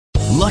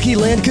Lucky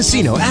Land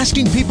Casino,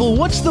 asking people,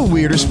 what's the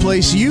weirdest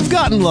place you've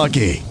gotten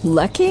lucky?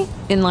 Lucky?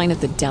 In line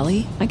at the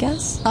deli, I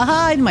guess?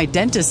 Aha, in my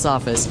dentist's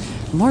office.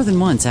 More than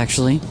once,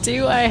 actually.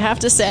 Do I have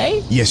to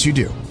say? Yes, you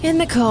do. In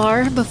the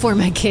car before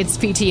my kids'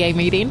 PTA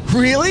meeting.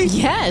 Really?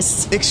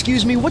 Yes.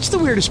 Excuse me, what's the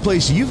weirdest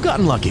place you've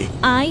gotten lucky?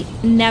 I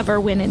never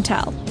win and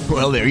tell.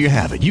 Well, there you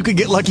have it. You can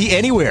get lucky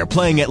anywhere,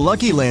 playing at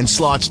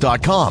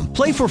LuckyLandSlots.com.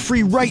 Play for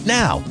free right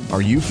now.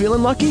 Are you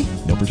feeling lucky?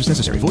 No purchase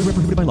necessary. Void where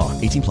prohibited by law.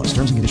 18 plus.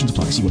 Terms and conditions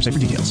apply. See website for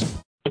details.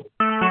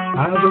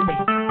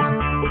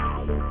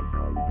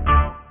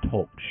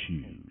 Talk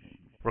shoes.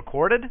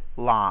 Recorded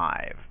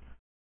live.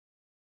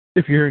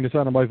 If you're hearing the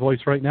sound of my voice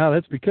right now,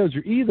 that's because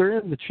you're either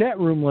in the chat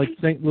room like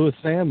St. Louis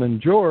Sam and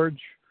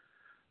George,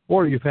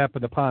 or you've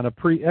happened upon a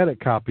pre-edit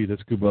copy of the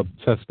Scuba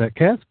Obsessed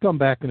Netcast. Come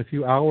back in a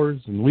few hours,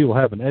 and we will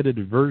have an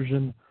edited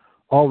version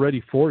all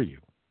ready for you.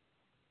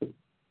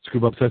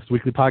 Scuba Obsessed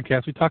Weekly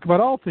Podcast, we talk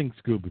about all things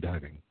scuba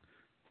diving.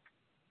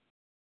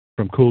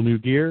 From cool new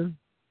gear,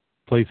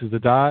 places to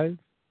dive,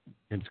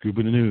 and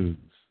scuba news.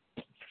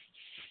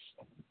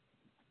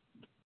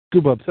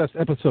 Scuba Obsessed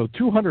episode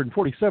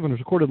 247 was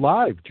recorded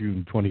live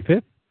June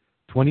 25th,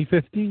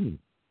 2015.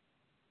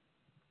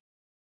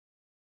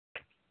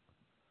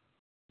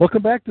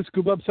 Welcome back to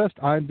Scuba Obsessed.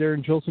 I'm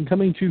Darren Jolson,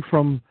 coming to you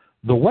from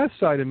the west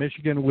side of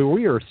Michigan, where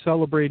we are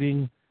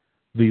celebrating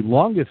the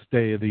longest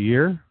day of the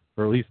year,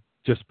 or at least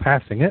just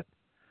passing it.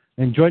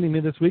 And joining me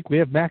this week, we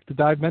have Mac, the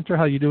dive mentor.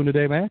 How are you doing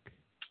today, Mac?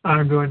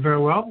 I'm doing very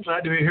well.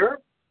 Glad to be here.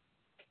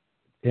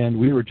 And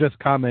we were just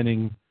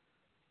commenting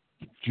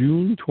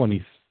June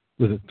 20th.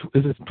 Is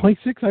it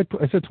 26th?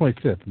 I said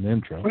 25th in the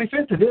intro.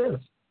 25th it is.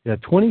 Yeah,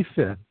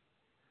 25th.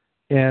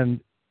 And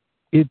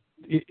it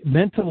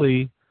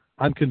mentally,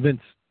 I'm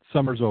convinced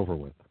summer's over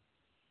with.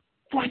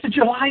 4th of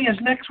July is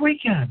next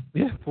weekend.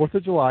 Yeah, 4th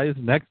of July is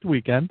next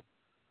weekend.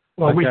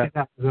 Well, weekend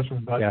after this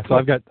one. But yeah, so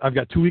I've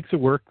got 2 weeks of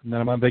work, and then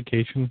I'm on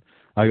vacation.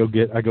 I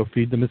go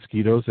feed the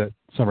mosquitoes at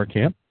summer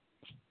camp.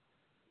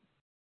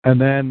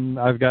 And then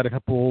I've got a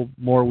couple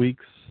more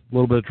weeks, a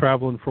little bit of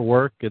traveling for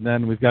work, and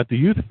then we've got the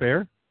youth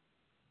fair.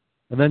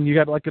 And then you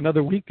got like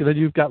another week, and then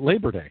you've got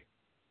Labor Day.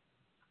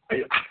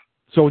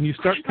 So when you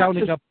start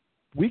counting up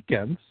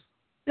weekends,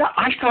 yeah,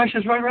 Oshkosh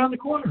is right around the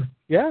corner.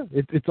 Yeah,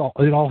 it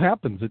all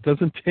happens. It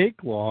doesn't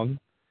take long.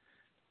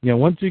 You know,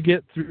 once you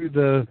get through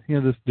the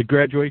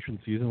graduation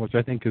season, which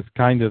I think is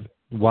kind of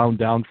wound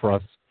down for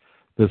us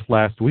this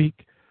last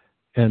week,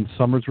 and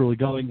summer's really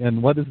going.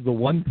 And what is the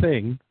one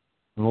thing?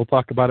 And we'll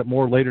talk about it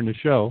more later in the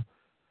show.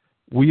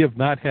 We have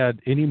not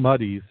had any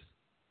muddies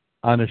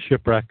on a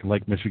shipwreck in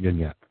Lake Michigan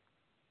yet.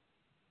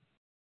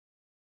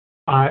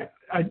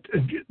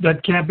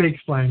 That can't be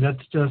explained.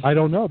 That's just... I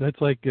don't know. That's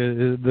like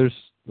there's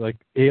like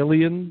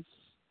aliens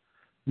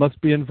must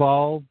be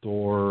involved,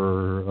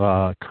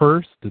 or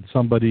cursed. Did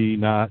somebody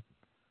not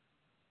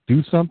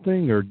do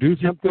something or do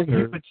something?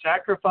 Human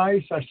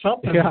sacrifice or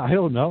something. Yeah, I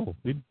don't know.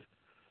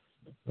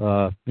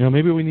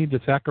 Maybe we need to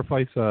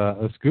sacrifice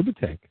a scuba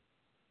tank.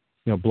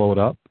 Blow it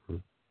up.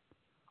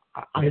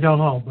 I don't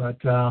know, but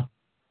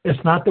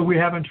it's not that we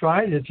haven't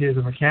tried. It's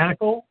either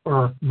mechanical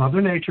or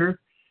Mother Nature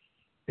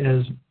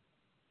is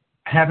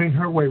having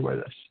her way with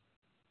us.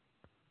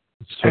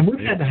 And we've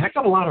had a heck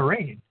of a lot of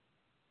rain.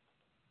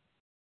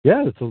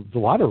 Yeah, it's a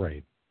lot of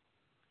rain.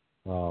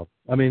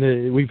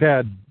 We've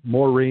had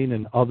more rain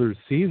in other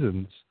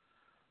seasons,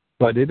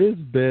 but it has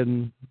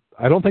been,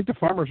 I don't think the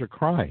farmers are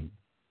crying.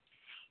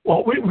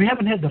 Well, we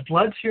haven't had the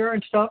floods here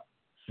and stuff.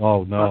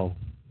 Oh, no.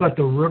 But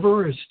the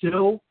river is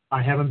still,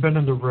 I haven't been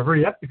in the river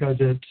yet because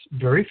it's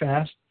very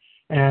fast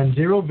and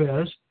zero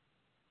viz,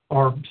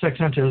 or 6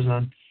 inches.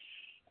 And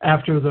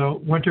after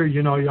the winter,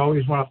 you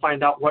always want to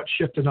find out what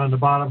shifted on the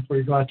bottom before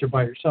you go out there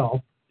by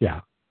yourself. Yeah.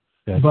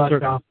 But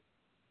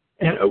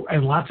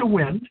and lots of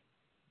wind.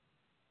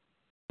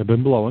 They've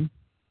been blowing.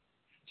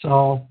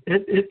 So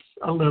it's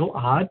a little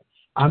odd.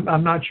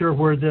 I'm not sure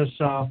where this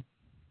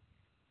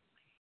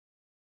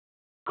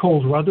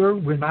cold weather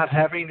we're not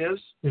having is.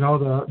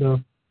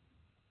 The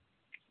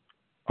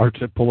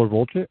Arctic polar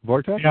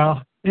vortex?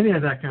 Yeah, any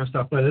of that kind of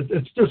stuff. But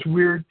it's just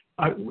weird.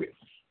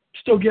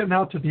 Still getting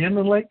out to the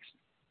inland lakes.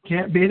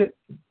 Can't beat it.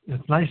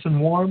 It's nice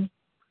and warm,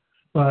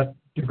 but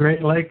the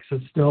Great Lakes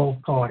is still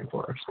calling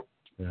for us.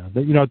 Yeah,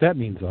 you know what that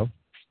means, though?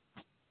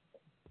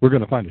 We're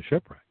going to find a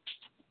shipwreck.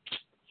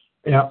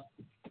 Yeah.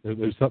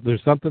 There's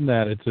something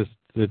that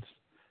it's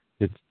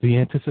the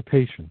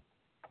anticipation.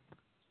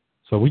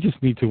 So we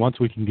just need to, once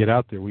we can get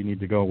out there, we need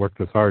to go work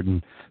this hard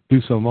and do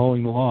some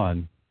mowing the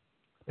lawn.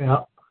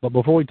 Yeah. But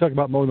before we talk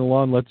about mowing the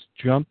lawn, let's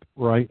jump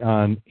right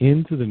on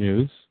into the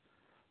news.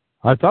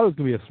 I thought it was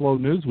going to be a slow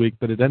news week,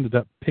 but it ended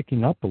up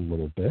picking up a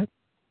little bit.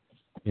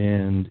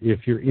 And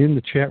if you're in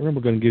the chat room,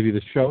 we're going to give you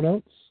the show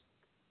notes.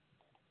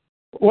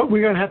 What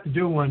we're going to have to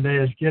do one day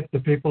is get the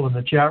people in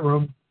the chat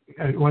room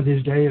one of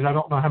these days. I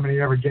don't know how many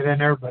you ever get in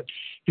there, but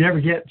if you ever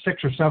get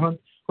 6 or 7,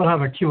 we'll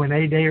have a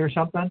Q&A day or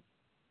something.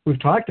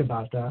 We've talked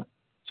about that.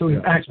 So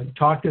we've actually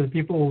talked to the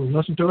people who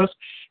listen to us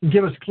and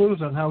give us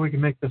clues on how we can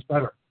make this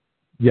better.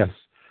 Yes.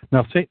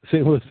 Now, St.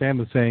 Louis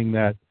Sam is saying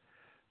that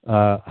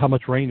how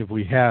much rain have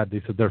we had?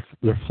 They said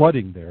they're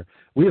flooding there.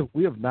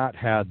 We have not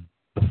had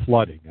the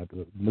flooding.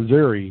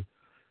 Missouri,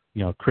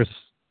 Chris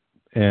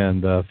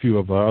and a few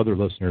of our other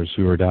listeners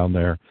who are down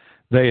there,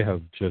 they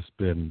have just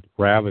been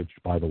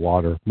ravaged by the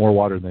water, more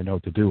water than they know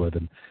what to do with.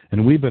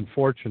 And we've been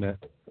fortunate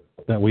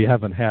that we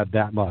haven't had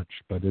that much,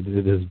 but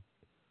it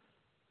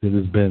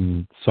has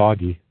been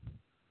soggy.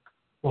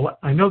 Well,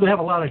 I know they have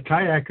a lot of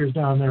kayakers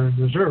down there in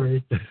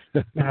Missouri,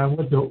 and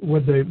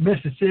with the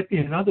Mississippi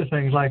and other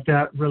things like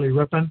that really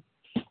ripping,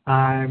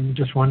 I'm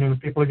just wondering if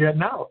people are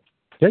getting out.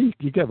 Yeah,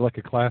 you get like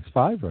a Class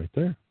 5 right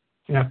there.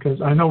 Yeah,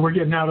 because I know we're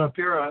getting out up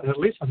here, at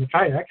least on the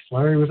kayaks.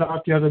 Larry was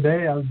out the other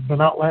day. I've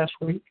been out last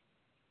week.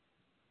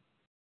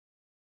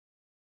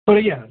 But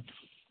again,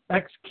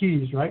 X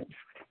keys, right?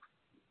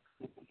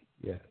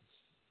 Yes.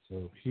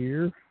 So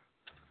here,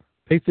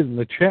 pasted in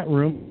the chat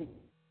room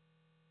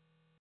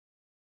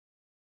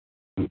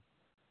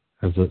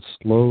as it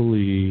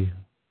slowly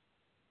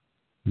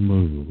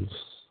moves.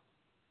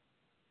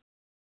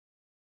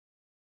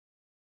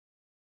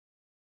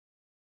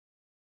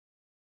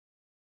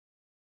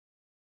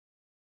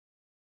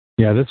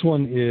 Yeah, this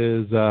one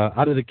is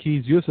out of the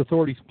Keys. U.S.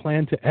 authorities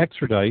plan to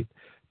extradite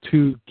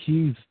two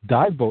Keys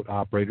dive boat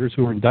operators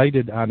who were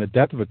indicted on the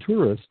death of a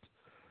tourist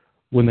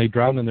when they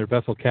drowned in their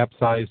vessel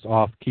capsized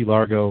off Key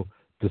Largo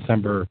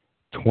December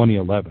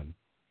 2011.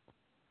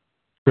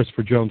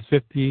 Christopher Jones,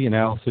 50, and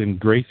Alison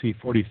Gracie,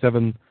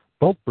 47,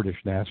 both British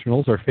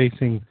nationals, are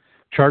facing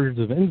charges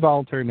of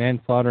involuntary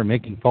manslaughter and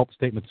making false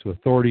statements to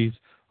authorities,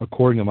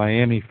 according to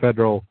Miami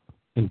federal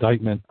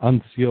indictment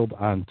unsealed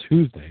on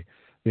Tuesday.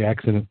 The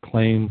accident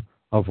claim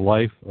of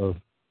life of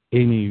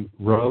Amy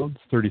Rhodes,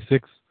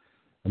 36,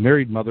 a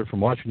married mother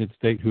from Washington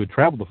State who had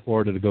traveled to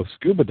Florida to go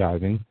scuba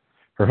diving.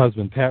 Her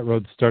husband, Pat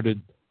Rhodes, started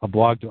a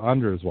blog to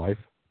honor his wife.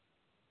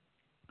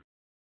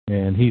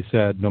 And he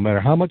said, no matter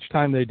how much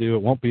time they do,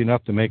 it won't be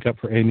enough to make up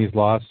for Amy's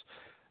loss.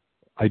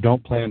 I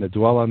don't plan to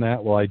dwell on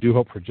that. While I do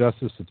hope for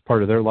justice, it's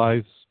part of their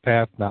lives'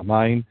 path, not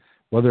mine.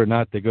 Whether or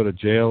not they go to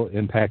jail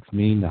impacts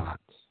me not.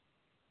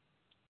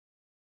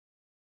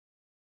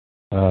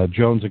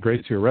 Jones and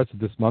Gracie were arrested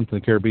this month in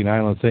the Caribbean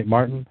island of St.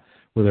 Martin,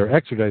 where they're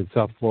extradited to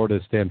South Florida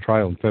to stand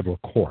trial in federal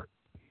court.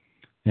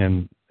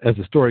 And as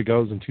the story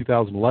goes, in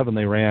 2011,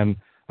 they ran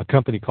a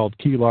company called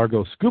Key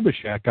Largo Scuba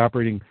Shack,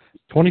 operating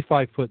a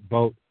 25-foot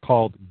boat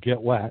called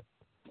Get Wet.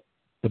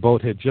 The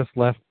boat had just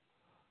left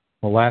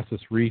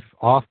Molasses Reef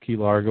off Key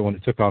Largo when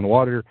it took on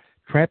water,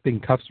 trapping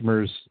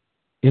customers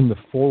in the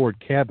forward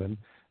cabin,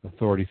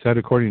 authorities said.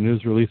 According to a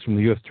news release from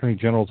the U.S. Attorney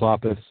General's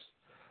office,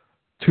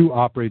 two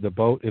operated the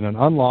boat in an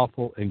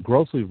unlawful and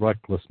grossly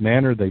reckless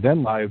manner. They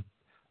then lied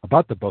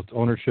about the boat's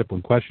ownership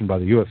when questioned by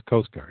the U.S.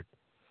 Coast Guard.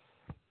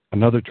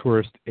 Another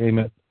tourist,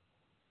 Amit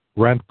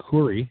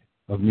Ramkuri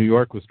of New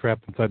York, was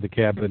trapped inside the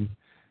cabin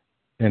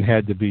and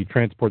had to be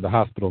transported to the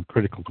hospital in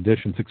critical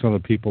condition.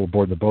 600 people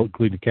aboard the boat,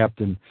 including the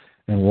captain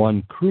and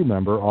one crew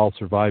member, all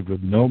survived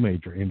with no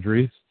major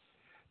injuries.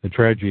 The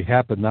tragedy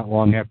happened not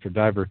long after a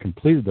diver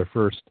completed their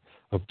first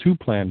of two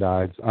planned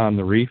dives on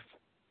the reef.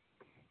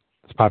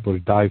 This popular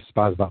dive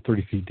spot is about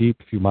 30 feet deep,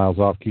 a few miles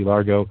off Key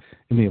Largo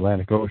in the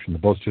Atlantic Ocean. The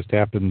boat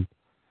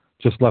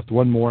just left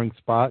one mooring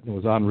spot and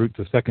was en route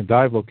to a second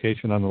dive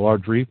location on the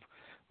large reef.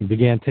 We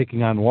began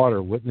taking on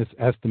water. Witness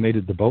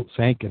estimated the boat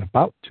sank in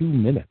about 2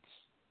 minutes.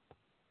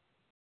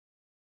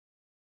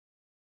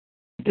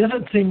 It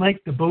doesn't seem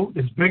like the boat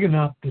is big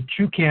enough that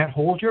you can't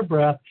hold your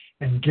breath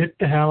and get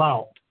the hell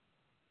out.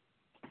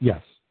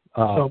 Yes.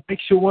 So it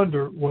makes you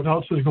wonder what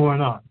else is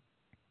going on.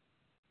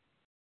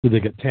 Did they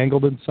get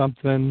tangled in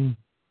something?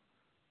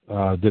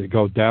 Did it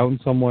go down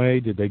some way?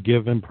 Did they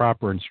give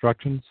improper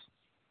instructions?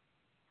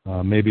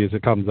 Maybe as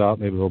it comes out,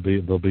 maybe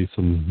there'll be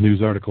some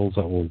news articles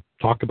that will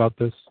talk about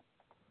this.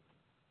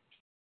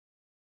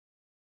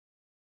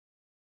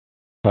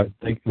 But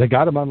they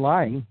got him on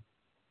lying,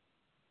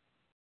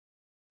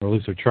 or at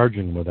least they're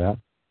charging him with that.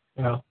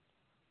 Yeah.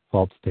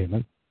 False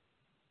statement.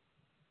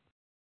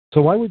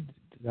 So why would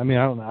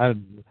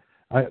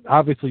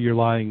obviously you're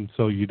lying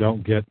so you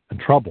don't get in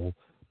trouble,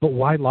 but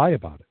why lie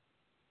about it?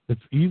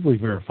 It's easily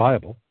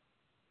verifiable.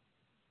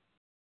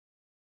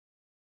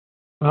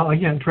 Well,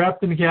 again,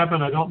 trapped in the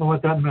cabin, I don't know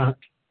what that meant.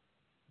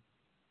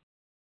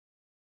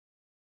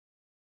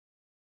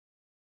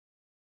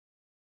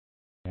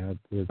 Yeah,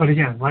 but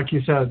again, like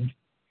you said,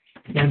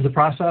 in the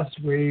process,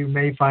 we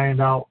may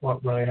find out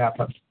what really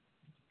happened.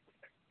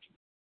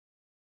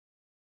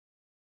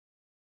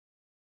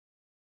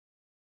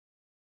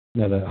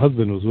 Now, the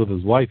husband was with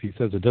his wife. He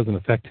says it doesn't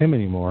affect him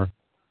anymore.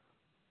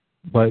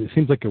 But it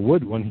seems like it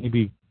would. Wouldn't he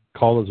be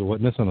called as a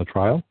witness on the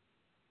trial?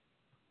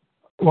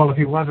 Well, if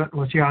he wasn't,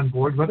 was he on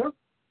board with her?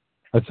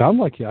 It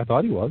sounded like I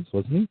thought he was,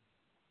 wasn't he?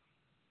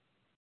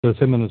 So it's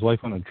him and his wife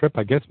on a trip.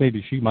 I guess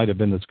maybe she might have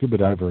been the scuba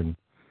diver and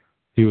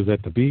he was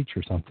at the beach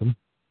or something.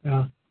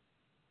 Yeah.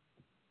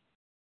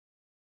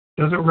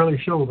 Doesn't really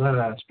show that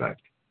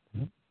aspect.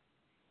 Yeah.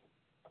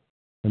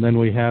 And then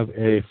we have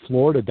a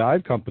Florida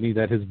dive company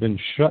that has been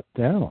shut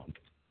down.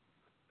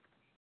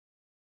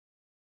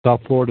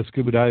 South Florida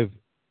Scuba Dive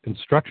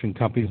instruction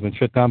company has been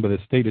shut down by the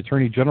state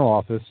attorney general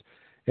office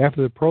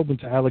after the probe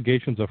into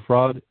allegations of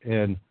fraud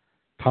and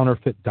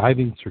counterfeit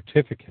diving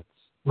certificates.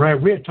 Right.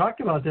 We had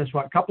talked about this,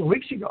 a couple of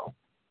weeks ago.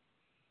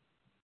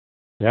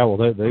 Yeah,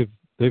 well,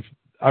 they've.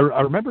 I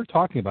remember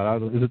talking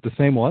about it. Is it the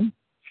same one?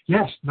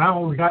 Yes.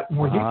 Now we got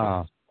more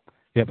details.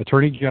 Yeah,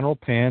 Attorney General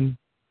Pan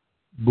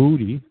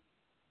Booty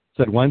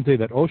said Wednesday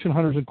that Ocean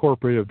Hunters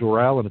Incorporated of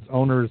Doral and its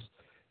owners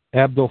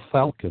Abdul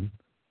Falcon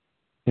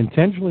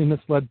intentionally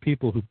misled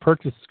people who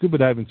purchased scuba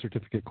diving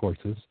certificate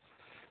courses.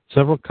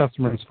 Several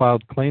customers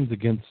filed claims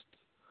against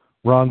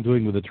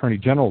wrongdoing with the Attorney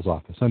General's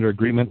office. Under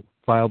agreement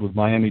filed with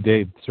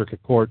Miami-Dade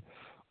Circuit Court,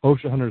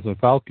 Ocean Hunters and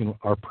Falcon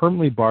are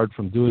permanently barred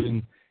from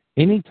doing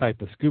any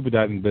type of scuba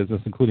diving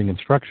business, including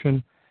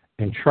instruction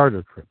and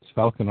charter trips.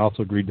 Falcon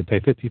also agreed to pay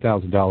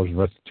 $50,000 in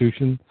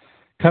restitution.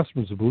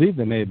 Customers who believe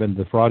they may have been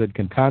defrauded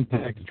can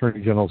contact the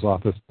Attorney General's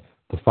office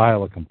to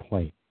file a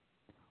complaint.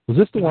 Was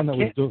this the one that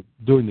was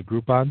doing the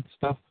Groupon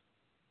stuff?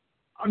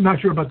 I'm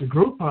not sure about the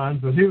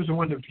Groupon, but he was the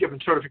one that was given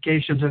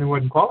certifications and he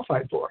wasn't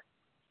qualified for.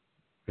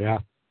 Yeah.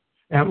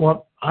 And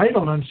what I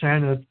don't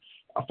understand is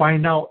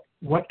find out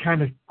what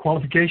kind of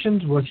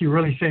qualifications. Was he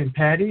really saying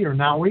Patty or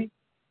Naui?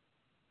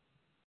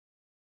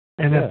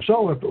 And if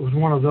so, if it was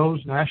one of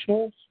those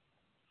nationals,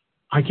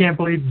 I can't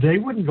believe they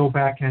wouldn't go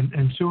back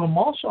and sue him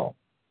also.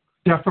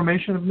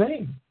 Defamation of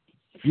name.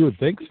 You would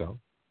think so.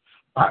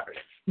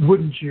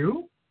 Wouldn't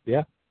you?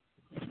 Yeah.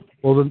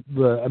 Well, one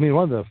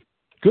of the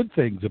good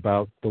things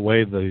about the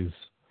way these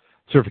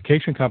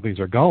certification companies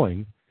are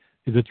going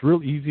is it's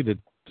real easy to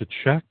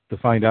check to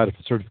find out if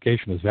a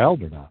certification is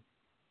valid or not.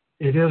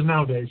 It is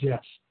nowadays,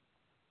 yes.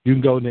 You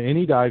can go into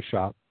any dive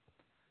shop.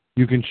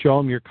 You can show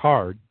them your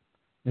card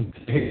and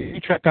say,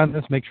 hey, check on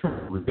this, make sure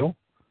it's real.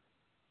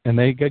 And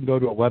they can go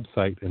to a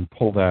website and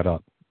pull that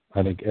up.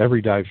 I think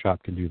every dive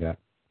shop can do that.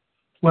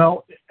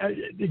 Well,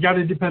 you got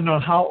to depend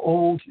on how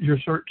old your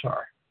certs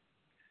are.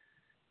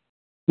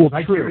 Well,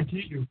 I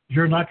guarantee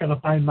you're not going to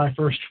find my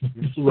first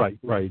one.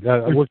 Right.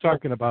 We're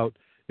talking about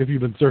if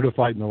you've been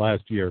certified in the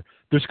last year.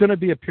 There's going to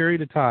be a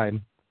period of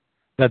time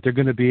that they're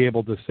going to be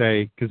able to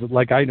say, because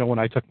like I know when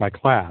I took my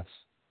class,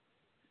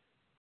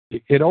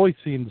 it always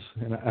seems,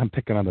 and I'm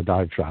picking on the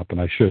dive shop, and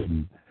I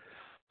shouldn't,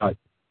 but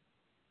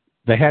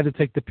they had to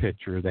take the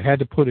picture, they had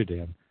to put it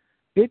in.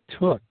 It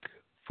took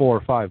 4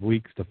 or 5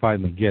 weeks to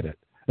finally get it.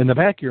 In the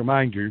back of your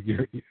mind,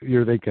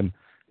 you're thinking,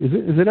 is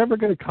it ever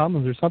going to come?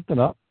 Is there something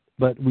up?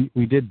 But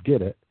we did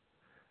get it.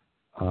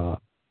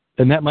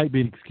 And that might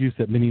be an excuse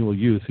that many will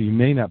use, so you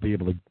may not be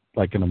able to,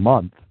 like in a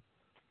month.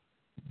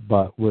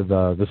 But with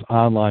this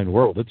online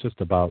world, it's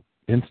just about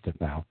instant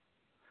now.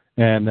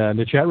 And in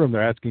the chat room,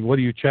 they're asking, what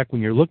do you check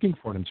when you're looking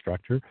for an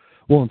instructor?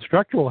 Well,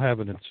 instructor will have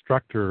an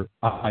instructor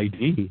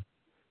ID,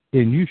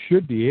 and you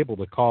should be able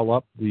to call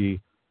up the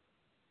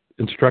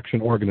instruction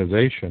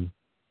organization,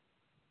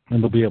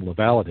 and they'll be able to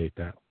validate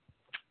that.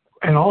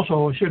 And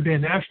also, it should be a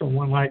national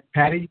one like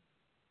Patty.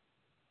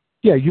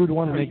 Yeah, you would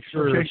want to make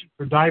sure. Association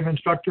for Dive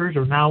Instructors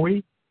or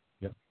NAUI.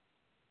 Yeah.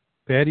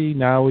 Patty,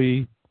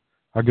 NAUI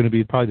are going to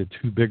be probably the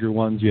two bigger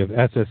ones. You have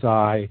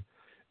SSI,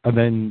 and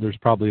then there's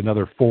probably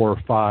another 4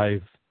 or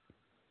 5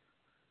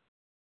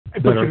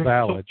 that are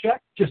valid.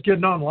 Check, just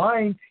getting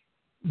online,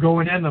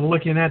 going in and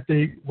looking at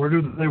where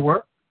do they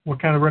work?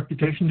 What kind of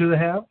reputation do they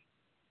have?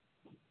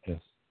 Yes.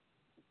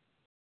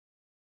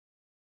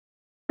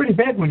 Pretty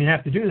bad when you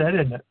have to do that,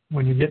 isn't it?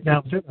 When you get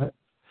down to it.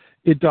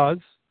 It does,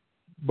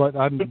 but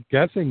I'm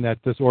guessing that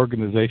this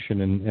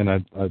organization, and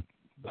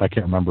I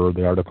can't remember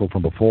the article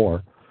from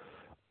before,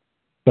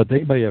 but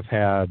they may have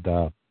had,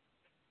 a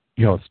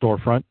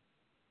storefront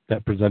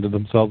that presented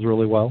themselves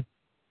really well.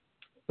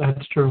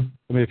 That's true.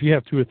 I mean, if you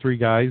have 2 or 3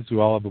 guys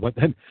who all have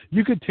then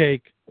you could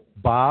take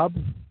Bob,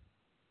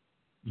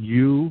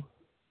 you,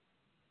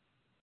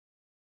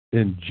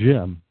 and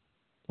Jim,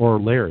 or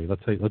Larry.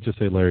 Let's just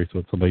say Larry, so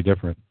it's somebody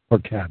different, or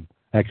Ken.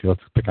 Actually,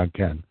 let's pick on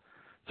Ken.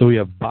 So we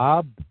have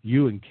Bob,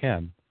 you, and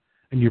Ken,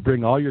 and you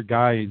bring all your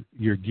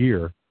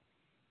gear,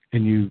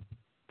 and you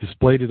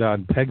displayed it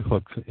on peg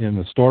hooks in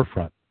the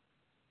storefront.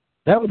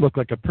 That would look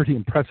like a pretty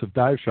impressive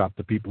dive shop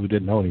to people who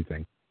didn't know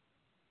anything.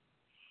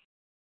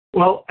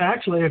 Well,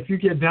 actually, if you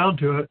get down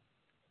to it,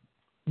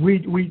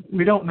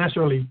 we don't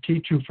necessarily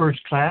teach you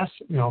first class,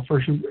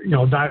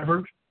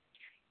 divers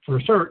for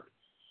cert,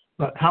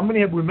 but how many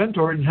have we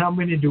mentored and how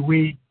many do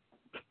we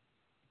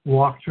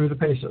walk through the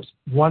paces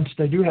once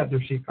they do have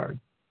their C card?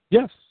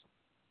 Yes.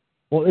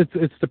 Well,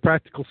 it's the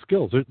practical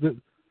skills.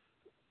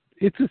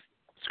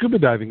 Scuba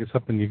diving is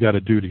something you got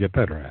to do to get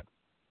better at.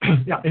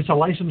 Yeah, it's a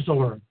license to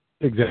learn.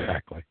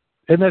 Exactly.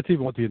 And that's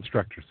even what the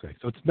instructors say.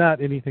 So it's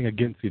not anything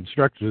against the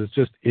instructors. It's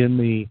just in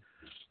the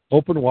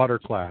open water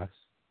class,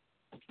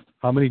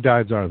 how many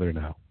dives are there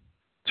now?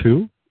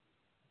 2?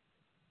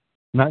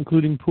 Not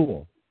including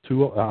pool.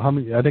 2. How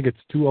many? I think it's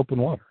 2 open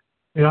water.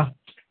 Yeah.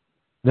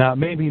 Now,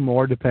 maybe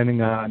more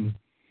depending on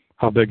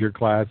how big your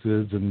class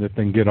is and if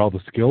they can get all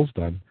the skills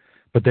done.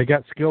 But they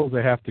got skills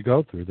they have to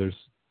go through.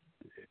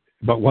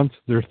 But once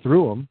they're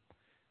through them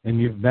and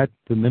you've met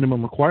the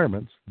minimum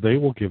requirements, they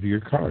will give you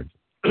your card.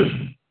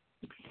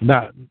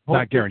 Not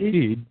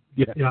guaranteed.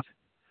 Yes. Yeah.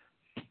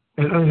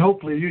 And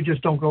hopefully you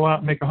just don't go out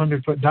and make a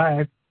 100-foot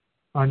dive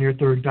on your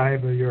third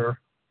dive of your.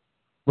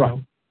 Right. You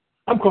know,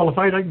 I'm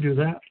qualified. I can do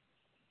that.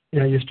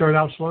 Yeah, you start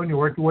out slow and you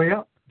work your way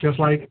up, just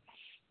like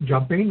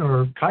jumping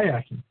or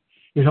kayaking.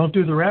 You don't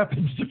do the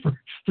rapids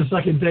the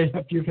second day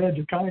after you've had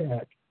your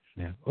kayak.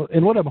 Yeah,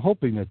 and what I'm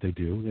hoping that they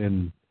do,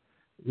 and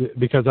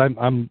because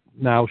I'm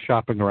now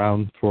shopping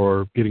around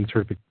for getting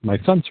my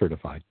son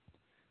certified,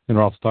 and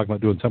we're also talking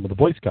about doing something with the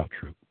Boy Scout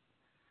troop.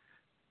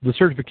 The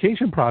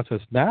certification process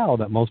now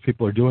that most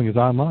people are doing is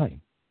online.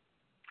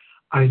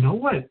 I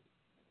know it.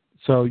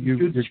 So you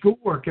do the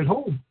schoolwork at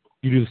home.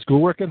 You do the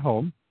schoolwork at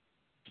home,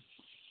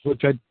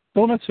 which I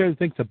don't necessarily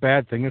think is a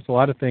bad thing. There's a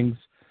lot of things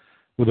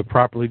with a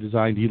properly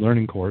designed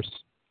e-learning course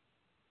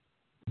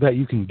that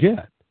you can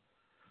get.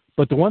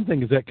 But the one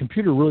thing is that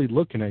computer really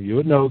looking at you.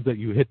 It knows that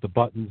you hit the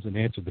buttons and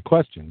answer the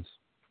questions.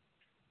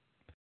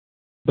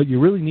 But you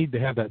really need to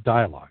have that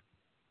dialogue.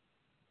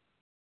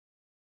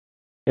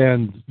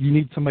 And you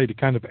need somebody to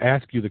kind of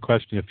ask you the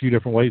question a few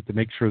different ways to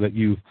make sure that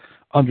you've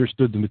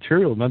understood the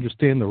material and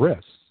understand the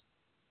risks.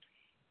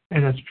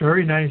 And it's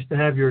very nice to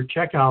have your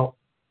checkout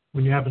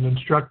when you have an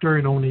instructor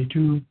and only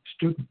 2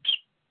 students.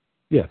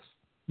 Yes.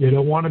 You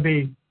don't want to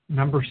be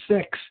number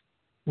 6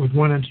 with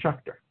 1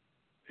 instructor.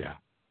 Yeah.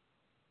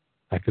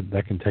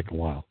 That can take a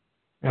while.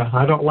 Yeah,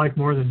 I don't like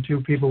more than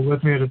 2 people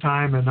with me at a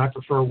time, and I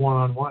prefer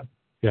one-on-one.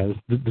 Yeah,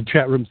 the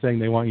chat room saying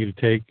they want you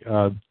to take,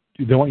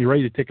 they want you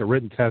ready to take a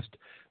written test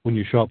when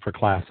you show up for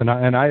class, and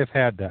I have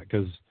had that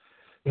because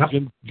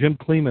Jim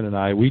Kleeman and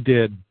I, we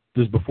did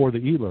this before the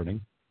e-learning,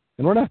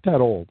 and we're not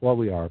that old. Well,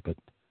 we are, but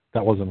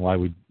that wasn't why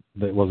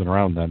that wasn't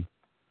around then.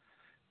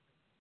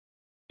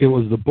 It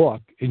was the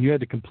book, and you had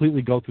to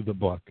completely go through the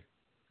book,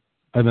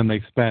 and then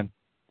they spent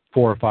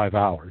 4 or 5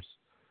 hours.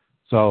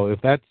 So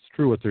if that's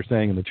true what they're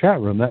saying in the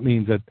chat room, that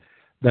means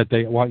that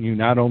they want you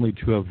not only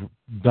to have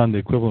done the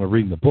equivalent of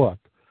reading the book,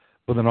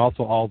 but then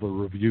also all the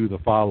review, the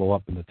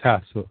follow-up, and the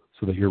test so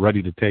that you're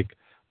ready to take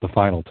the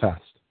final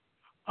test.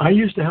 I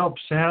used to help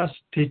SAS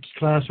teach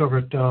class over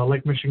at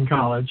Lake Michigan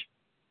College,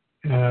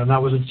 and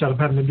that was instead of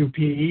having to do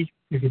PE,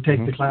 you could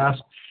take the class.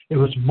 It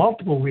was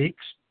multiple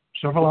weeks,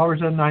 several hours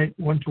a night,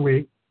 once a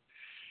week.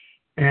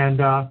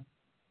 And I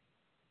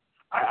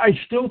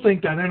still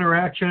think that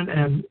interaction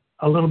and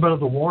a little bit of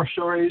the war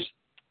stories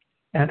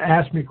and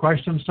ask me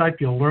questions type,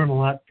 you'll learn a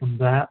lot from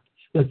that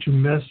you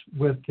miss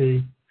with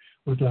the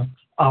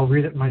I'll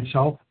read it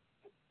myself.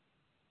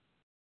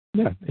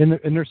 Yeah, and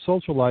they're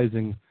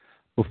socializing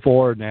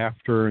before and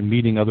after and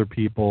meeting other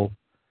people,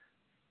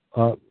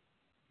 and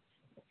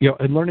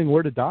learning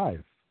where to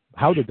dive,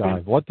 how to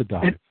dive, what to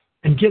dive.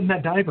 And getting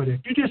that dive buddy.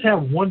 If you just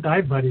have one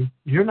dive buddy,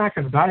 you're not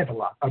going to dive a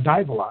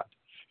lot.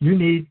 You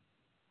need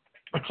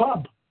a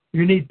club.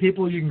 You need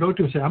people you can go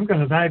to and say, I'm going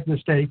to dive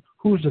this day.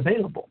 Who's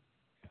available?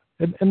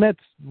 And that's,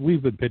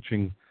 we've been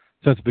pitching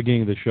since the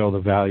beginning of the show, the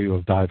value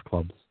of dive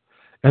clubs.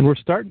 And we're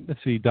starting to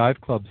see dive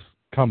clubs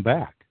come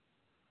back.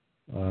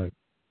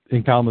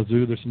 In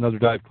Kalamazoo, there's another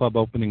dive club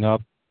opening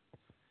up.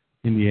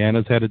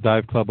 Indiana's had a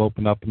dive club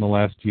open up in the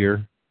last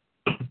year.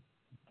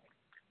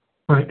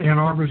 Right, Ann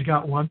Arbor's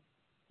got one.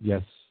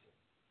 Yes.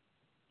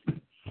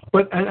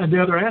 But and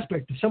the other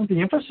aspect, some of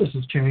the emphasis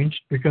has changed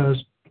because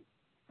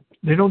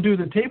they don't do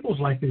the tables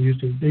like they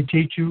used to. They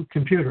teach you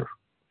computer.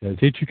 Yeah, they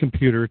teach you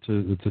computer.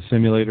 It's a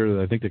simulator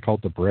that I think they call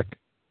it the brick,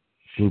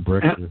 blue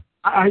brick.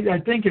 I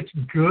think it's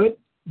good,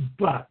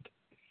 but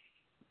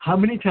how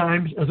many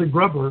times as a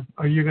grubber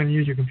are you going to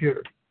use your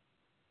computer?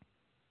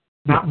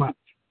 Not much.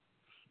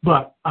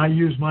 But I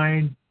use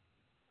mine,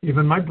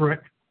 even my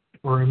brick,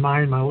 or in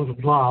mine, my little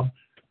blob,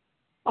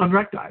 on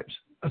wreck dives.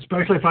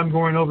 Especially if I'm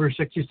going over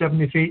 60,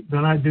 70 feet,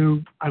 then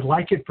I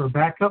like it for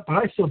backup, but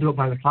I still do it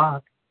by the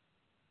clock.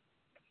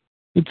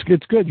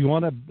 It's good. You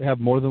want to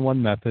have more than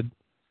one method,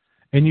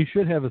 and you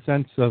should have a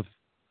sense of,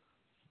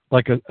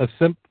 like a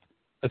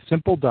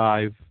simple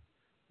dive,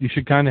 you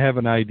should kind of have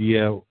an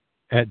idea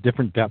at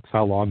different depths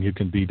how long you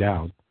can be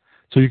down.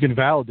 So you can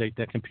validate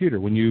that computer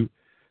when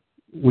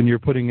you're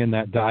putting in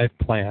that dive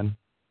plan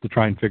to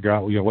try and figure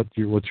out what's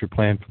your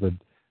plan for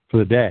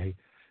the day.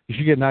 You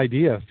should get an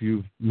idea if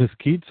you've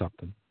miskeyed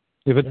something.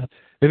 If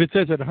it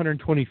says at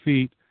 120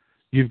 feet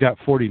you've got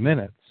 40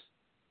 minutes,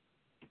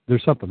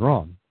 there's something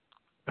wrong.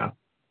 Yeah.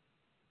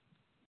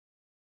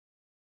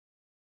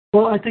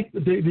 Well, I think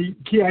the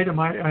key item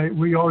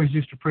we always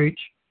used to preach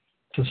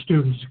to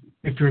students: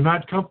 if you're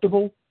not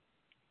comfortable,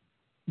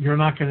 you're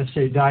not going to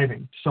stay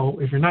diving. So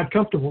if you're not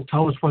comfortable,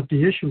 tell us what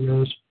the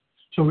issue is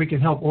so we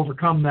can help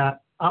overcome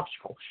that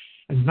obstacle.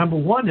 And number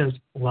one is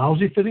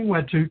lousy fitting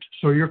wetsuits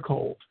so you're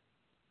cold.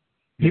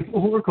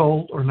 People who are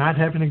cold are not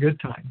having a good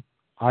time.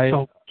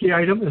 So key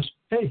item is,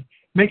 hey,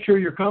 make sure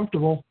you're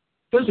comfortable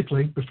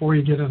physically before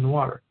you get in the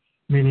water,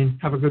 meaning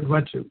have a good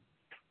wetsuit.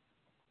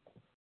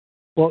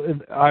 Well,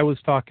 I was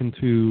talking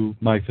to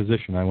my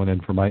physician. I went in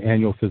for my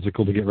annual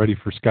physical to get ready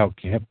for scout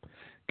camp.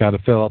 Got to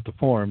fill out the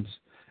forms.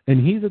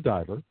 And he's a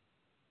diver,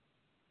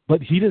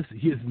 but he has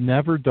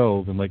never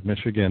dove in Lake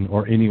Michigan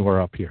or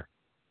anywhere up here.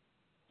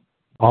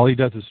 All he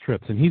does is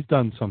trips, and he's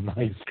done some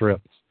nice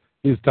trips.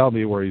 He's telling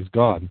me where he's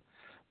gone.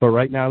 But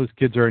right now his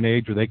kids are an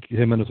age where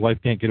him and his wife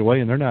can't get away,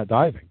 and they're not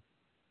diving.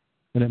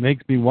 And it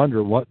makes me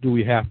wonder, what do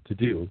we have to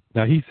do?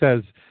 Now, he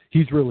says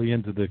he's really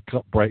into the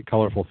bright,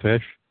 colorful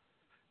fish.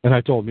 And I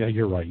told him, yeah,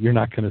 you're right. You're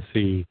not going to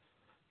see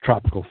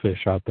tropical fish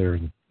out there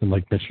in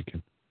Lake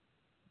Michigan.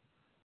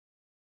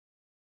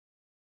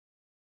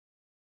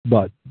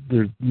 But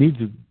there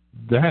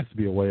has to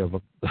be a way of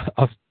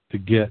us to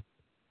get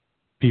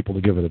people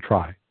to give it a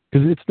try.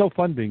 Because it's no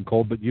fun being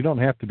cold, but you don't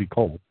have to be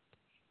cold.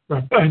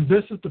 Right. And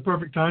this is the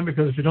perfect time,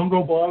 because if you don't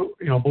go below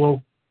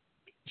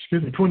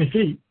 20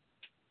 feet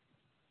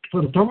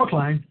for the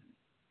thermocline,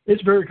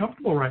 it's very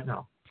comfortable right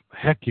now.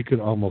 Heck, you could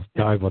almost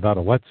dive without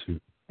a wetsuit.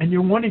 And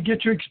you want to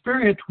get your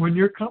experience when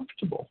you're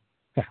comfortable.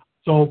 Yeah.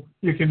 So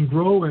you can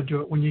grow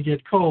into it when you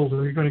get cold,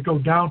 or you're going to go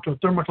down to a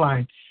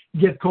thermocline,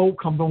 get cold,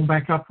 come on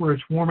back up where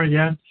it's warm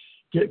again,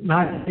 get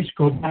nice,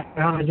 go back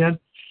down again.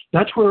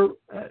 That's where,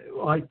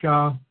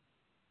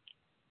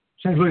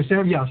 St. Louis,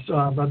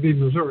 that'd be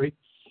Missouri.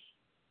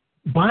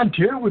 Bon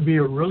Terre would be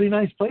a really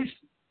nice place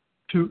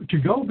to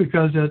go,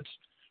 because it's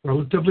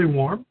relatively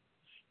warm,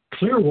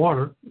 clear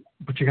water,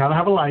 but you got to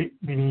have a light,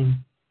 meaning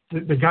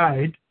the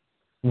guide.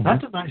 Mm-hmm.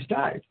 That's a nice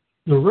dive.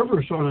 The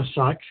river sort of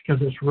sucks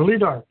because it's really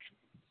dark.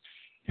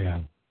 Yeah.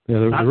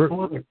 Not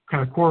one of the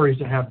kind of quarries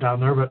they have down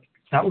there, but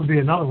that would be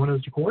another one,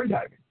 is the quarry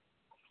diving.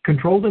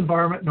 Controlled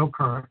environment, no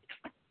current.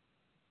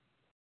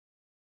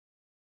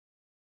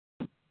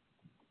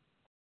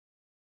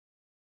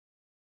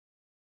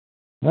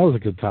 That was a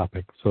good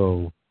topic.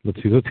 So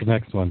let's see. What's the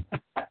next one?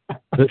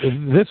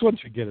 This one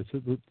should get us.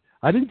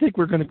 I didn't think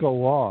we were going to go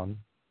long,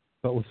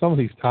 but with some of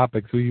these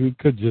topics, we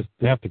could just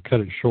have to cut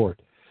it short.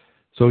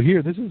 So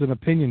here, this is an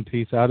opinion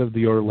piece out of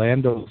the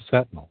Orlando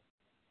Sentinel.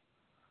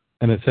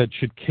 And it said,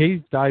 should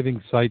cave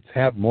diving sites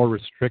have more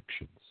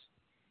restrictions?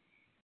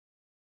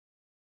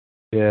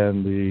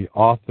 And the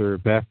author,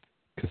 Beth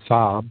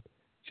Kassab,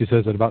 she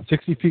says, at about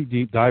 60 feet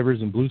deep,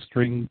 divers in Blue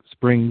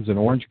Springs in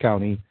Orange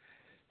County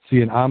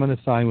see an ominous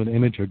sign with an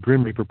image of a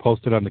Grim Reaper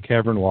posted on the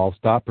cavern wall.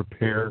 Stop,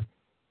 prepare,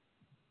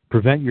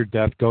 prevent your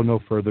death, go no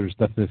further. There's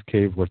nothing in this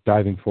cave worth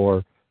diving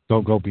for.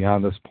 Don't go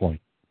beyond this point.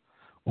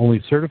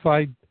 Only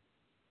certified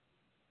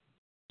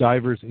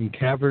divers in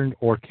cavern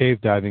or cave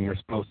diving are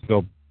supposed to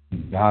go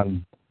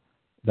beyond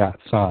that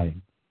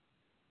sign.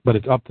 But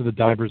it's up to the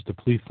divers to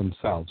police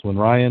themselves. When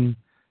Ryan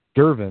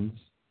Dervins,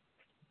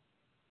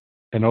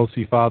 an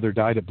OC father,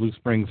 died at Blue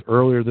Springs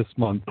earlier this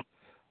month,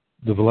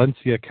 the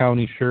Valencia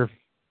County Sheriff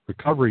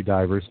recovery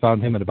divers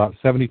found him at about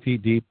 70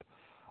 feet deep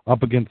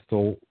up against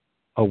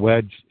a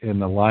wedge in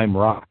the lime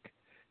rock.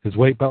 His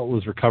weight belt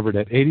was recovered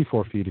at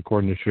 84 feet,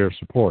 according to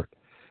Sheriff's report.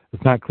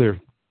 It's not clear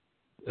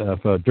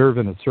if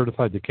Dervin is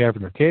certified to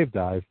cavern or cave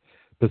dive,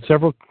 but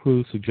several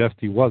clues suggest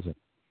he wasn't.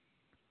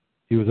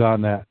 He was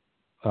on that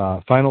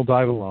final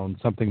dive alone,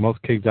 something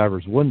most cave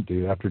divers wouldn't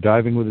do. After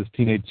diving with his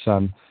teenage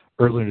son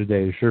earlier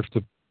today,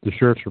 the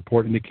sheriff's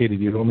report indicated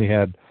he only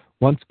had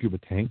one scuba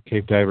tank.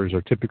 Cave divers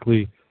are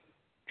typically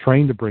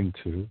trained to bring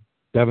two.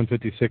 Devin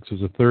 56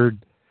 was the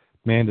third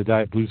man to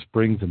die at Blue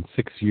Springs in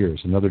 6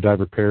 years. Another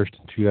diver perished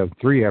in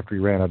 2003 after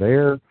he ran out of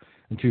air.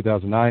 In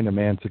 2009, a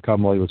man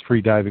succumbed while he was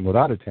free diving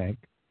without a tank.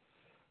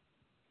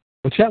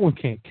 But that one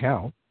can't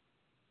count,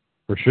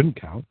 or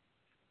shouldn't count.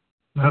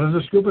 Not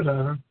as a scuba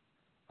diver.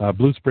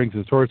 Blue Springs is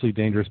notoriously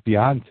dangerous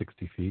beyond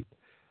 60 feet.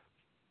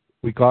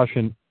 We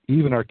caution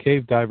even our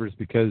cave divers,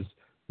 because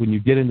when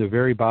you get in the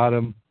very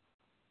bottom,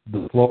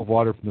 the flow of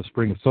water from the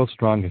spring is so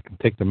strong it can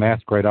take the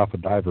mask right off a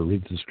diver.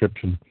 Read the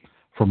description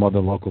from other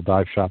local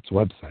dive shops'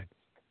 websites.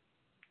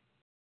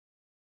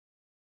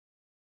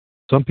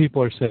 Some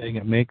people are saying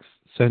it makes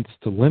sense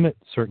to limit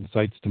certain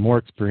sites to more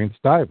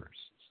experienced divers.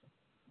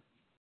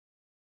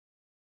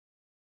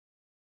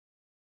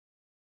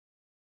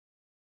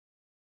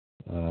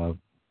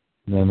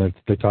 Then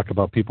they talk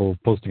about people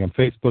posting on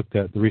Facebook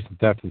that the recent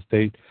theft of the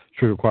state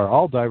should require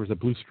all divers at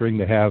Blue Spring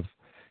to have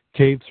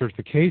cave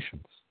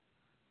certifications.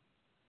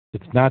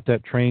 It's not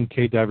that trained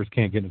cave divers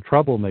can't get in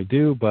trouble, and they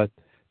do, but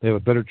they have a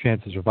better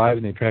chance of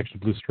surviving the attraction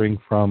of Blue Spring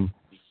from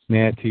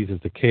manatees as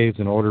the caves.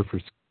 In order for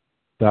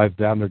dive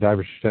down, their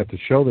divers should have to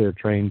show they are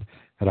trained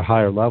at a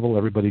higher level.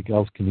 Everybody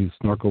else can use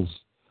snorkels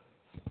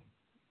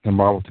and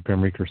marvel at the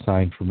Grim Reaper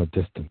sign from a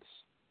distance.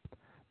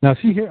 Now,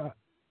 see here,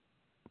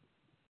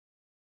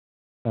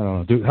 I don't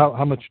know, dude,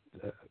 how much...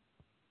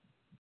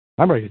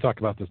 I'm ready to talk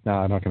about this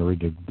now. I'm not going to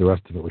read the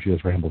rest of it, where she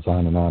just rambles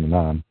on and on and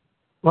on.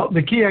 Well,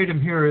 the key item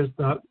here is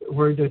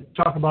where they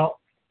talk about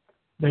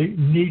they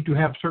need to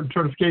have certain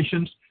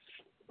certifications.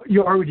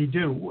 You already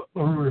do.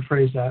 Let me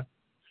rephrase that.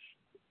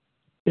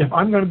 If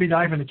I'm going to be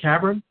diving a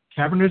cavern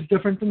is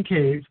different than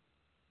cave.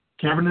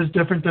 Cavern is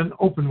different than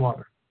open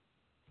water.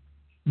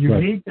 You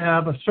Right. need to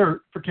have a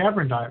cert for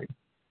cavern diving.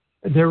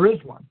 There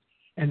is one.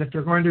 And if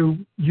they're going to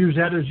use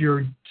that as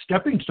your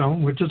stepping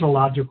stone, which is a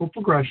logical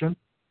progression,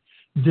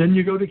 then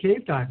you go to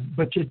cave diving.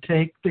 But you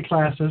take the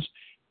classes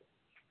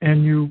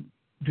and you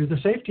do the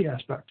safety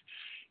aspect.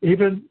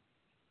 Even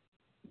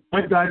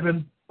like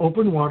diving,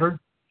 open water,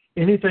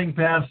 anything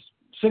past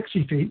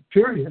 60 feet,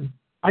 period,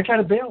 I got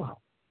to bail out.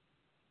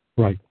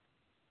 Right.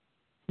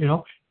 You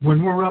know,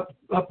 when we're up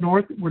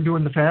north, we're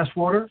doing the fast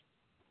water.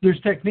 There's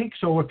techniques.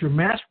 So if your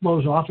mask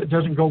blows off, it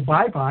doesn't go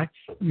bye-bye.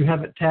 You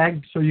have it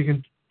tagged so you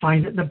can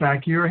find it in the back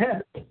of your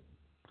head.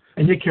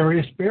 And you carry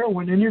a spare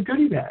one in your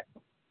goodie bag.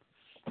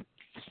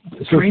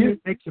 Training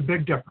makes a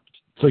big difference.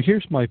 So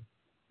here's my,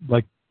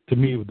 to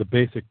me, the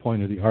basic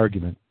point of the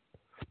argument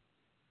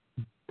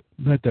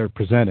that they're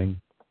presenting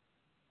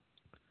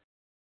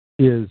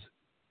is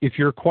if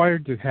you're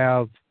required to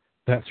have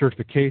that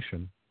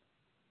certification,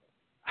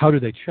 how do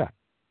they check?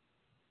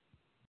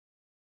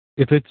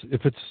 If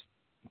it's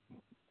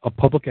a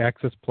public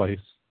access place,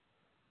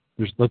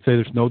 let's say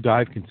there's no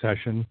dive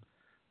concession,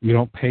 you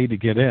don't pay to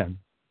get in.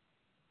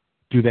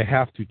 Do they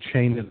have to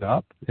chain it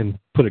up and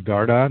put a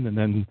guard on and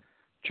then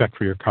check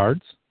for your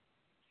cards?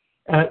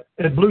 At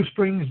Blue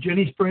Springs,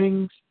 Jenny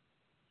Springs,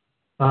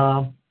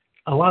 a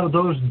lot of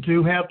those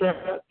do have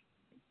that.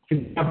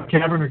 If you have a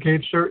cabin or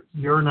cave cert,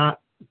 you're not,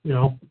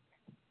 you're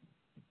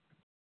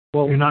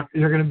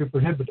going to be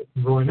prohibited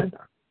from going in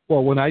there.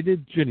 Well, when I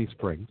did Jenny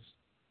Springs,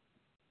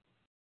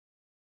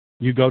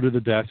 you go to the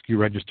desk, you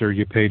register,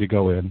 you pay to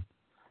go in.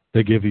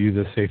 They give you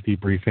the safety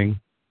briefing,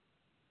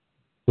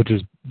 which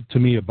is, to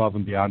me, above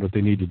and beyond what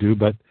they need to do.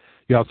 But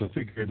you also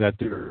figure that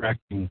they're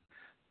attracting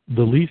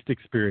the least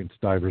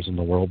experienced divers in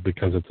the world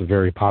because it's a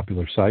very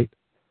popular site,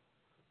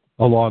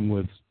 along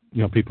with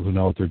people who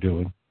know what they're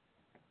doing.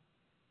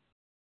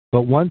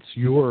 But once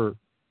you're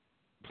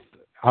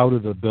out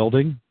of the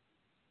building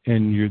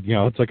and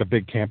it's like a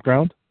big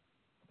campground,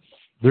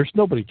 there's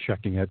nobody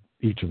checking at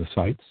each of the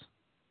sites.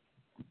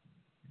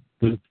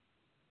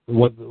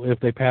 If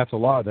they pass a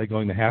law, are they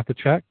going to have to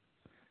check?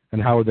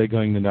 And how are they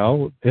going to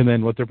know? And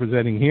then what they're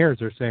presenting here is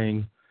they're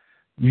saying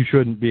you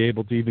shouldn't be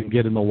able to even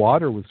get in the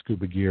water with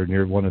scuba gear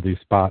near one of these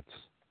spots.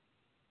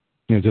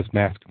 Just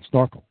mask and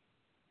snorkel.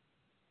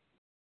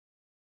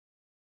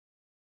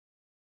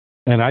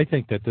 And I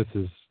think that this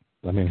is,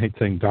 I hate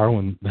saying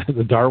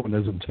the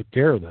Darwinism took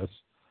care of this,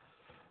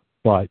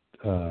 but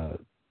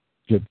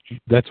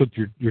that's what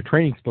your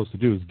training's supposed to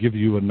do, is give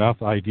you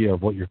enough idea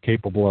of what you're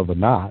capable of and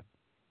not.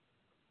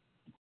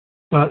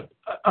 But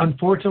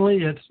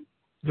unfortunately,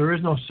 there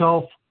is no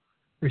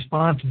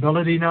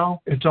self-responsibility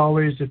now. It's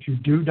always, if you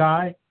do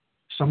die,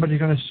 somebody's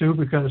going to sue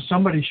because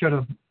somebody should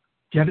have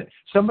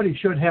somebody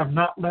should have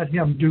not let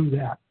him do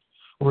that,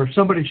 or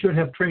somebody should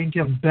have trained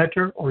him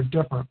better or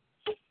different.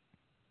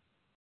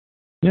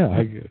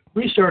 Yeah,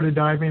 we started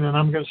diving, and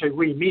I'm going to say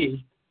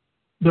me.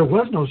 There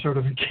was no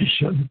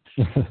certification,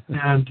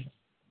 and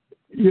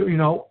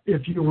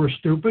if you were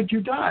stupid,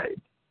 you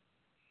died.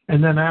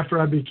 And then after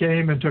I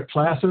became and took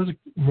classes,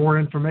 more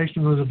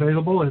information was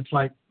available. It's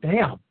like,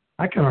 damn,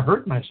 I could have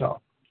hurt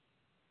myself.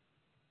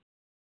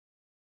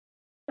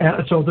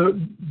 And so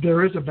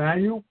there is a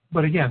value.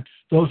 But again,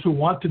 those who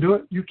want to do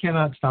it, you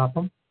cannot stop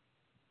them.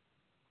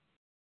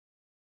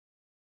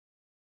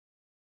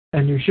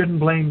 And you shouldn't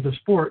blame the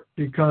sport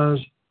because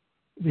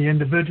the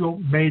individual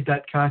made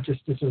that conscious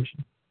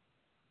decision.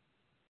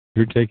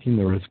 You're taking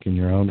the risk in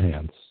your own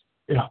hands.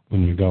 Yeah.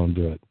 When you go and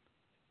do it.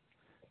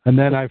 And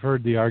then I've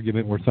heard the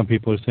argument where some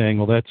people are saying,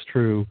 well, that's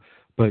true,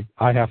 but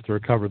I have to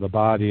recover the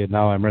body, and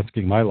now I'm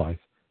risking my life.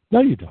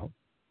 No, you don't.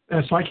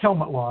 It's like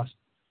helmet loss.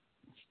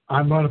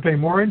 I'm going to pay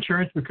more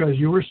insurance because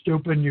you were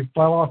stupid and you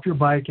fell off your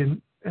bike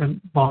and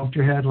bumped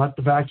your head, let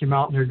the vacuum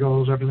out, and there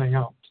goes everything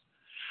else.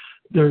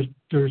 There's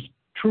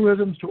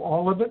truisms to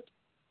all of it,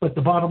 but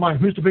the bottom line,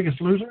 who's the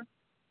biggest loser?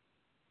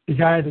 The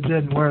guy that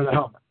didn't wear the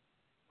helmet.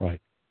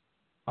 Right.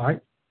 All right.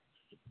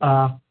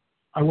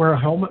 I wear a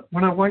helmet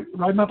when I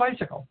ride my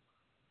bicycle,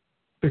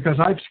 because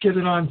I've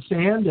skidded on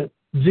sand at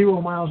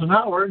 0 miles an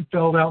hour and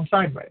fell down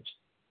sideways.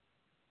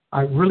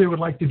 I really would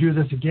like to do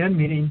this again,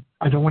 meaning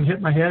I don't want to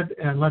hit my head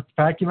and let the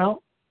vacuum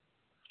out,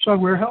 so I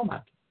wear a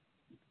helmet.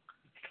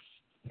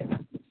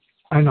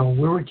 I know,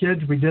 we were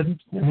kids, we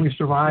didn't, and we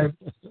survived,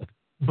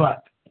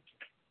 but...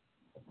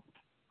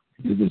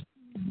 there's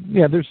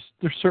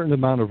certain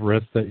amount of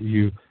risk that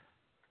you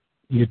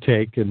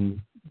take, and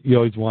you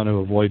always want to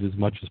avoid as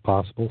much as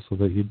possible so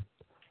that you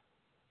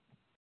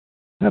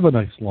have a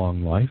nice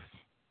long life.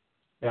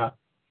 Yeah.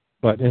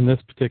 But in this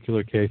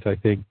particular case, I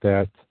think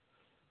that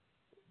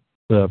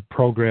the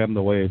program,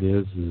 the way it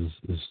is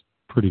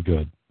pretty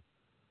good.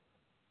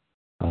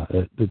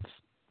 It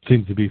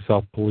seems to be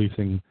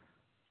self-policing.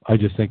 I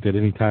just think that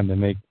any time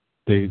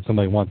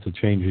somebody wants to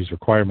change these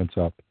requirements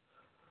up,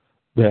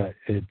 that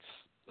it's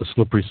a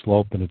slippery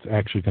slope and it's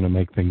actually going to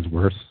make things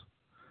worse.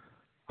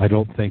 I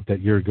don't think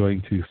that you're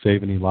going to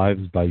save any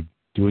lives by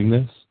doing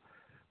this.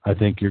 I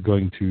think you're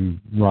going to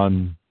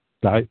run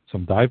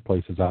some dive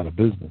places out of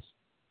business.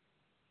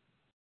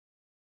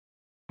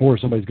 Or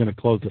somebody's going to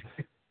close it.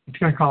 It's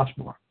going to cost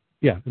more.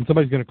 Yeah, and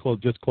somebody's going to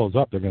close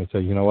up. They're going to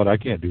say, you know what, I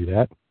can't do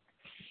that.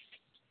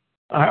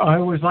 I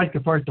always like the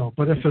part, though,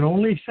 but if it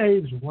only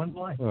saves one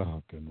life.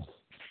 Oh, goodness.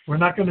 We're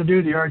not going to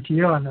do the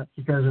RTO on it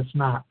because it's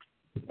not.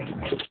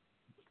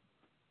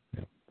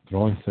 Yeah, it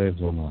only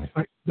saves one life.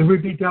 Right. Did we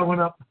beat that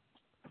one up?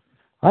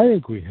 I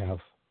think we have.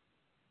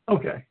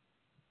 Okay.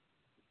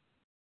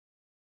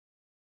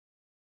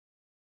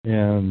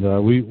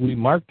 And we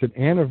marked an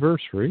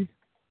anniversary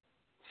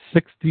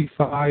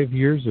 65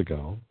 years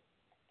ago.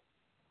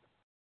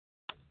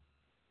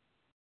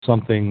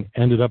 Something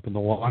ended up in the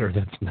water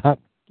that's not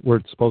where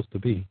it's supposed to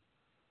be.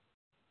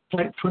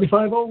 Like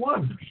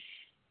 2501.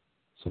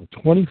 So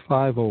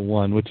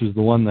 2501, which is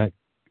the one that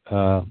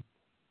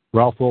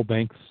Ralph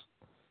Wilbanks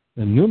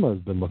and Numa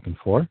has been looking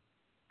for.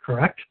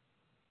 Correct.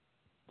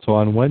 So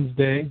on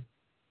Wednesday,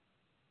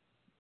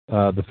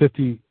 the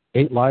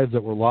 58 lives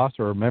that were lost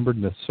are remembered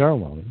in this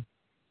ceremony.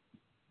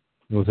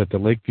 It was at the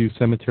Lakeview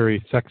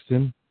Cemetery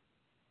Sexton.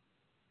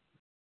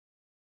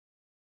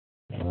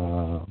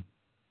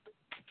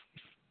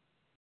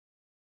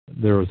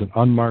 There was an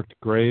unmarked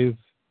grave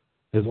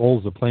as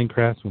old as a plane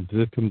crash when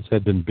victims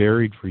had been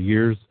buried for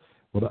years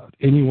without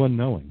anyone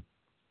knowing.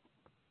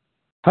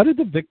 How did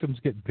the victims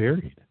get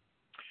buried?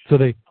 So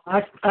they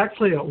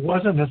Actually, it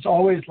wasn't. It's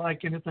always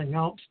like anything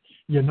else.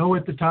 You know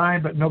at the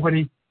time, but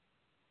nobody.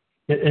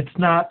 It's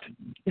not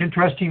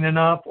interesting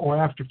enough, or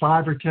after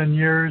 5 or 10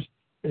 years,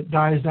 it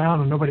dies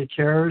down and nobody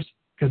cares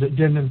because it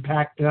didn't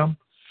impact them.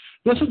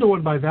 This is the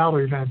one by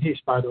Valerie Van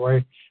Hees, by the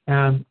way,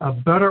 and a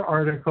better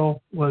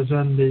article was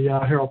in the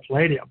Herald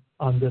Palladium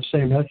on this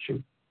same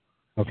issue.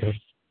 Okay.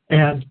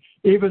 And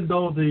even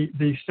though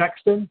the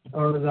sexton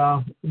or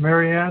the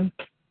Marianne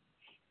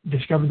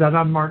discovered that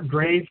unmarked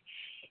grave,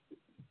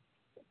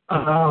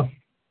 that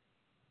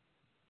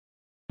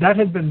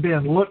had been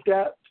being looked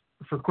at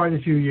for quite a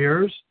few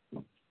years.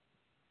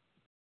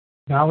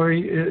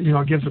 Valerie,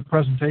 gives a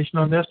presentation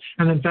on this,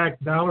 and in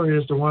fact, Valerie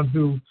is the one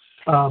who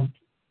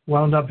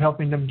wound up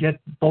helping them get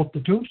both the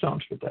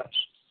tombstones for this,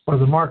 or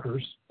the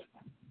markers.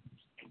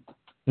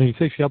 And you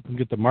say she helped them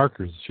get the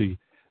markers. She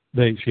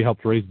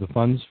helped raise the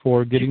funds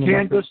for getting the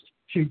markers?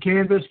 She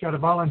canvassed, got a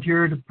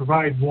volunteer to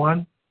provide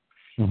one,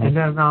 and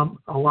then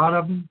a lot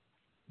of them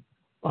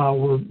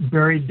were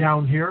buried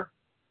down here.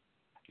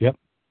 Yep.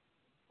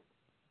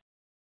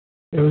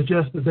 It was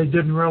just that they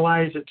didn't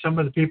realize that some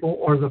of the people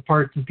or the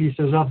parts and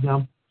pieces of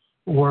them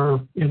were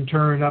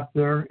interred up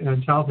there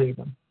in South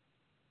Haven.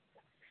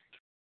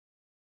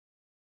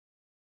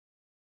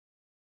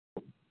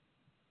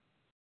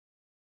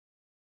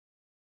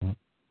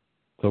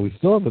 So we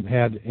still haven't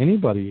had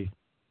anybody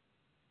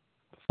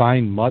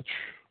find much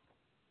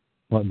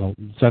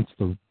since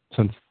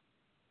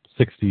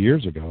 60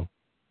 years ago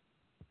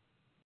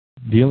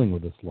dealing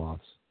with this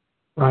loss.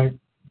 Right.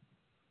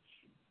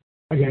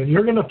 Again,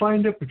 you're going to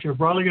find it, but you're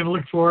probably going to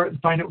look for it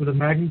and find it with a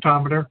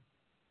magnetometer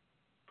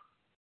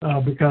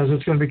because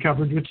it's going to be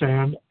covered with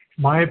sand.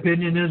 My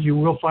opinion is you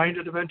will find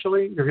it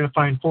eventually. You're going to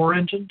find 4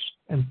 engines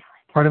and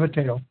part of a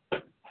tail.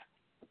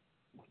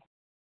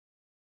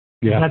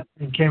 Yeah.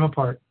 That came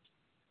apart.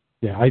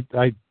 Yeah,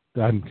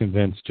 I'm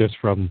convinced just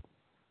from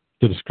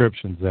the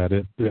descriptions that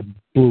it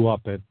blew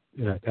up at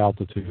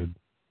altitude,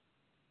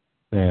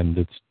 and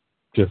it's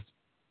just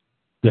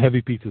the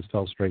heavy pieces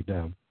fell straight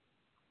down.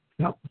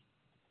 Yep.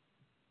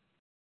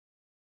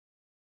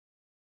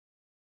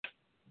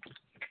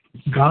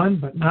 Gone,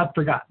 but not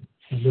forgotten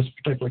in this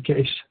particular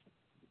case.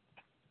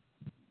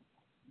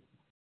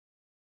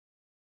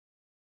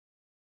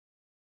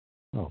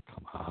 Oh,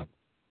 come on.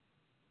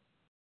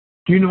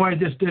 Do you know why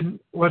this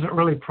wasn't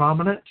really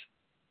prominent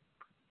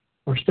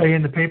or stay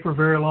in the paper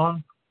very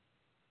long?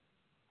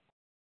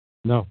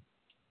 No.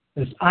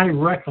 As I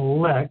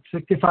recollect,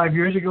 65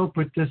 years ago,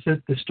 put this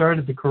at the start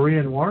of the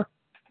Korean War,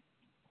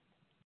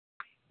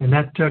 and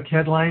that took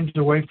headlines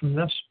away from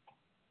this.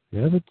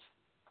 Yeah, that's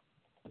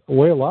the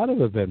way a lot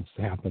of events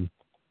happen.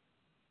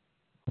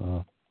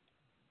 The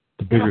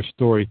bigger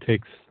story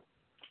takes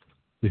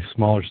the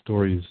smaller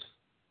stories'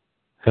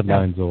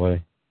 headlines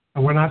away.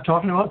 And we're not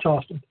talking about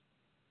Charleston.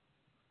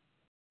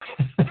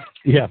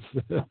 Yes.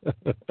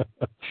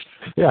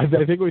 Yeah,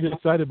 I think we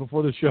decided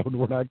before the show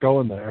we're not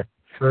going there.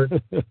 Sure.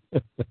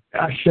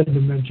 I shouldn't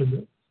have mentioned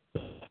it.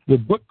 The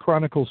book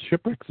chronicles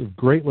shipwrecks of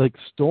Great Lakes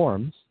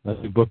storms.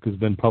 That new book has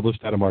been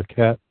published out of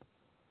Marquette.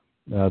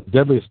 The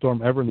deadliest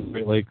storm ever in the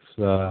Great Lakes,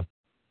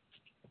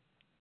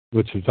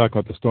 which we talk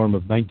about the storm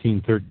of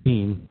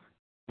 1913.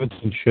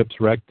 17 ships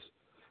wrecked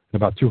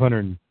and about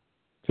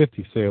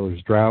 250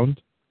 sailors drowned.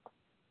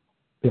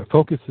 It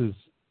focuses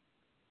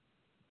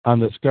on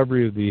the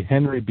discovery of the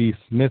Henry B.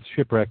 Smith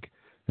shipwreck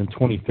in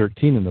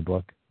 2013 in the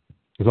book.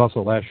 There's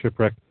also the last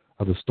shipwreck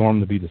of the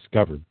storm to be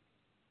discovered.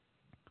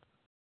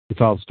 We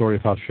tell the story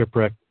of how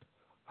shipwreck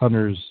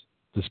hunters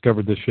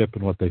discovered the ship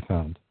and what they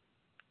found.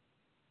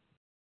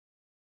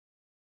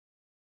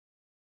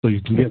 So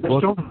you can get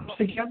books. Stonehouse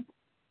again?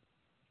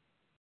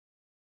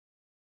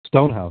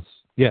 Stonehouse,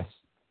 yes.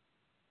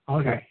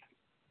 Okay.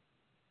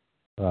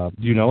 Do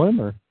you know him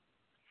or?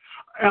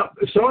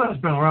 Stonehouse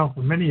has been around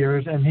for many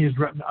years, and he's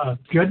written a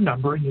good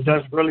number, and he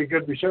does really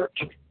good research.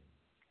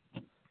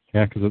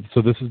 Yeah,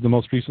 so this is the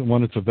most recent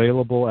one. It's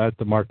available at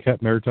the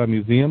Marquette Maritime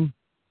Museum.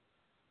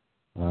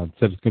 It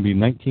said it's going to be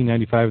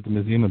 $19.95 at the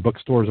museum and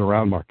bookstores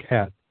around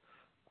Marquette.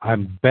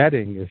 I'm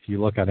betting if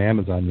you look on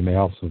Amazon, you may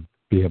also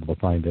be able to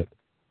find it.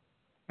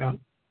 Yeah.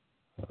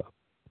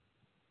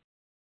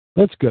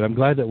 That's good. I'm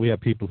glad that we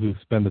have people who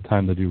spend the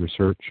time to do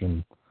research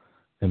and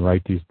and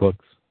write these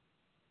books.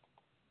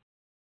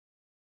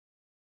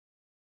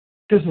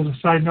 Just as a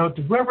side note,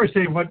 did we ever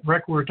say what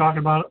wreck we were talking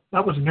about?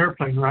 That was an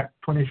airplane wreck,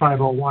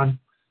 2501.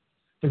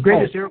 The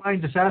greatest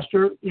airline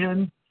disaster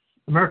in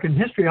American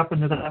history up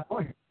until that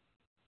point.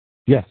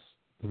 Yes,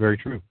 very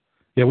true.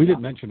 Yeah, we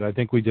didn't mention it. I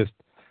think we just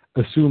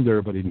assumed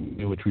everybody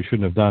knew, which we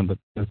shouldn't have done. But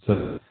that's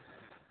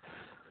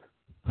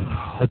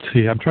let's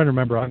see. I'm trying to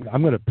remember.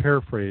 I'm going to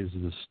paraphrase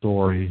the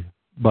story,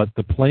 but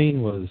the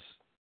plane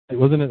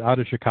wasn't it out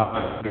of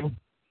Chicago?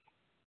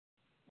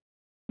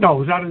 No, it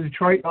was out of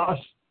Detroit.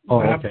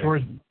 Okay.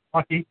 Towards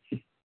Milwaukee.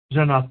 It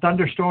was in a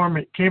thunderstorm.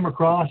 It came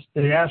across.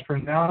 They asked for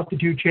an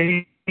altitude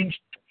change.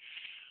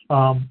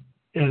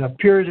 It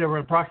appeared they were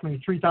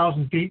approximately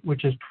 3,000 feet,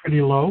 which is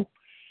pretty low.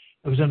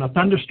 It was in a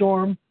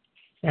thunderstorm,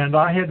 and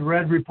I had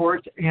read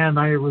reports, and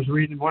I was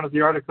reading one of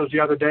the articles the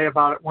other day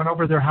about it. Went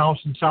over their house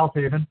in South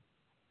Haven.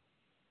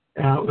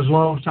 It was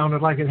low,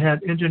 sounded like it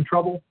had engine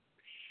trouble.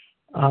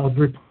 I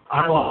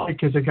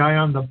like is a guy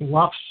on the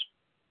bluffs,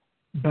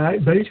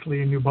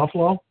 basically in New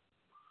Buffalo,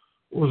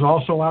 was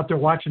also out there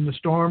watching the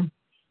storm,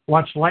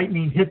 watched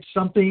lightning hit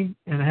something,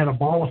 and it had a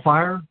ball of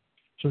fire.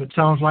 So it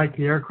sounds like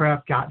the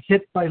aircraft got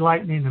hit by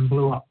lightning and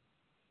blew up.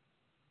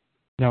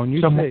 Now, when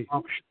you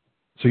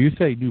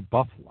say New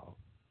Buffalo?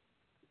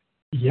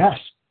 Yes.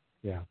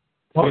 Yeah.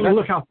 Well,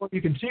 look how far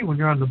you can see when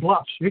you're on the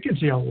bluffs. You can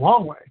see a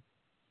long way.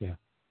 Yeah.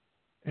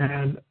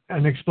 And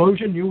an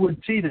explosion, you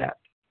would see that.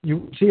 You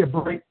would see a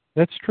bright.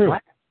 That's true.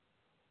 Black.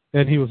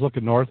 And he was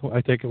looking north,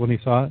 I take it, when he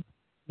saw it?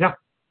 Yeah.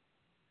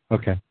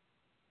 Okay.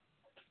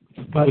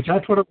 But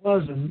that's what it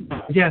was. And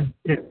again,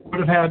 it would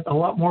have had a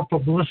lot more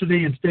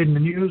publicity and stayed in the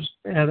news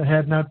had it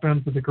had not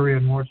been for the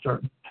Korean War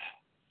starting.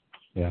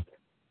 Yeah.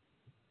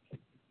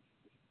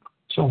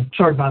 So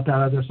sorry about that.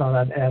 I just thought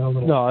I'd add a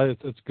little. No,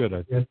 it's good.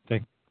 I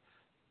think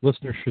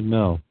listeners should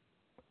know.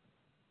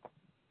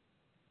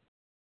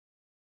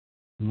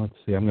 Let's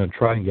see. I'm going to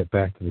try and get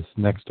back to this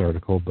next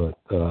article, but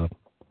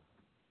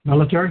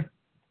military?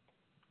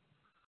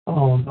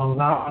 Oh, no,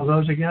 not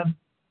those again?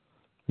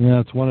 Yeah,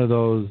 it's one of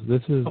those.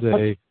 This is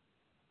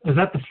Is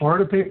that the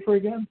Florida paper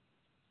again?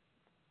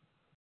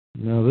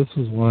 No, this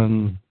is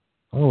one.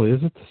 Oh,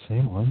 is it the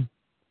same one?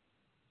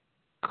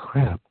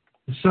 Crap.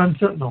 The Sun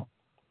Sentinel.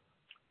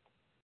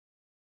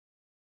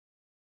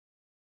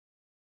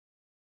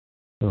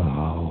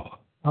 Oh.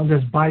 I'll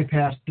just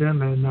bypass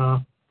them and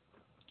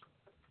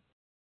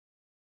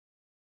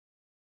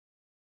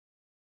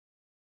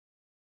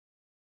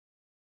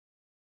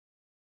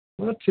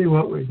let's see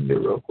what we can do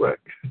real quick.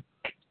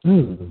 This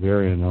is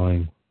very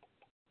annoying.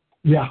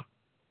 Yeah.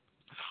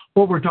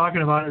 What we're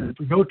talking about is if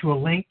we go to a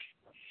link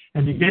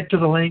and you get to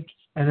the link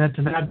and it's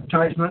an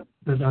advertisement,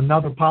 there's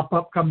another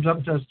pop-up comes up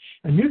and says,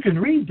 and you can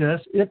read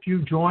this if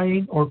you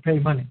join or pay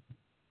money.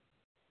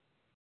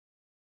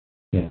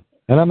 Yeah.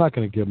 And I'm not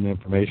going to give them the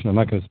information. I'm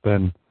not going to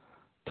spend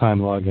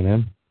time logging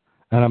in.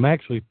 And I'm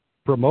actually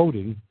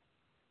promoting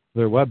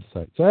their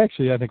website. So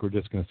actually, I think we're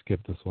just going to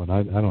skip this one.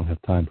 I don't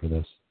have time for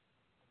this.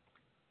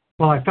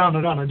 Well, I found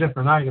it on a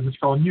different item. It's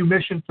called New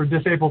Mission for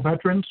Disabled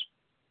Veterans.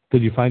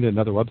 Did you find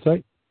another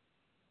website?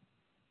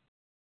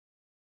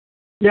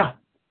 Yeah.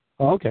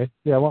 Oh, okay.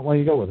 Yeah, why don't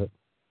you go with it?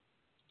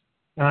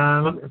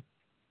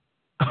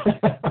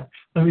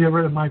 Let me get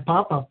rid of my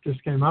pop-up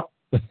just came up.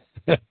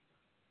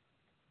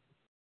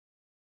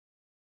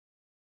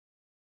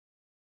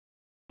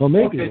 Well,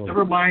 maybe. Okay,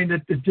 never mind.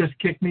 It just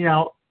kicked me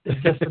out.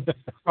 It's just a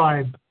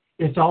tribe.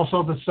 It's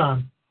also the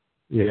Sun.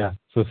 Yeah,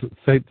 so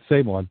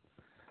same one.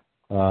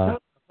 Yeah,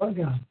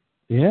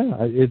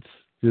 it's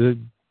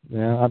good.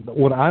 Yeah,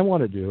 what I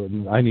want to do,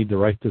 and I need to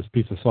write this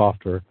piece of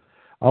software,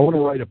 I want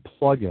to write a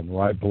plugin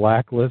where I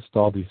blacklist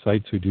all these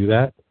sites who do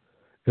that.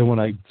 And when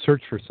I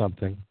search for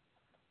something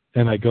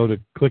and I go to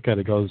click at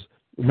it, it goes,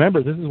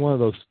 remember, this is one of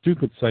those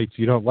stupid sites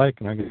you don't like.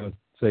 And I'm going to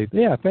say,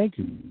 yeah, thank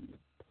you,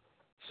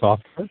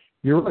 software.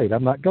 You're right.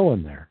 I'm not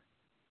going there.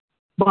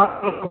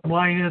 Bottom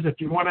line is, if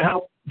you want to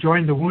help,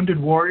 join the Wounded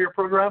Warrior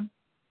program.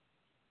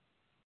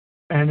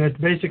 And it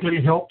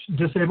basically helps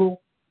disabled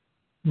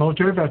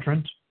military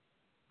veterans.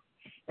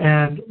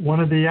 And one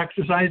of the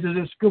exercises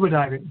is scuba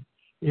diving.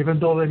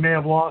 Even though they may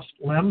have lost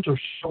limbs or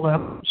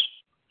limbs,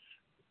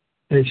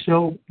 they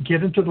still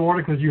get into the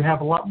water because you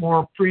have a lot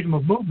more freedom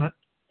of movement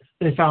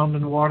they found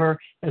in the water.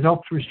 It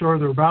helps restore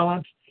their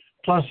balance,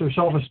 plus their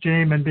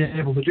self-esteem and being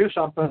able to do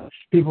something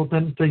people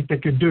didn't think they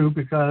could do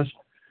because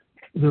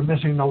they're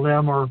missing a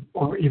limb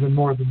or even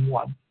more than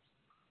one.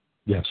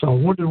 Yeah. So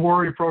Wounded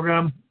Warrior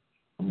program,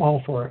 I'm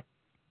all for it.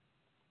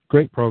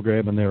 Great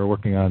program, and they were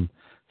working on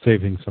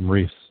saving some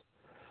reefs.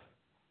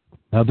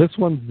 Now, this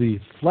one's the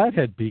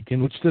Flathead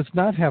Beacon, which does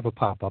not have a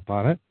pop-up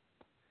on it.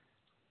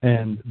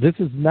 And this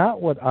is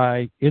not what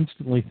I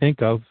instantly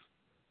think of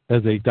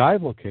as a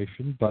dive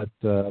location, but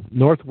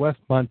northwest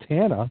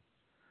Montana,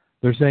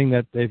 they're saying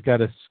that they've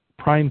got a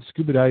prime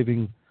scuba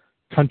diving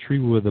country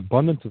with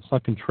abundance of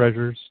sunken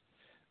treasures,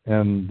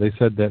 and they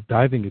said that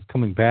diving is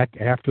coming back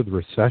after the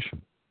recession.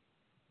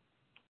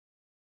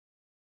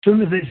 As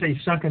soon as they say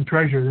sunken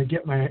treasure, they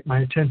get my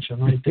attention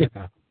right there.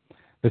 Yeah.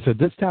 They said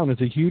this town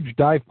is a huge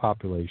dive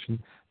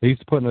population. They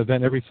used to put an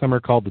event every summer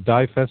called the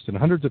Dive Fest, and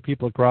hundreds of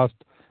people across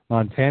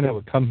Montana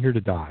would come here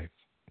to dive.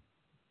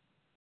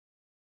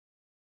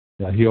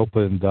 Yeah, he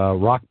opened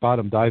rock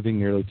bottom diving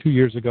nearly 2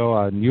 years ago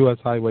on U.S.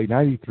 Highway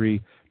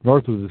 93,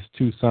 north of his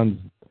two sons,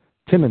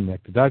 Tim and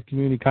Nick. The dive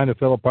community kind of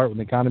fell apart when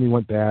the economy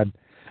went bad,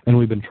 and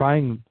we've been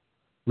trying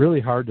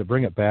really hard to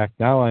bring it back.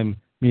 Now I'm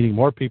meeting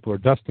more people who are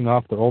dusting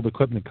off their old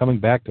equipment and coming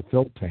back to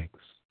fill tanks.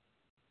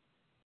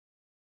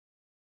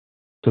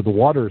 So the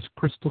water is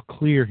crystal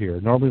clear here.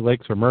 Normally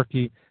lakes are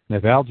murky and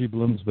have algae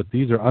blooms, but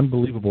these are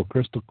unbelievable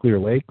crystal clear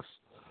lakes.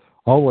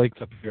 All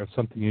lakes up here have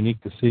something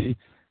unique to see,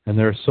 and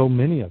there are so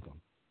many of them.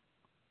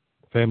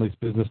 The family's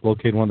business,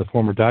 located in one of the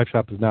former dive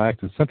shops, is now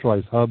acting as a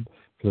centralized hub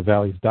for the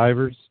valley's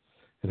divers.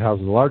 It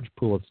houses a large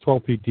pool. It's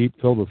 12 feet deep,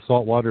 filled with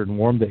salt water and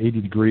warmed to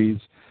 80 degrees.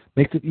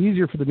 Makes it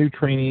easier for the new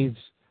trainees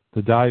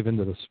to dive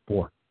into the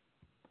sport.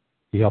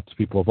 He helps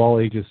people of all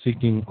ages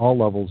seeking all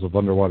levels of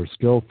underwater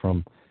skill,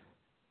 from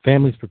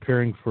families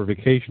preparing for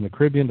vacation in the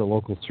Caribbean to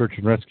local search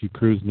and rescue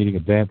crews needing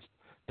advanced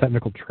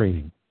technical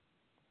training.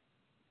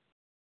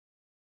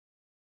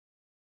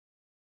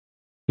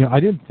 You know, I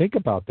didn't think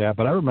about that,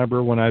 but I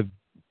remember when I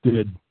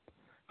did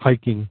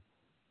hiking,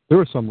 there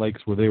were some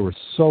lakes where they were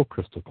so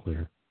crystal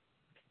clear.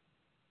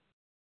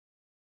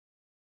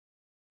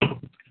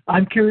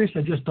 I'm curious.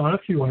 I just thought a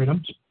few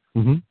items.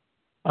 Mm-hmm.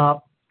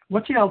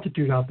 What's the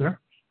altitude out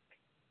there?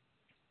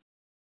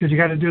 Because you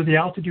got to do the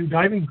altitude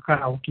diving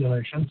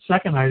calculation.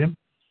 Second item.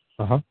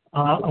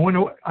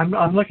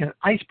 I'm looking at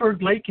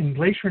Iceberg Lake in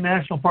Glacier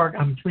National Park.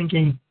 I'm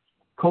thinking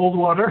cold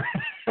water.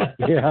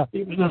 Yeah.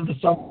 Even in the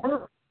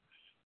summer.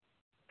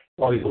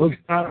 Well, look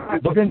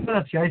into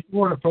that. The ice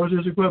water froze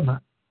his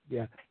equipment.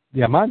 Yeah.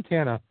 Yeah,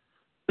 Montana.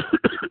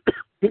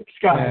 Big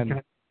sky.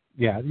 And,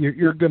 yeah,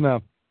 you're going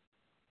to,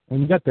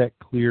 when you got that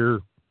clear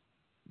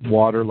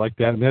water like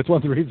that, and that's one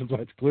of the reasons why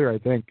it's clear, I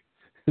think,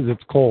 is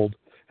it's cold.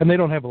 And they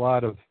don't have a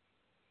lot of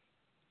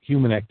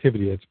human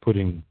activity that's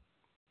putting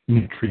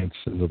nutrients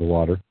into the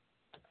water.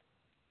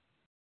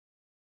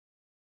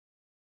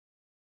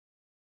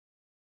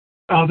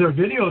 Their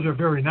videos are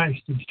very nice.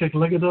 Did you take a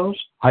look at those?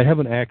 I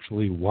haven't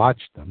actually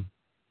watched them.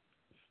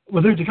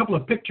 Well, there's a couple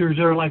of pictures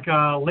there, like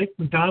Lake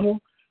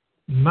McDonald.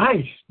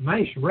 Nice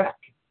wreck.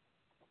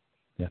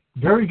 Yeah.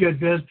 Very good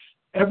viz.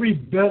 Every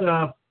bit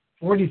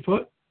 40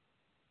 foot.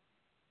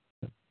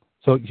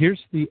 So here's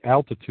the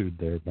altitude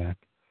there, Mac.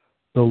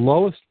 The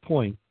lowest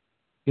point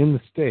in the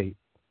state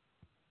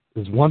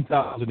is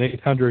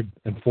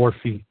 1,804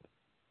 feet.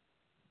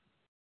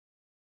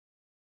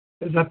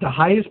 Is that the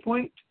highest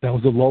point? That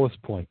was the lowest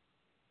point.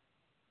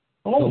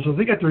 Oh, so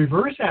they got the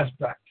reverse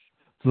aspect.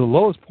 So the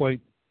lowest point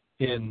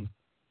in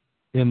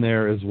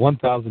there is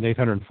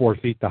 1,804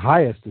 feet. The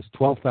highest is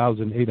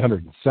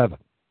 12,807,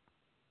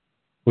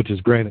 which is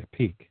Granite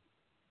Peak.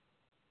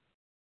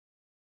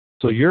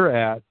 So you're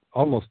at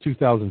almost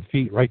 2,000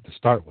 feet right to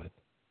start with.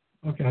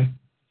 Okay.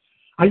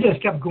 I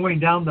just kept going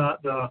down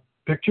the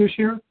pictures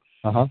here.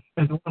 Uh-huh.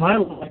 And the one I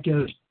like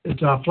is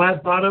it's a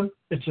flat bottom.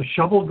 It's a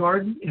shovel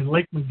garden in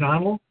Lake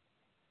McDonald.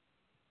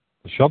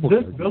 The shovel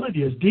garden.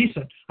 Visibility is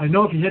decent. I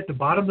know if you hit the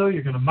bottom, though,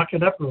 you're going to muck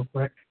it up real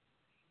quick.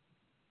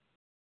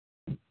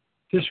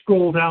 Just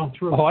scroll down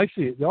through. Oh, I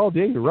see it. Oh,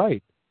 yeah, you're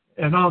right.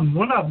 And on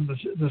one of them,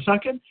 the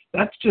second,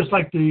 that's just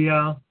like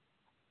the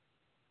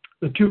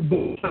two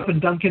boats up in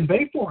Duncan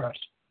Bay for us.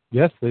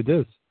 Yes, it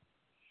is.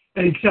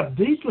 And except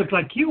these look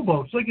like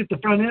keel-boats. Look at the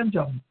front ends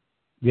of them.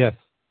 Yes.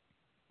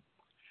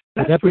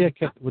 Would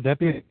that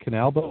be a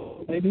canal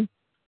boat, maybe?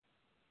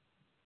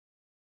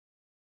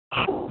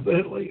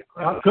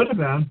 It could have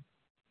been.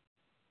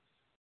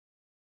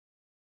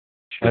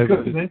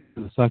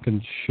 The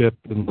sunken ship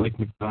in Lake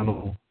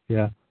McDonald.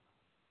 Yeah.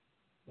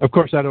 Of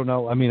course, I don't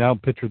know. I mean, I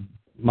don't picture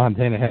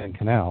Montana having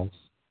canals.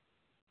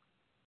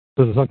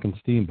 There's a sunken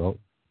steamboat.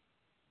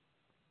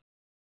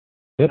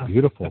 It's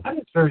beautiful. That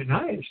is very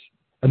nice.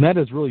 And that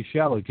is really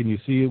shallow. Can you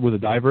see where the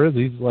diver is?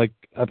 He's like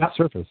at the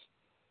surface.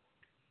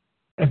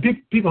 And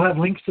people have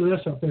links to this,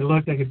 so if they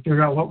look, they can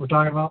figure out what we're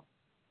talking about.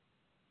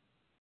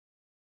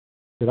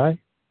 Did I?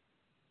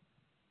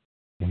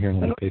 Here,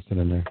 let me paste it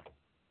in there.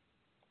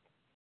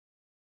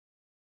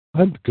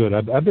 I'm good.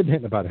 I've been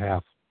hitting about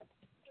half.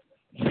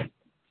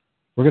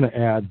 We're going to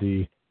add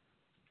it's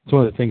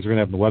one of the things we're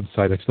going to have on the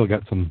website. I still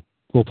got some,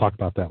 we'll talk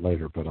about that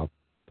later, but there'll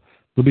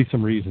be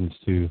some reasons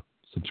to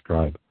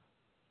subscribe.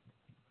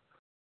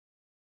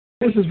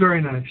 This is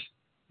very nice.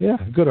 Yeah,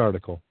 good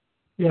article.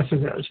 Yes,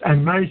 it is.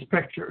 And nice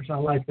pictures. I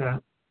like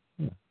that.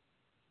 Yeah.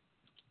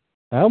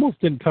 I almost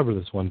didn't cover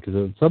this one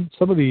because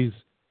some of these,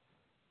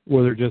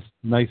 where they're just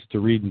nice to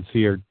read and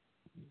see, are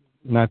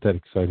not that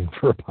exciting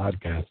for a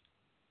podcast.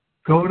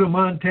 Go to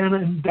Montana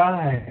and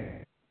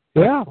die.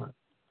 Yeah.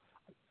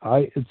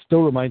 It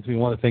still reminds me of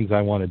one of the things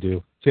I want to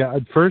do. So yeah,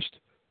 first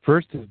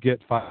is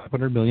get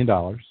 $500 million.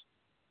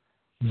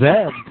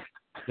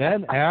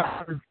 Then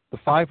after the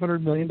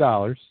 $500 million,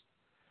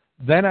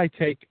 then I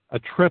take a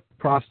trip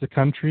across the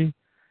country,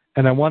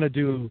 and I want to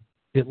do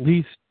at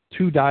least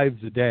 2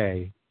 dives a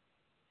day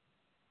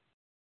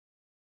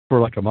for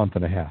like a month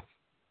and a half.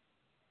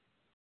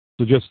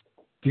 So just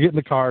to get in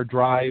the car,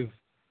 drive,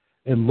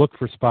 and look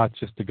for spots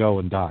just to go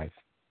and dive.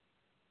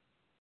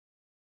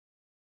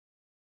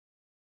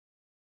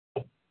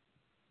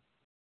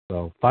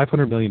 So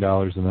 $500 million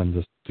and then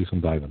just do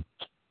some diving.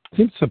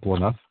 Seems simple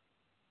enough.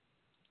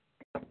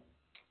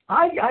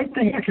 I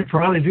think I could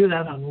probably do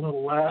that on a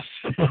little less.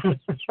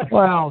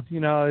 Well,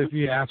 if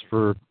you ask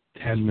for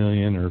 $10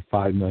 million or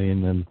 $5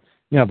 million, then,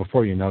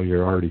 before you know,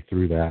 you're already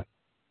through that.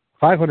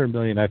 $500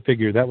 million, I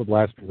figured that would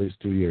last for at least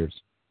 2 years.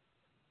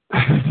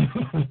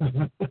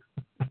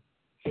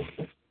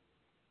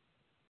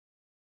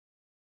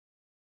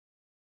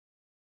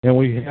 And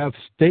we have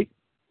State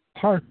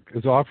Park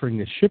is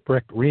offering a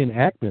shipwreck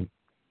reenactment,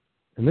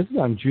 and this is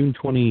on June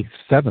 27th.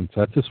 So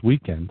that's this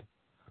weekend.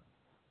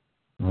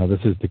 This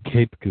is the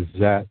Cape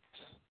Gazette.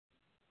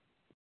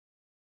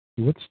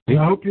 I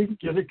hope you can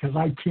get it because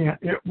I can't.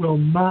 It will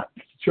not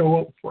show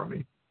up for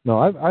me. No,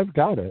 I've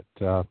got it.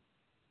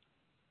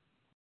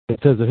 It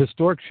says a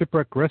historic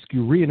shipwreck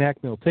rescue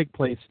reenactment will take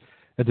place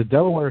at the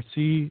Delaware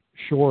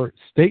Seashore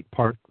State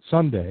Park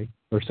Saturday,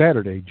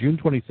 June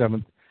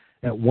 27th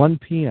at 1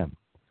 p.m.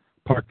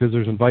 Park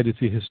visitors invited to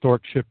see a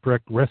historic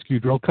shipwreck rescue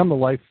drill come to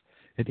life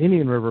at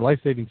Indian River Life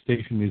Saving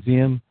Station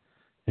Museum.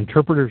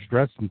 Interpreters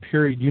dressed in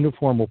period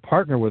uniform will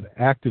partner with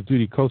active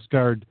duty Coast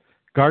Guard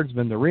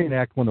guardsmen to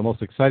reenact one of the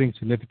most exciting,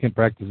 significant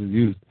practices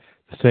used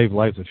to save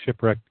lives of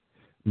shipwrecked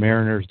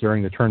mariners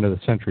during the turn of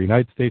the century.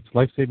 United States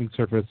Life-Saving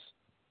Service,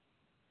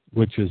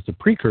 which is the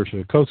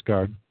precursor to Coast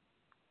Guard,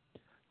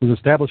 was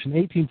established in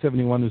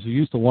 1871 and was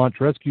used to launch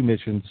rescue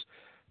missions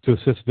to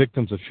assist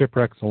victims of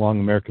shipwrecks along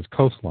America's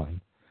coastline.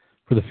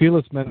 For the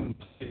fearless men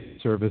in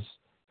service,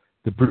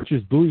 the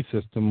Bridges buoy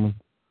system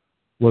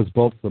was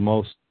both the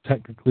most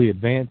technically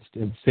advanced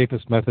and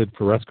safest method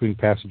for rescuing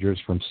passengers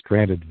from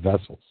stranded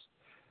vessels.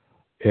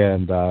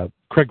 And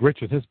Craig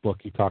Rich, in his book,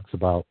 he talks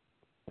about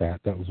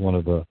that. That was one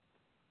of the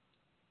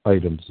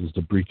items, is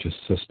the Bridges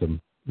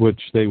system,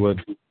 which they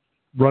would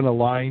run a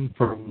line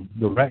from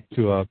the wreck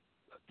to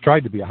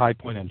tried to be a high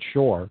point on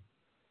shore,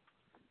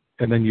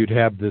 and then you'd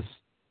have this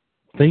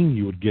thing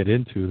you would get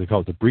into. They call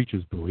it the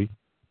Bridges buoy,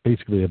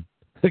 basically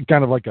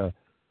kind of like a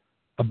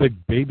big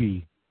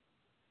baby.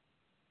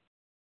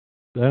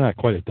 They're not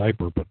quite a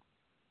diaper, but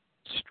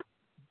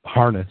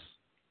harness,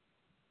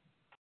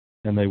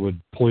 and they would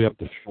pull you up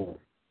the shore.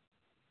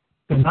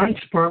 The nice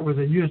part was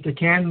they used a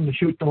cannon to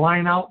shoot the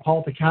line out,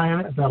 haul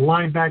the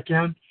line back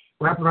in,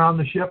 wrap around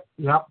the ship.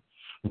 Yep.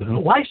 Mm-hmm. The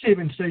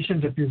life-saving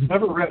stations, if you've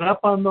never read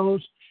up on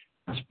those,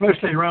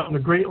 especially around the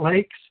Great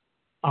Lakes,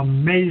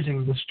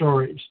 amazing the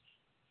stories.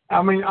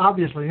 I mean,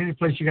 obviously, any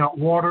place you got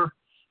water,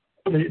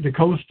 the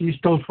coast,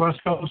 East Coast, West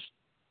Coast,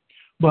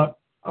 but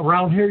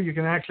around here you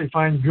can actually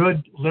find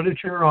good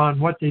literature on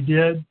what they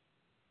did,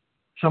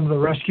 some of the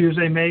rescues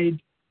they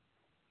made.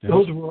 Yeah.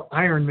 Those were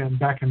Iron Men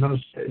back in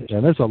those days.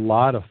 Yeah, there's a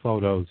lot of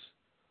photos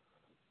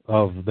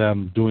of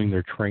them doing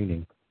their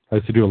training. I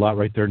used to do a lot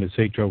right there in the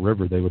St. Joe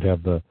River. They would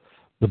have the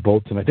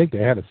boats, and I think they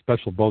had a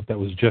special boat that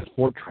was just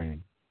for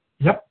training.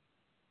 Yep.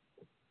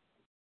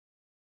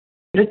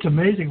 It's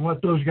amazing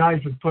what those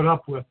guys would put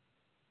up with.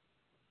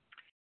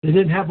 They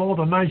didn't have all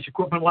the nice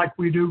equipment like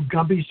we do,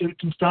 Gumby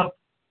suits and stuff.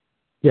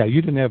 Yeah,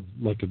 you didn't have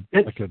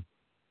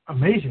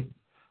amazing.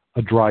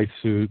 A dry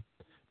suit.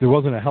 There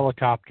wasn't a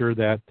helicopter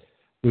that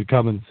would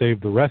come and save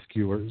the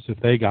rescuers if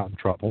they got in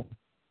trouble.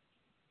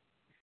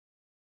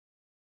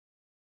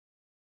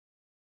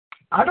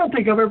 I don't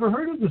think I've ever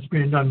heard of this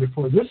being done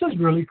before. This is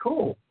really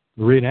cool.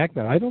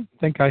 Reenactment. I don't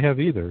think I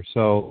have either.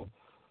 So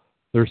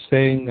they're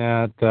saying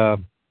that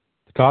the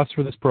cost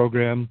for this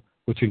program,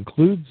 which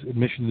includes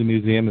admission to the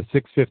museum, is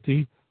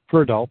 $650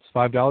 for adults,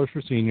 $5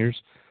 for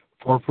seniors,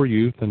 $4 for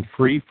youth, and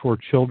free for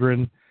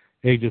children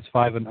ages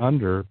 5 and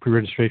under.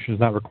 Pre-registration is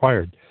not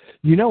required.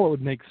 You know what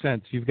would make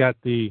sense? You've got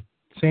the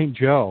St.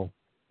 Joe,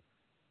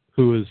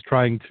 who is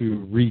trying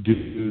to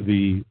redo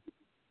the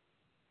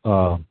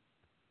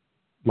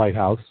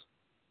lighthouse.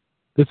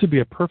 This would be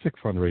a perfect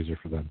fundraiser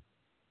for them.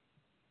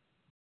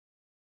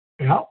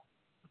 Yeah.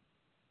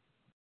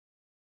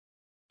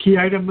 Key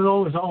item,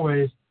 though, is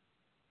always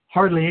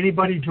hardly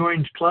anybody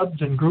joins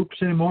clubs and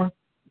groups anymore.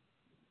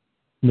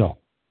 No.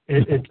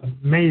 It's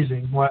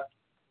amazing what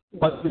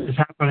is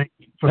happening.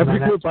 Every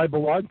group I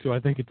belong to, I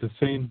think it's the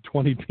same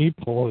 20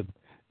 people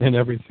in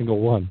every single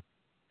one.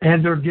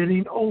 And they're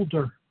getting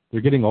older.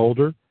 They're getting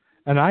older.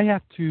 And I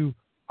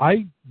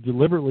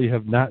deliberately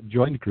have not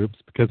joined groups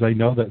because I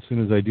know that as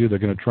soon as I do, they're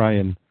going to try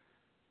and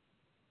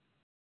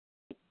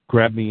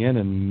grab me in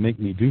and make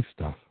me do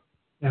stuff.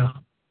 Yeah.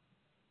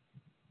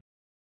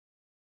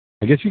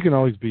 I guess you can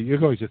always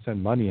just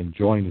send money and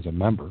join as a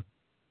member.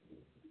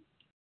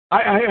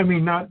 I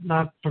mean, not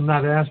from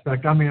that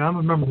aspect. I mean, I'm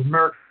a member of the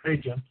American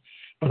Legion,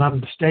 but I'm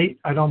the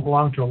state. I don't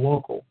belong to a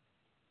local.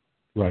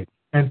 Right.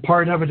 And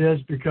part of it is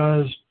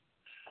because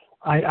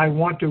I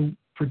want to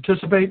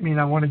participate. I mean,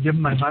 I want to give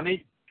them my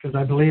money because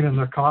I believe in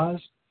their cause,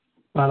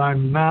 but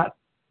I'm not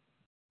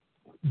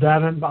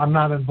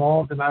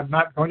involved, and I'm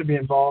not going to be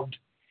involved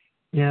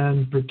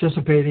in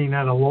participating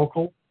at a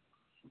local.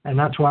 And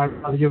that's why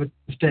I'd rather give it to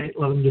the state,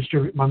 let them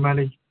distribute my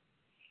money.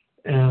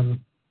 And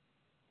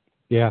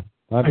Yeah.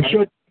 I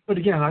should, but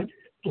again,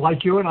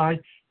 like you and I,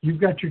 you've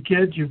got your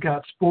kids, you've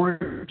got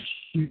sports,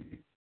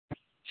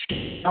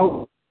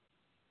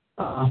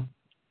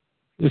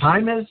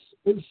 time is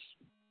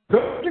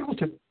critical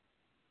to.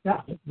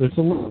 Yeah. There's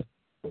a little.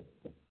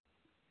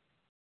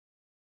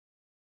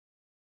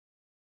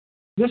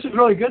 This is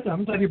really good.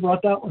 I'm glad you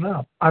brought that one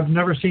up. I've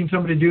never seen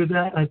somebody do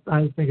that.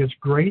 I think it's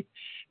great.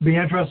 It'd be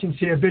interesting to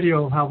see a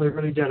video of how they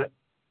really did it.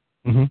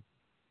 Mm-hmm.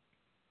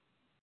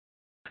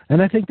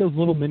 And I think those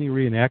little mini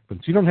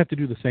reenactments, you don't have to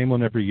do the same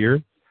one every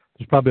year.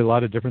 There's probably a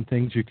lot of different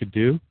things you could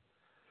do.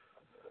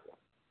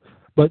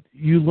 But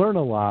you learn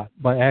a lot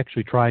by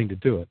actually trying to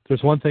do it.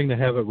 There's one thing to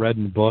have it read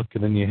in the book,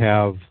 and then you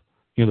have,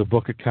 the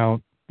book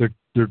account.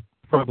 They're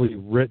probably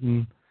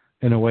written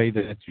in a way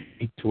that it's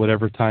unique to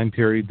whatever time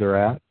period they're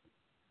at.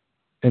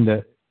 And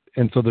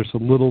so there's a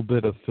little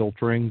bit of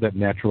filtering that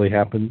naturally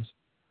happens.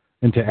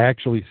 And to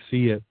actually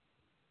see it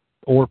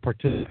or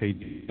participate,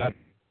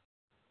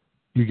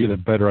 you get a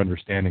better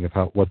understanding of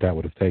what that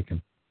would have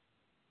taken.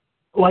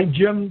 Like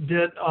Jim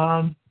did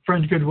on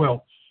Friends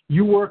Goodwill.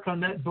 You work on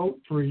that boat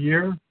for a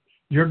year,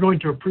 you're going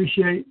to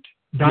appreciate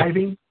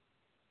diving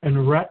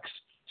and wrecks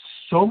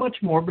so much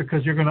more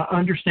because you're going to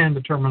understand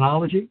the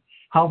terminology,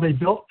 how they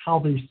built, how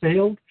they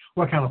sailed,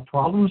 what kind of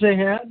problems they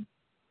had.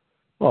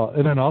 Well,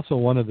 and then also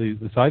one of the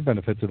side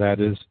benefits of that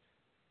is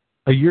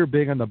a year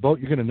being on the boat,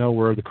 you're going to know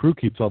where the crew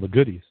keeps all the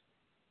goodies.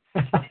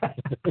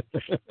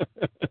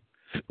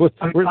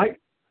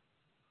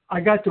 I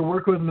got to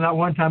work with them that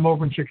one time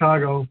over in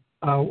Chicago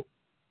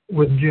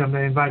with Jim.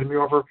 They invited me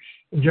over.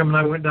 And Jim and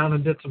I went down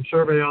and did some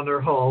survey on their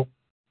hull.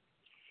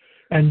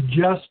 And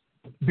just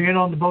being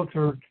on the boat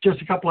for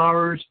just a couple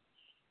hours,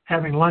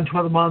 having lunch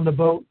with them on the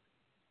boat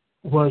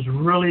was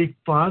really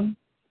fun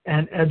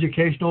and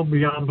educational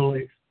beyond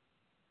belief.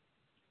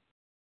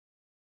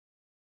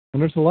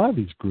 And there's a lot of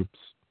these groups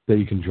that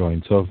you can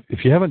join. So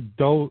if you haven't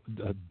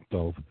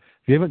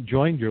if you haven't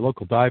joined your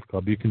local dive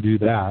club, you can do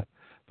that.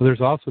 But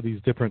there's also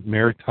these different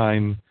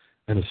maritime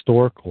and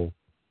historical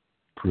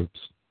groups.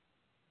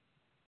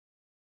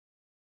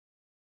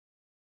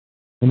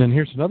 And then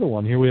here's another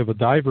one. Here we have a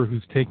diver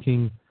who's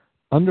taking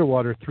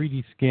underwater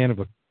 3D scan of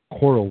a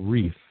coral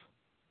reef.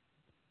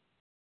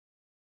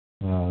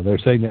 They're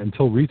saying that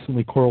until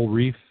recently, coral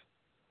reef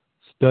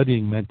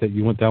studying meant that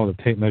you went down with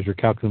a tape measure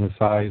calculating the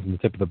size and the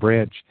tip of the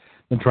branch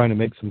and trying to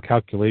make some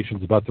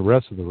calculations about the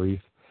rest of the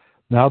reef.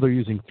 Now they're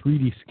using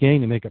 3D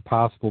scanning to make it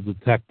possible to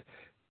detect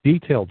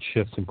detailed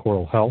shifts in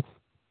coral health.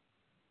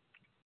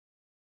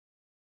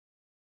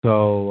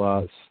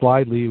 So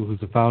Slidley, who's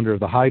the founder of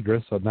the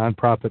Hydrus, a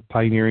nonprofit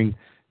pioneering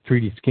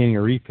 3D scanning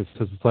a reef, says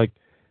it's like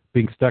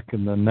being stuck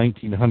in the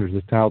 1900s.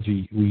 The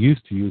technology we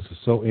used to use is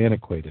so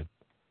antiquated.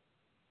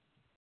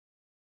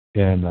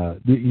 And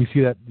you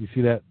see that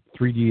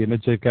 3D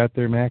image they've got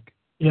there, Mac?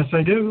 Yes,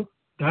 I do.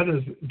 That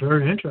is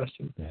very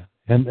interesting. Yeah,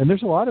 and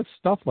there's a lot of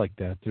stuff like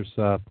that. There's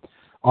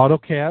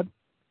AutoCAD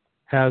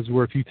has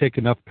where if you take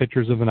enough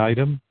pictures of an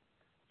item,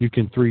 you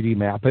can 3D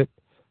map it.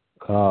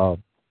 So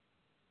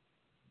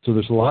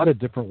there's a lot of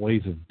different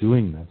ways of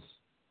doing this.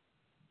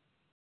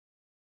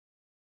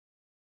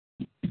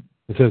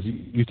 It says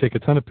you take a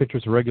ton of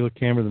pictures of regular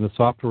camera, then the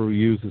software we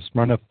use is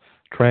smart enough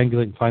to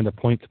triangulate and find the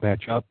point to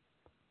match up.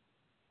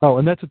 Oh,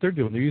 and that's what they're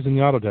doing. They're using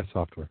the Autodesk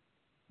software.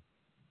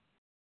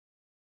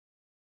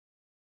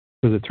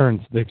 Because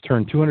they've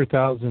turned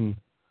 200,000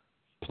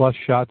 plus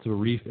shots of a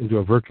reef into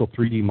a virtual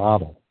 3D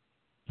model.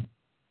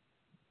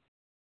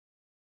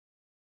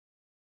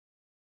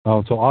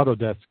 Oh, so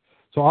Autodesk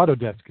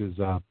is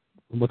it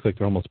looks like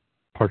they're almost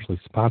partially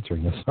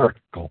sponsoring this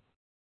article.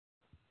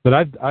 But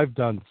I've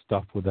done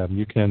stuff with them.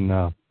 You can,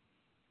 I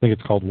think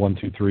it's called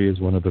 123 is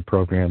one of the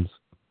programs.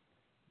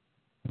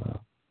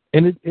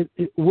 And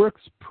it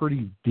works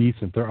pretty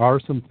decent. There are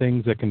some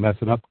things that can mess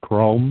it up.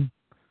 Chrome,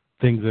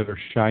 things that are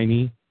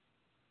shiny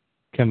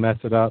can mess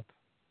it up.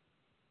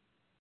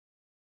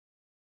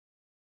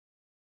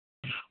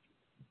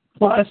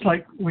 Well, it's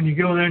like when you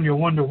go there and you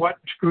wonder what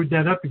screwed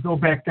that up, you go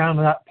back down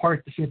to that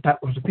part to see if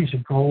that was a piece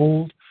of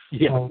gold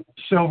or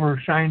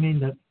silver shining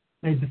that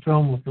made the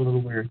film look a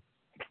little weird.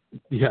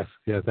 Yes,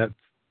 that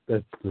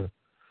is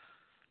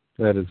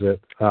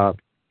it.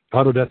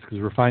 Autodesk is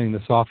refining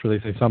the software.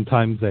 They say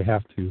sometimes they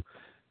have to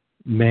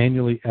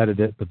manually edit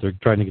it, but they're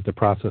trying to get the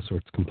process so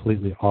it's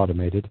completely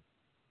automated.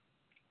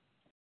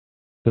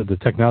 So the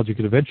technology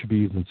could eventually be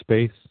used in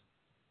space.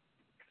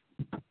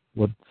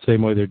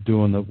 Same way they're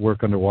doing the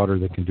work underwater,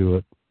 they can do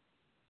it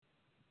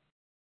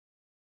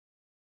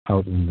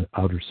out in the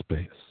outer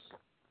space.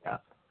 Yeah.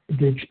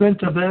 The expense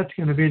of that's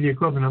going to be the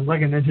equivalent. I'm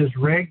looking at his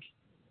rig,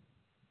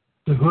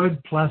 the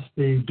hood plus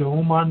the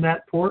dome on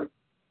that port.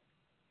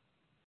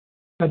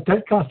 But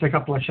that costs a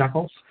couple of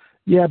shekels.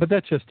 Yeah, but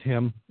that's just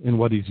him and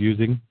what he's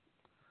using.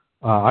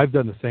 I've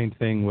done the same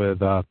thing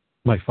with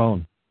my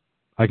phone.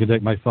 I can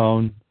take my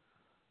phone.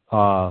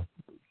 I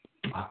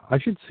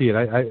should see it.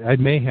 I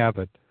may have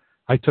it.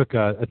 I took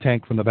a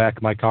tank from the back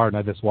of my car and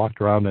I just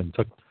walked around and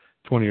took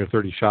 20 or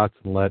 30 shots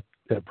and let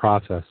it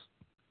process.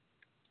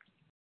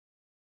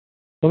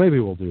 So maybe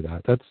we'll do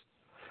that.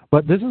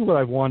 But this is what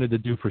I've wanted to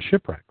do for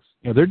shipwrecks.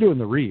 They're doing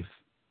the reef.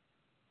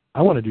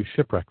 I want to do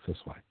shipwrecks this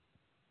way.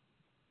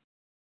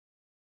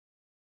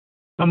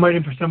 I'm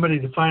waiting for somebody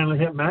to finally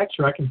hit max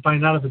so I can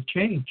find out if it's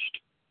changed.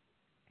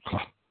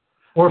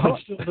 Or if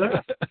it's still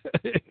there.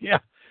 Yeah.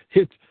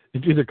 It's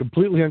either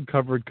completely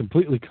uncovered,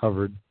 completely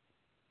covered.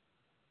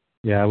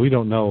 Yeah, we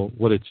don't know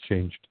what it's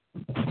changed.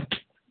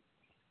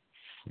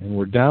 And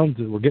we're getting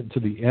to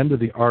the end of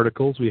the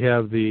articles. We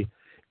have the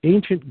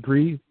ancient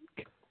Greek,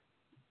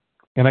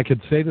 and I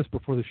could say this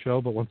before the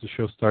show, but once the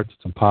show starts,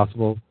 it's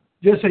impossible.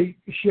 Just a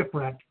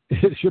shipwreck.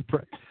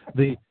 Shipwreck.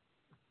 The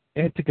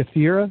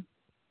Antikythera,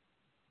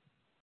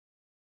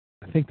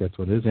 I think that's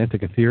what it is,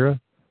 Antikythera.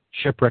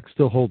 Shipwreck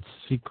still holds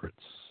secrets.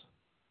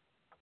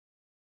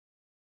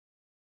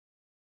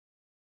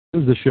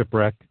 This is the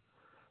shipwreck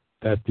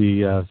that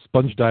the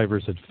sponge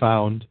divers had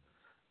found.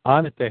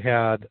 On it, they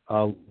had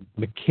a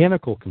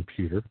mechanical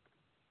computer.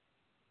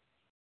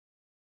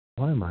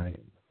 Why am I?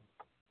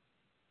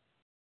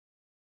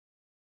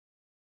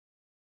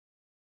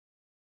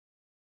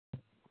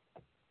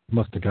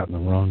 Must have gotten the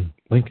wrong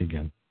link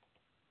again.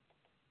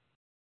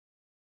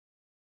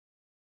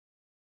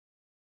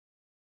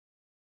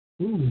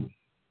 Ooh.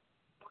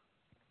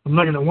 I'm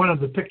looking at one of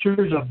the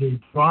pictures of the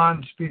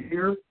bronze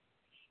spear.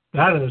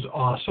 That is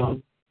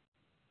awesome.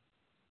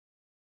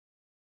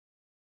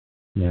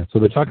 Yeah, so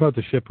they're talking about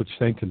the ship which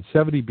sank in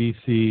 70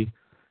 BC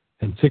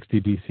and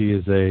 60 BC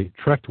as they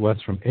trekked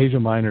west from Asia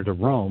Minor to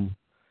Rome.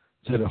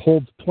 Said it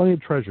holds plenty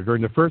of treasure.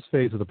 During the first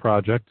phase of the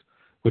project,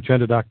 which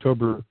ended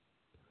October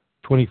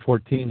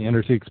 2014, the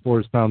undersea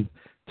explorers found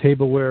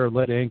tableware,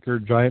 lead anchor,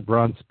 giant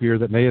bronze spear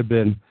that may have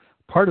been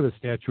part of the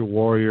statue of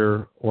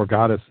warrior or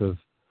goddess of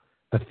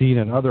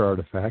Athena and other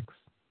artifacts.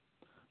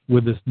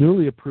 With this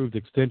newly approved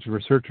extension,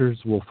 researchers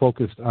will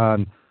focus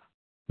on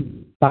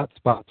hot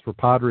spots for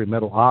pottery and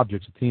metal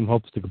objects. The team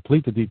hopes to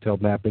complete the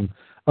detailed mapping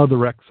of the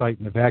wreck site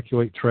and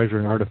evacuate treasure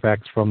and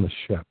artifacts from the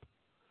ship.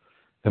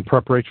 In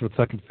preparation for the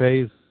second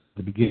phase,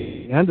 at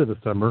the end of the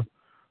summer,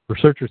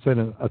 researchers sent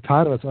an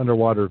autonomous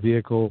underwater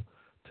vehicle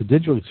to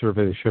digitally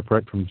survey the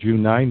shipwreck from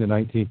June 9 to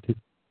 19th.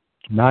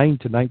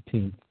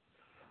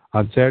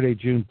 On Saturday,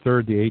 June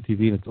 3rd, the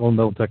ATV and its own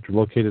metal detector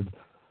located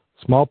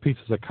small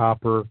pieces of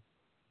copper,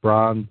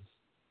 bronze,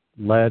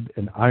 lead,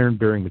 and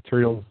iron-bearing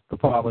materials. The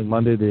following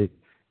Monday, they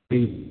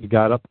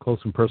got up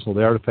close and personal to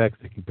the artifacts,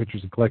 taking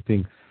pictures and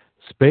collecting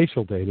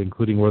spatial data,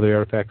 including where the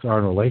artifacts are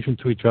in relation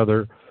to each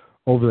other.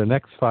 Over the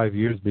next 5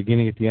 years,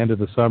 beginning at the end of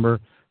the summer,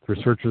 the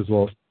researchers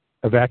will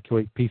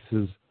evacuate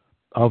pieces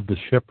of the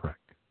shipwreck.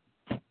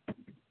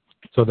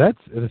 So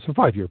it's a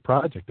 5-year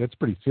project. That's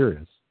pretty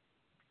serious.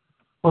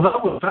 Well,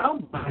 that was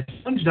found by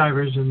sponge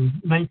divers in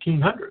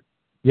 1900.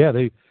 Yeah,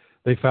 they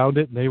found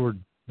it, and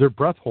they're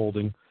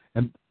breath-holding.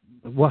 And,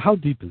 well, how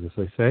deep is this,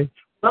 they say?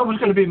 That was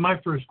going to be my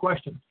first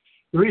question.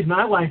 The reason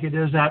I like it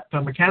is that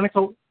the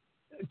mechanical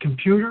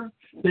computer,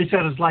 they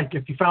said, is like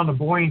if you found a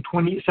Boeing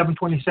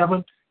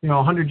 727,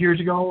 100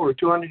 years ago or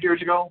 200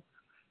 years ago.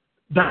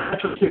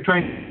 That's what they're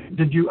trying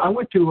to do. I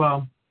went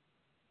to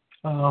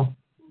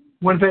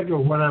Winnipeg or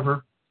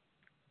whatever,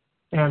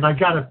 and I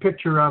got a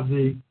picture of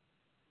the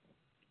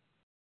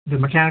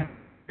mechanical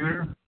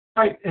computer.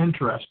 Quite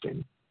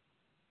interesting.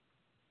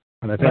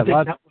 And I've had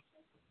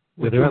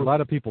a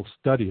lot of people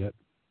study it.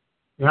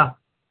 Yeah.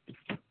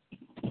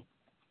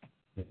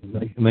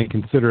 And they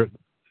consider it.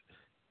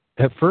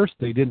 At first,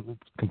 they didn't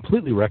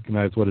completely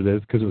recognize what it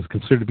is because it was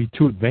considered to be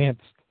too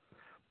advanced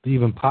to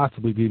even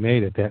possibly be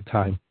made at that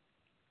time.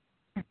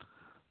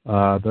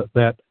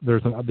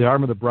 The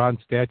arm of the bronze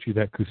statue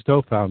that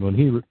Cousteau found when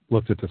he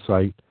looked at the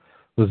site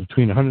was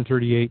between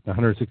 138 and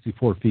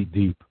 164 feet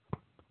deep,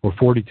 or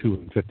 42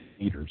 and 50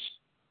 meters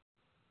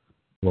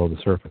below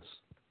the surface.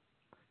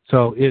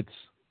 So it's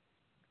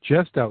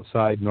just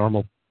outside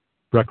normal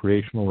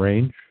recreational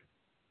range.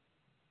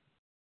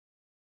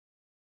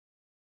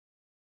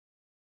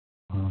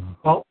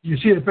 Well, you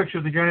see the picture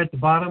of the guy at the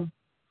bottom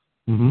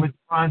with the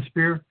bronze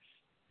spear?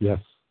 Yes.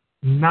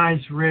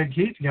 Nice rig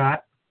he's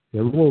got.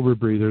 Yeah, a little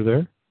rebreather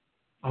there.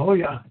 Oh,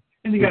 yeah.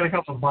 And you got a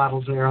couple of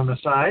bottles there on the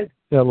side.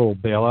 Yeah, a little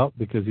bailout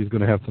because he's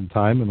going to have some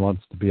time and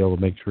wants to be able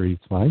to make sure he's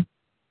fine.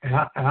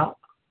 Yeah.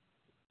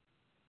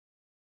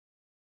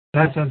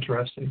 That's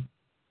interesting.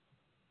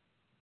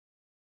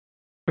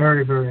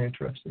 Very, very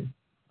interesting.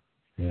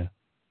 Yeah.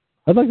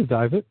 I'd like to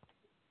dive it.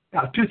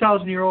 Yeah,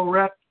 2,000-year-old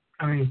wreck.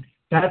 I mean,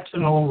 that's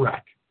an old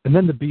wreck. And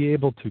then to be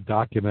able to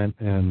document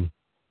and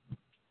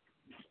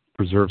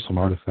preserve some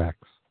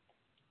artifacts.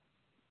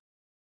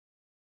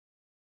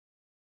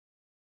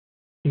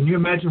 Can you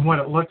imagine what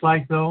it looked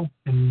like, though,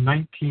 in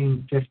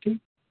 1950?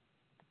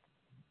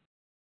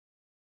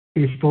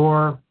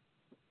 Before,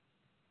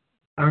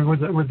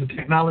 with the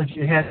technology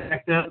you had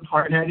back then,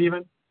 hard hat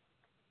even?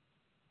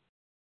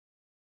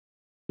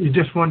 You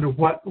just wonder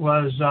what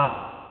was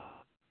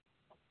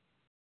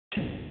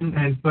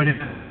and put in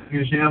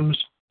museums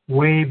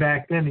way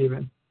back then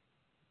even.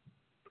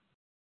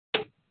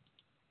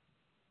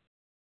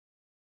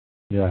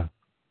 Yeah.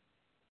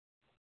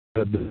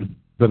 Been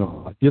a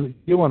lot.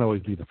 You want to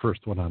always be the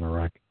first one on a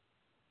wreck.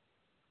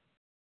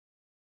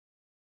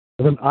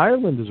 And then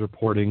Ireland is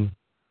reporting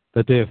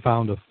that they have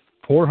found a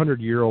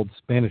 400-year-old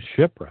Spanish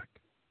shipwreck.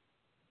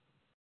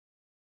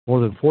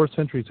 More than 4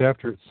 centuries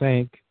after it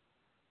sank,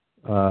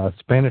 a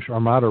Spanish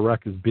Armada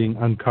wreck is being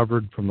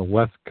uncovered from the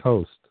west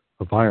coast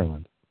of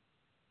Ireland.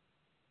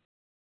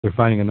 They're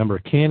finding a number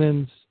of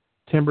cannons,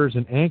 timbers,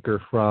 and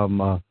anchor from,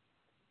 I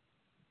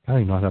don't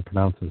even know how to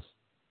pronounce this.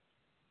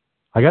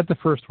 I got the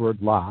first word,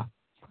 La.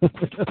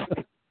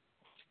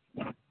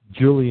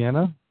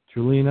 Juliana,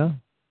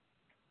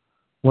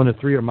 one of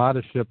 3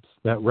 Armada ships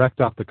that wrecked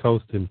off the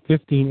coast in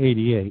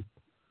 1588.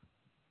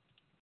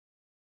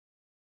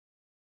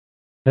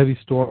 Heavy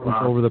storms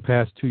over the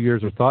past 2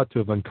 years are thought to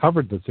have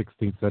uncovered the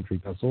 16th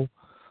century vessel,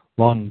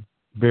 long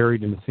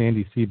buried in the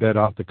sandy seabed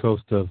off the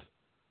coast of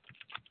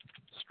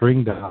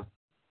Stringda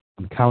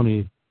in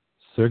County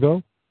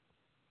Sligo.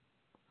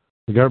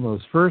 The government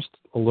was first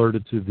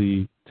alerted to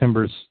the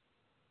timbers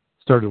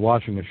started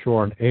washing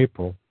ashore in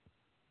April.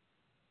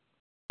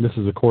 This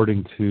is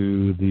according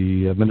to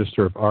the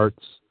Minister of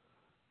Arts,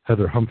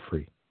 Heather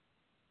Humphrey.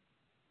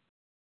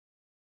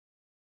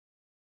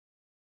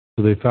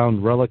 So they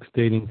found relics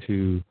dating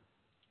to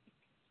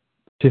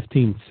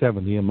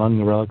 1570. Among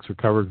the relics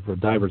recovered for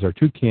divers are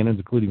 2 cannons,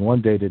 including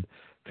one dated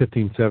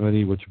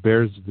 1570, which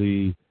bears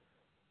the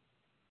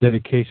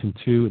dedication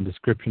to and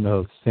description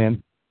of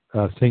Saint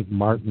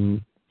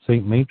Matron,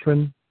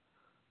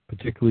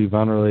 particularly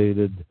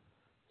venerated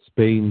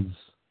Spain's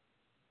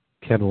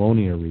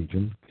Catalonia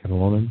region.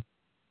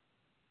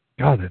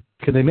 God,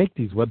 can they make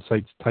these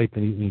websites type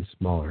any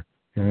smaller?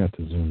 You're going to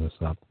have to zoom this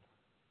up.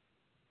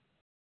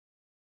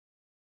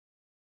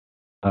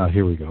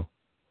 Here we go.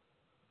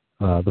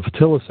 The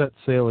flotilla set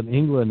sail in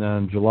England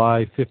on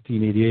July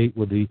 1588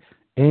 with the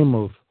aim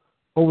of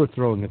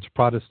overthrowing its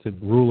Protestant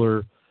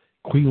ruler,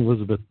 Queen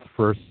Elizabeth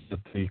I.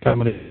 The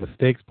combination of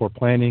mistakes, poor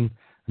planning,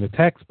 and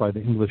attacks by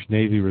the English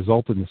Navy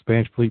resulted in the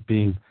Spanish fleet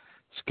being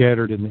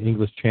scattered in the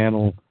English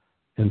Channel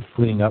and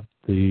fleeing up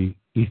the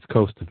east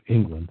coast of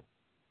England.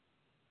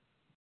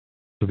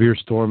 Severe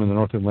storm in the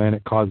North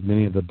Atlantic caused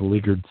many of the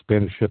beleaguered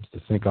Spanish ships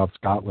to sink off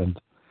Scotland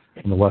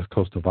and the west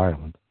coast of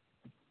Ireland.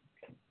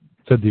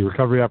 Said the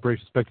recovery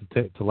operation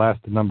expected to last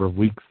a number of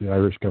weeks, the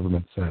Irish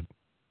government said.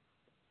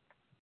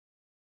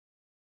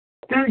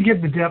 Didn't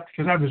give the depth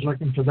because I was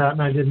looking for that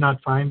and I did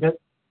not find it.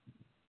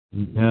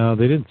 No,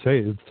 they didn't say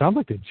it. It sounds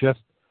like they just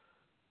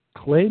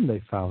claimed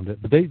they found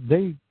it, but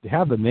they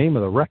have the name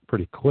of the wreck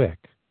pretty quick.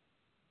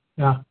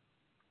 Yeah.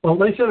 Well,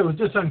 they said it was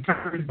just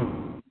uncovered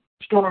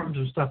storms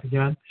and stuff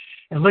again.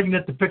 And looking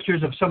at the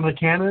pictures of some of the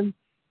cannon,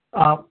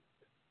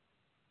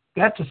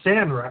 that's a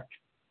sand wreck.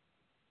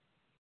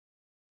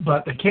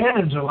 But the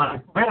cannons are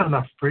like right on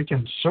the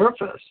freaking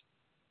surface.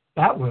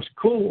 That was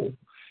cool.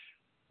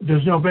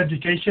 There's no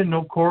vegetation,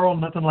 no coral,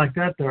 nothing like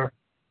that there.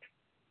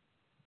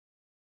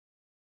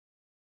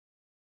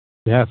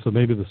 Yeah, so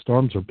maybe the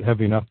storms are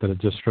heavy enough that it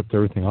just stripped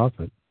everything off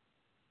it.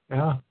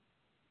 Yeah.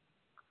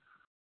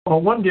 Well,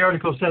 one of the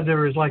articles said there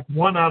was like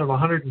 1 out of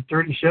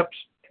 130 ships.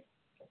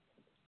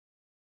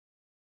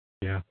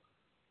 Yeah.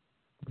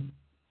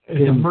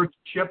 It's a merchant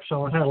ship,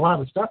 so it had a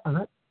lot of stuff in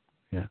it.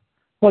 Yeah.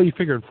 Well, you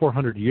figure in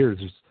 400 years,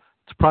 it's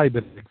probably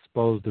been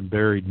exposed and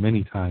buried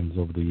many times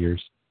over the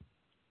years.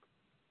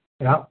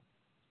 Yeah.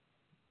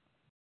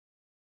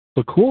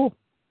 So cool.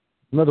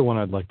 Another one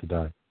I'd like to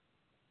dive.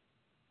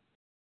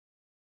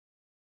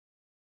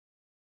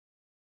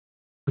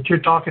 But you're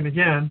talking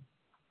again,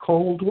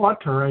 cold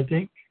water, I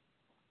think.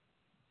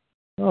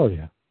 Oh,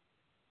 yeah.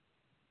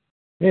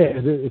 Yeah,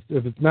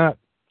 if it's not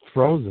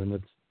frozen,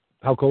 it's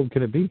how cold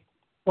can it be?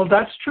 Well,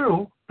 that's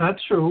true. That's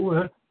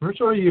true. We're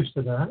sort of used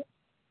to that.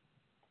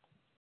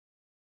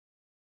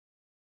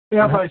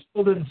 Yeah, but I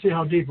still didn't see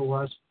how deep it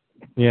was.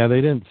 Yeah,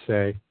 they didn't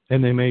say.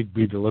 And they may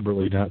be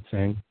deliberately not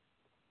saying.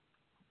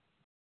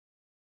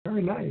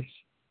 Very nice.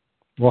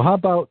 Well, how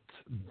about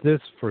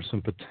this for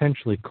some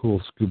potentially cool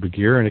scuba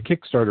gear and a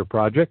Kickstarter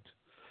project?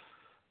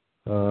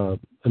 A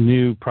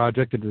new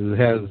project. It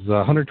has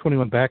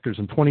 121 backers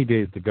and 20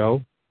 days to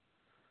go.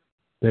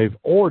 They've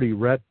already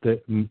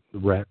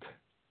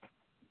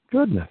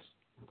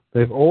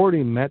They've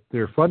already met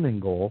their funding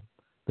goal.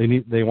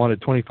 They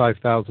wanted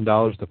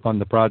 $25,000 to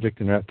fund the project,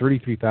 and they're at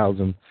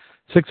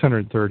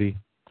 $33,630.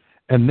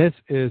 And this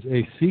is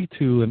a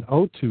C2 and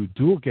O2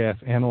 dual gas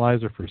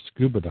analyzer for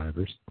scuba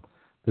divers.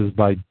 This is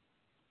by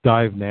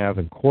DiveNav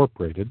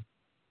Incorporated.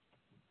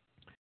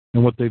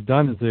 And what they've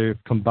done is they've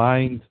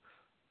combined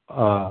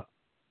a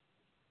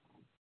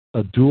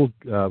dual,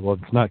 well,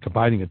 it's not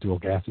combining a dual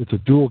gas, it's a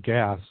dual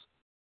gas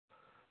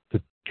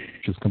that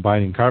is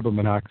combining carbon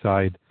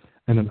monoxide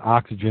and an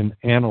oxygen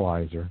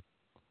analyzer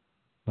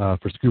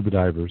for scuba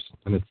divers.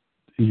 And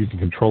you can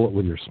control it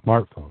with your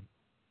smartphone.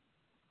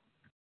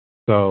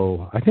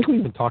 So I think we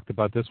even talked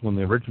about this when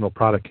the original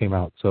product came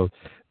out. So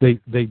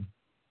they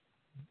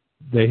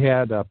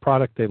had a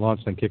product they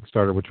launched on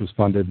Kickstarter, which was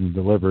funded and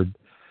delivered,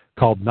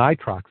 called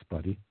Nitrox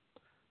Buddy.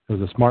 It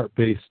was a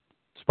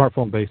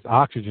smartphone-based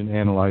oxygen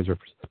analyzer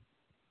for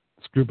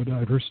scuba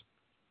divers.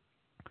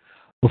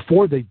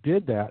 Before they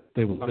did that,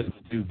 they wanted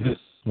to do this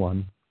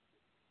one,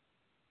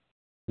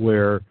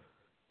 where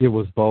it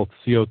was both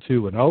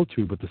CO2 and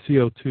O2, but the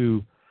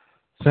CO2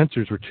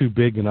 sensors were too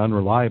big and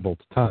unreliable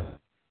to time.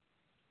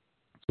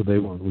 So they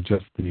went with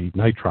just the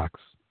nitrox.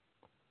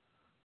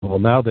 Well,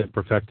 now they've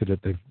perfected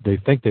it. They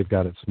think they've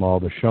got it small.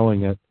 They're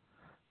showing it,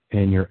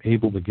 and you're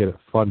able to get it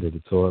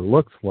funded. So it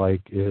looks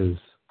like is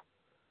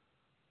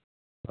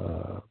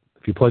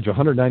if you pledge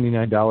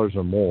 $199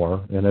 or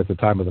more, and at the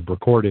time of the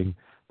recording,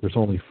 there's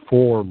only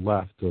 4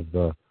 left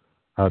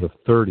out of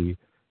 30,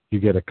 you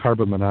get a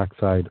carbon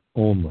monoxide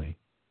only.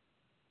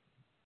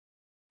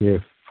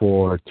 If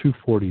for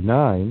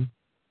 $249,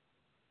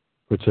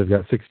 which they've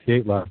got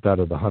 68 left out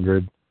of the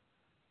 100,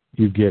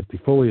 you get the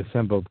fully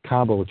assembled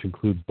combo, which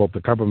includes both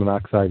the carbon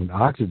monoxide and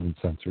oxygen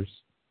sensors.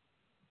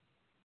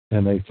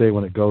 And they say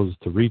when it goes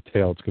to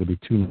retail, it's going to be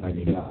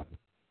 $299.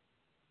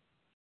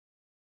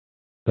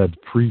 That's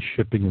free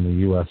shipping in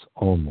the U.S.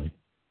 only.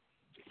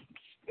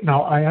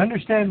 Now, I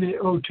understand the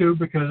O2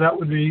 because that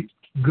would be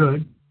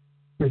good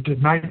if it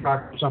did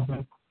nitrox or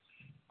something.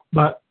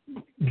 But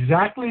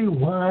exactly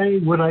why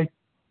would I,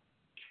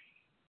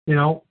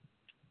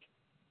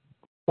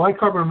 why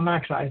carbon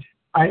monoxide?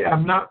 I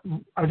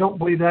don't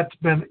believe that's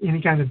been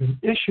any kind of an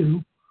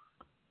issue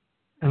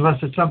unless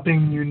it's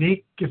something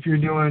unique if you're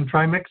doing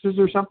trimixes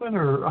or something,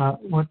 or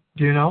what,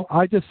 do you know?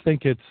 I just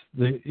think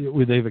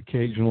they've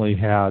occasionally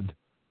had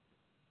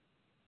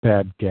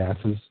bad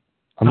gases.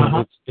 I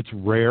mean, it's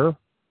rare.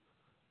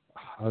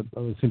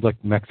 It seems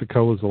like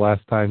Mexico was the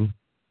last time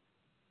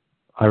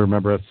I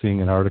remember us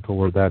seeing an article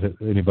where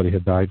anybody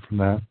had died from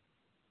that.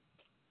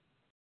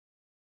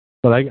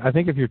 But I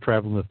think if you're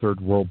traveling to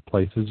third world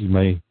places, you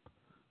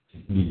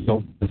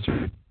don't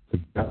necessarily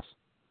gas.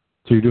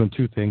 So you're doing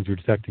 2 things. You're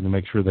detecting to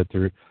make sure that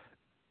there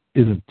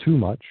isn't too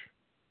much.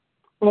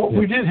 Well,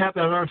 we did have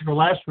that article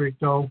last week,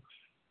 though,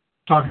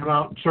 talking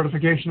about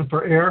certification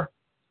for air,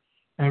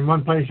 and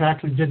one place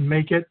actually didn't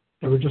make it.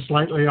 They were just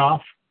slightly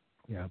off.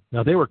 Yeah.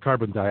 Now, they were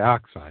carbon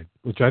dioxide,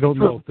 which I don't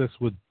know if this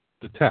would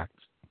detect.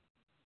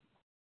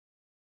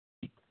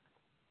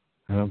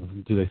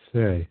 Do they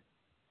say?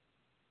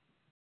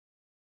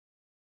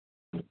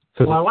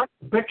 Well, I like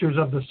the pictures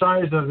of the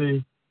size of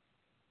the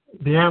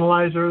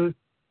analyzer,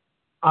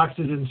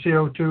 oxygen,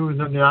 CO2, and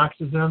then the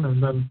oxygen,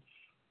 and then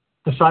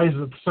the size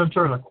of the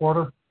sensor in a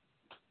quarter.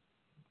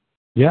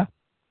 Yeah.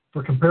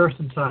 For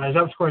comparison size,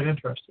 that was quite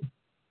interesting.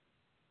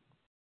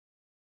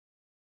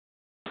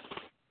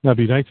 Now, it'd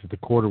be nice if the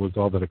quarter was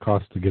all that it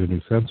costs to get a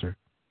new sensor.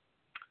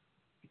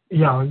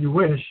 Yeah, you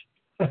wish.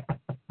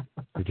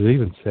 Do they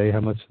even say how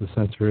much the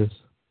sensor is?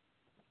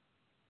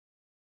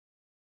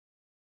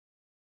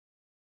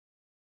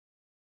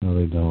 No,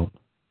 they don't.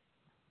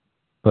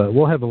 But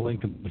we'll have a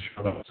link in the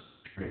show notes.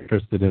 If you're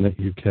interested in it,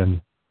 you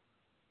can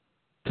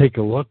take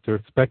a look. They're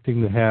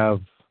expecting to have,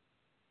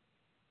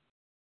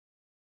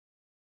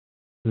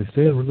 do they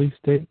say a release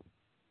date?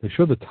 They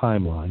show the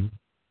timeline.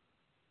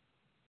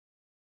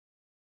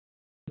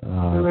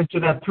 They're into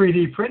that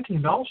 3D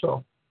printing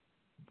also.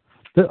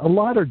 A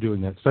lot are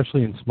doing that,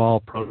 especially in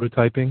small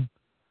prototyping.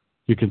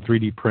 You can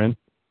 3D print,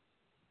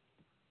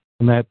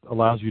 and that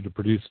allows you to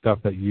produce stuff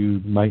that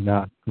you might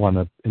not want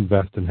to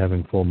invest in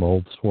having full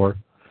molds for.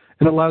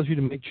 And it allows you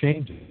to make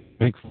changes.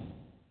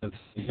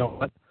 You know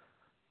what?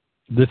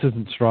 This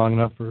isn't strong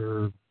enough,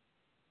 or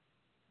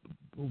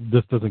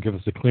this doesn't give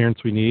us the clearance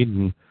we need,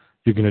 and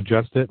you can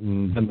adjust it,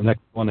 and then the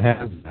next one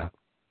has that.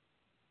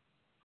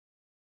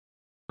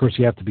 Of course,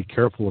 you have to be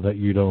careful that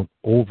you don't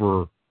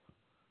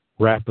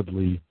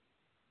rapidly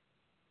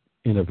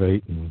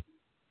innovate and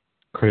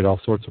create all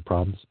sorts of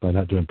problems by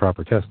not doing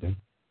proper testing.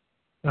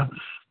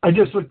 I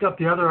just looked up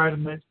the other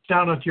item that's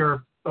down at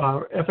your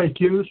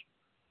FAQs.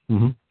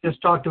 Mm-hmm.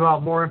 Just talked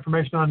about more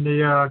information on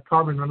the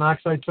carbon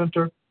monoxide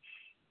sensor.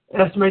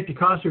 Estimate the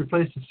cost to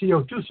replace the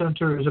CO2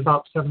 sensor is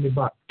about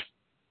 $70.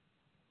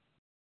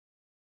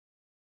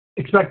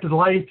 Expected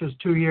life is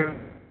 2 years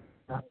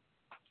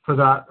for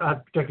that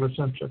particular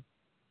sensor.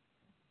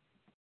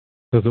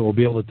 Because it will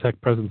be able to detect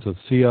presence of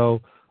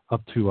CO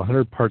up to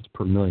 100 parts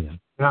per million.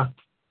 Yeah.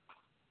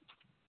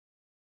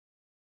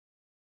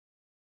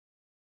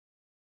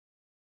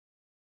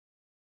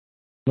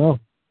 Well,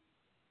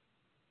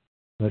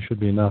 that should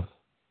be enough.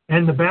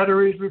 And the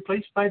battery is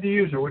replaced by the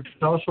user, which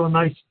is also a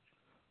nice.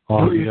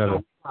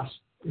 You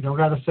don't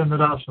got to send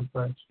it out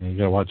sometimes. You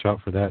got to watch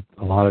out for that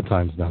a lot of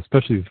times now,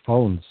 especially with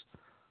phones.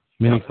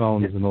 Many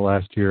phones in the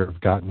last year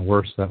have gotten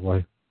worse that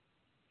way.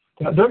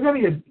 Yeah, they're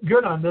going to get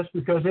good on this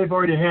because they've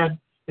already had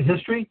a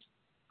history,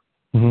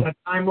 that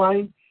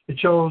timeline. It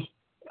shows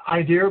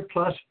idea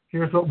plus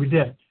here's what we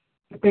did.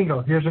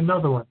 Bingo, here's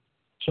another one.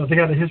 So they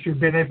got a history of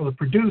being able to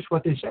produce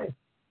what they say.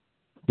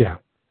 Yeah.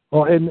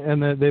 Well,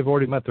 and they've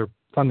already met their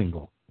funding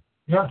goal.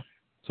 Yeah.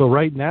 So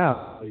right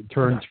now, it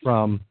turns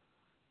from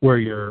where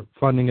you're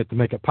funding it to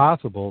make it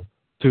possible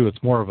to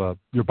it's more of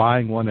you're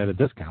buying one at a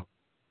discount.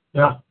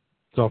 Yeah.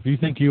 So if you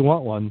think you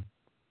want one,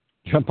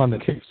 jump on the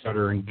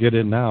Kickstarter and get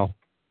in now.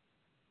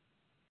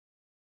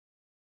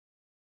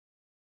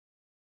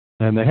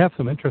 And they have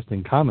some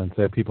interesting comments.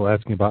 They have people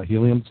asking about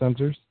helium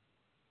sensors.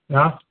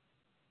 Yeah.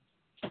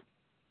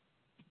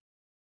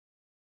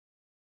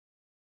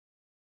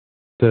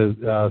 Says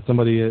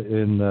somebody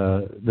in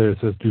there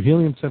says, do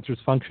helium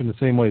sensors function the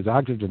same way as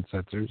oxygen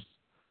sensors?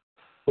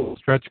 Will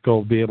stretch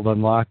goal be able to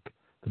unlock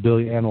the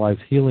ability to analyze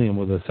helium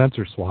with a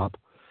sensor swap?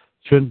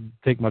 Shouldn't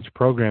take much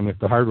programming if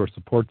the hardware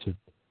supports it.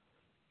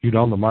 You'd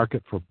own the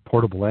market for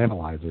portable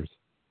analyzers.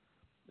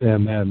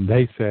 And then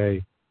they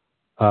say,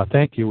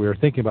 thank you. We were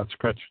thinking about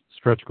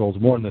stretch goals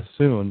more on this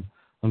soon.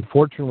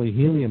 Unfortunately,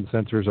 helium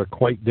sensors are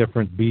quite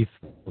different beasts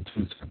than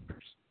two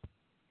sensors.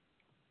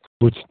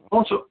 Which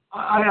also,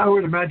 I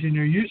would imagine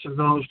your use of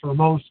those for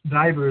most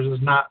divers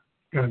is not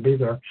going to be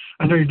there.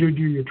 I know you do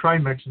your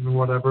trimexes and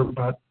whatever,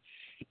 but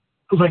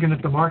looking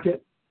at the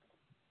market.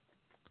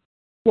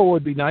 What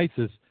would be nice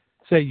is,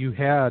 say you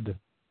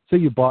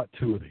bought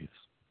two of these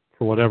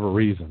for whatever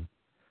reason,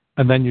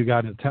 and then you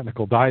got into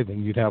technical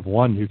diving, you'd have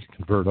one you could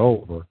convert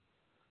over.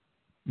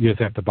 You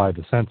just have to buy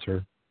the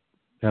sensor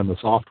and the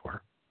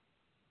software.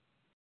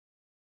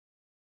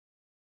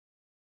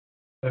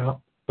 Yeah.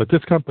 But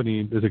this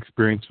company is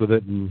experienced with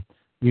it, and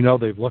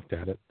they've looked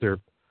at it. They're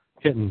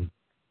hitting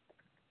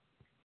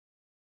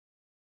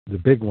the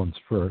big ones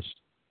first.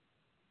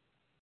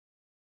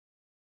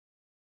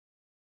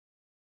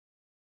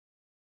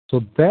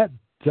 So that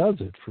does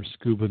it for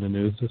Scuba in the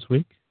News this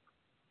week.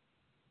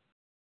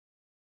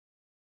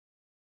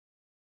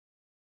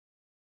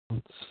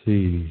 Let's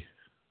see.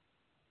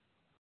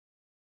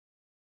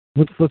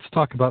 Let's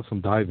talk about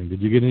some diving.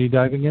 Did you get any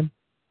diving in?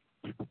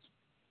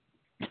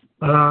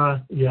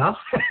 Yeah.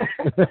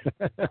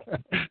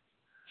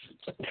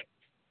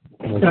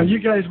 Now, you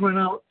guys went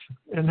out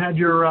and had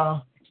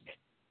your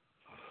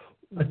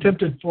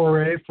attempted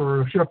foray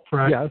for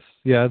shipwreck. Yes.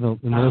 Yeah, the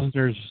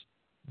listeners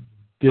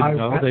didn't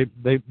know.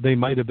 They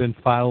might have been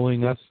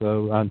following us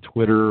on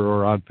Twitter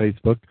or on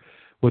Facebook,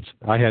 which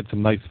I had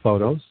some nice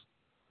photos.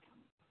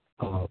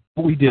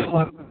 We did.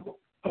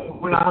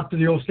 Went out to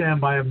the old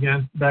standby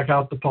again, back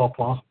out to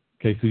Pawpaw.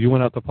 Okay, so you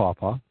went out to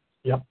Pawpaw.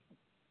 Yep.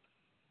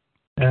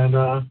 And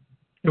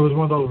it was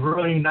one of those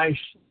really nice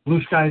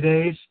blue sky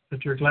days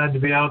that you're glad to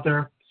be out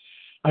there.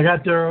 I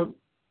got there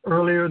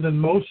earlier than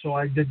most, so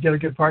I did get a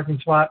good parking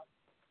spot.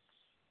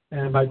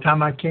 And by the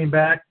time I came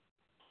back,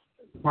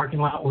 the parking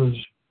lot was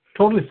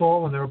totally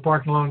full, and they were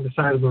parking along the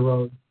side of the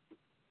road.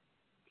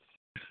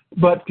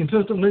 But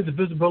consistently, the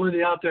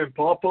visibility out there in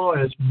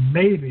Pawpaw is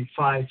maybe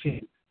 5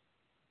 feet.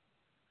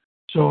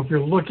 So if you're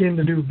looking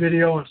to do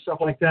video and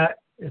stuff like that,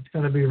 it's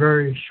going to be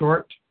very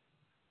short.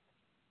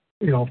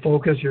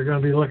 Focus. You're going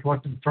to be looking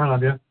what's in front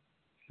of you.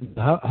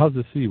 How's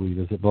the seaweed?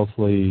 Is it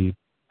mostly?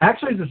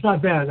 Actually, it's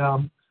not bad.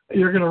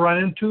 You're going to run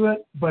into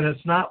it, but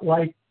it's not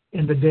like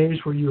in the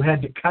days where you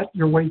had to cut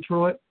your way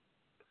through it.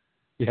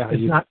 Yeah,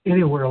 it's not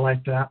anywhere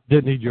like that.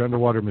 Didn't need your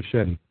underwater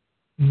machete.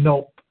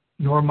 Nope,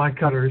 nor my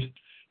cutters,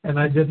 and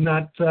I did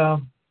not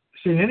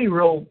see any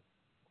real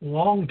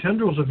long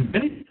tendrils of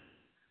any.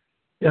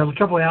 Yeah, a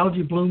couple of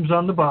algae blooms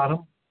on the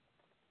bottom.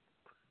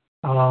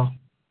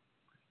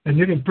 And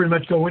you can pretty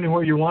much go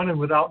anywhere you wanted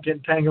without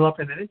getting tangled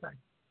up in anything.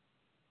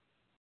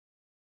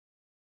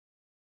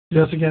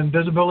 Just again,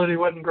 visibility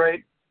wasn't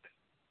great.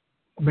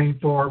 I mean,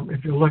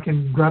 if you're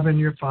looking, grubbing,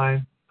 you're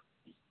fine.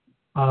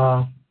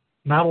 Not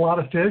a lot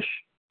of fish.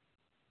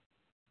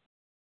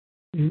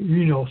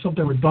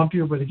 Something would bump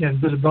you, but again,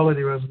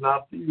 visibility was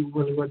enough that you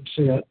really wouldn't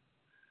see it.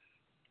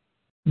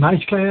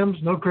 Nice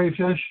clams, no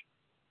crayfish.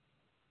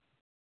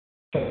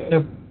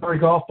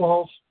 Golf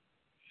balls.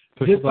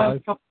 Did find a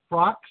couple of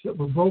crocs that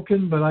were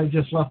broken, but I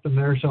just left them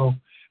there. So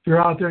if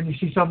you're out there and you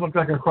see something look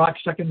like a croc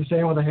stuck in the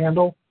sand with a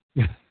handle,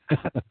 you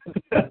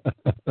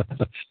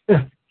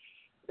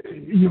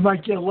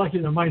might get lucky.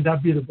 There might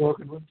not be the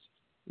broken ones.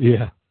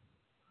 Yeah.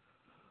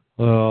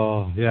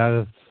 Oh,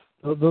 yeah.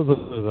 Those are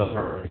the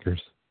heartbreakers.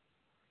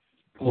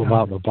 Pull them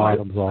out the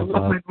bottoms all the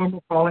time. I left my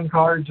normal calling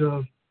cards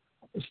of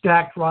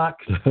stacked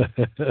rocks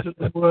to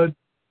the wood,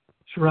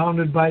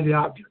 surrounded by the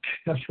object,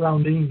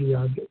 surrounding the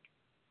object.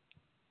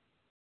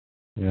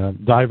 Yeah,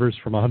 divers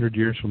from 100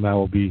 years from now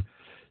will be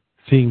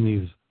seeing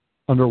these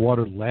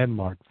underwater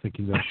landmarks,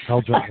 thinking that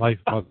Helljet life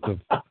must have.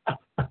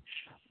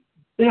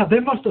 Yeah, they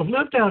must have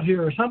lived out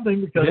here or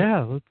something because.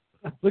 Yeah,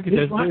 look at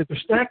that. They're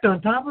stacked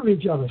on top of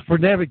each other. For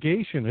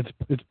navigation,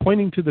 it's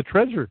pointing to the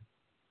treasure.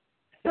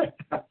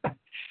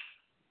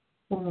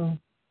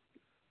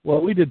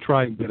 Well, we did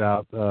try and get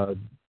out.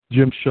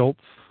 Jim Schultz,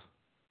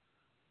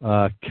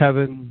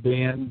 Kevin,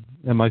 Dan,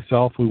 and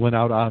myself, we went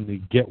out on the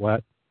Get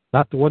Wet.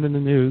 Not the one in the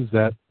news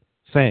that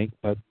sank,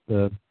 but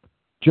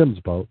Jim's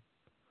boat.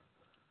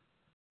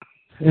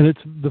 And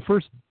it's the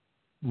first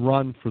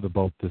run for the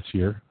boat this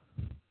year.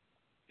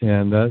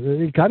 And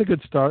it got a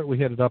good start. We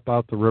headed up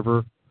out the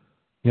river.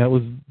 Yeah,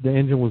 the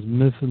engine was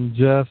missing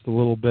just a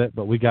little bit,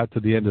 but we got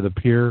to the end of the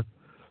pier,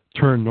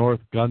 turned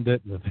north, gunned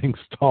it, and the thing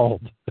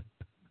stalled.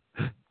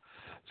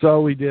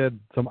 So we did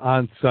some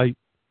on-site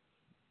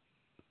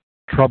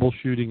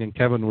troubleshooting, and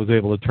Kevin was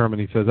able to determine.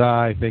 He says,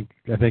 I think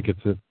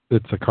it's the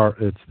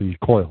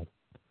coil.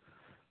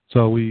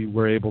 So we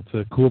were able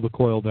to cool the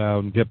coil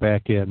down, get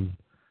back in,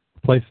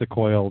 place the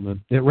coil, and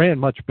it ran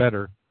much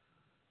better.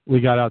 We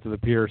got out to the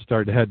pier,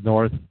 started to head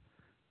north,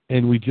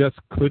 and we just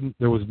couldn't.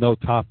 There was no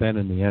top end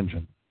in the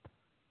engine.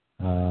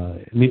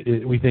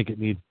 We think it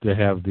needs to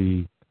have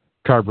the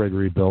carburetor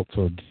rebuilt,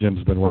 so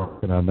Jim's been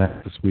working on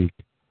that this week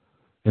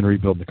and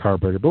rebuilding the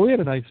carburetor. But we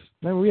had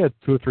we had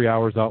 2 or 3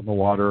 hours out in the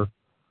water.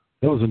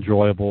 It was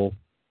enjoyable.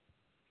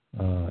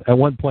 At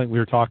one point we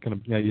were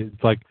talking,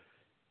 it's like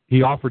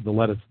he offered to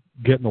let us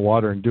get in the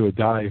water and do a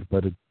dive,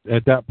 but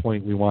at that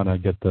point we want to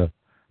get the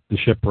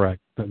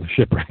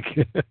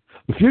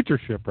future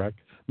shipwreck.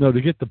 No,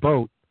 to get the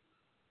boat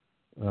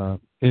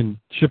in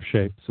ship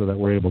shape so that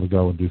we're able to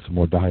go and do some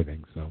more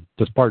diving. So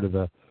just part of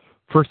the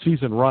first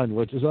season run,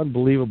 which is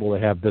unbelievable to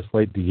have this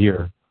late in the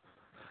year.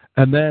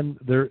 And then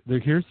there's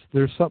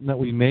something that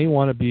we may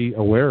want to be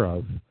aware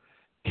of.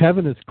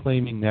 Kevin is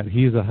claiming that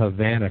he's a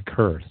Havana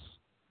curse,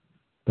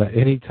 that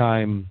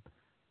anytime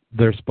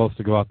they're supposed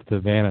to go out to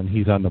Havana and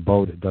he's on the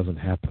boat, it doesn't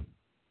happen.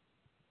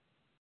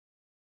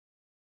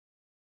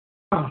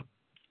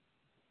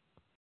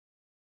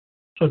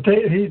 So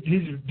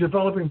he's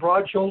developing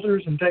broad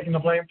shoulders and taking the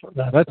blame for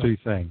that. That's what he's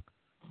saying.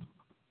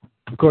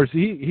 Of course,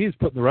 he's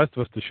putting the rest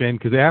of us to shame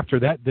because after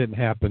that didn't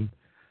happen,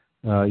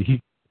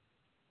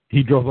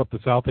 he drove up to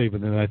South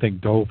Haven and I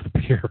think dove the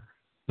pier.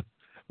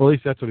 Well, at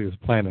least that's what he was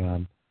planning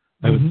on.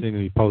 I haven't seen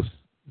any posts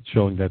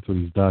showing that's what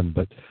he's done,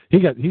 but he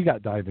got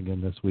diving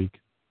in this week.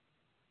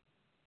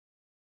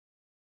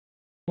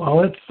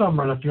 Well, it's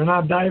summer, and if you're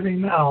not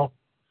diving now,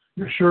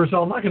 you're sure as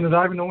hell not going to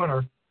dive in the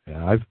winter.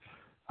 Yeah,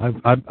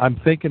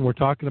 I'm thinking we're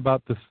talking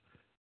about this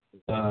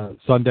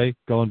Sunday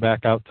going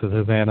back out to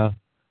Havana.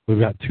 We've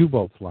got 2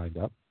 boats lined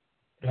up.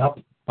 Yep.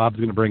 Bob's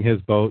going to bring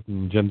his boat,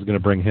 and Jim's going to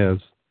bring his.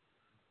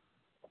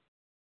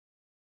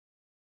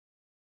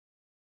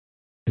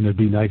 And it'd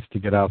be nice to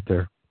get out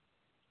there.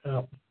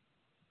 Yep.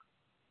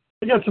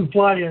 We got some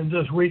fly-ins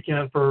this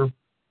weekend for,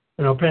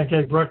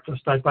 pancake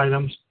breakfast type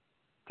items.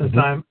 Since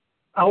I'm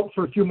out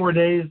for a few more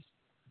days,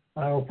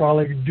 I will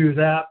probably do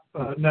that.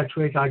 Next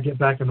week, I'll get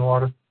back in the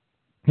water.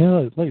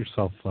 Yeah, let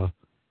yourself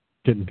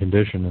get in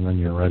condition, and then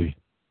you're ready.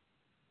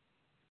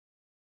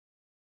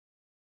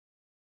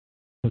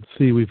 Let's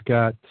see, we've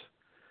got,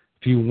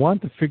 if you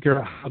want to figure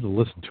out how to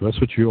listen to us,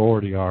 which you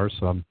already are,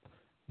 so I'm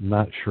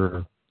not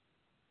sure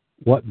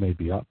what may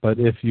be up, but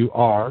if you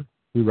are,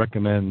 we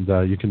recommend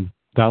you can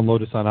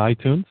download us on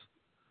iTunes.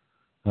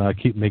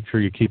 Make sure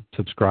you keep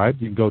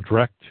subscribed. You can go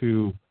direct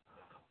to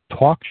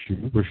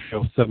TalkShoe, we're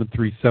show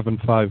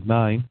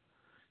 73759,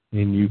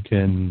 and you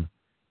can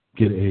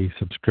get a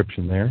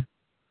subscription there.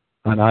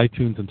 On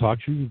iTunes and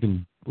TalkShoe, you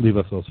can leave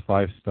us those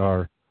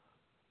 5-star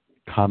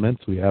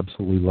comments. We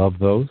absolutely love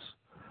those.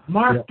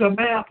 Mark the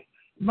map.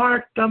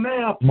 Mark the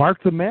map.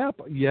 Mark the map.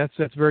 Yes,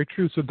 that's very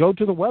true. So go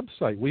to the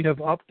website. We have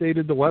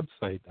updated the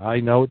website. I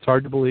know it's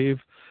hard to believe.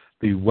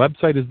 The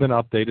website has been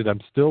updated.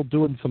 I'm still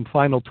doing some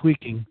final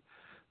tweaking,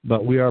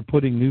 but we are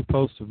putting new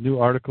posts of new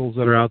articles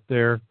that are out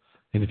there.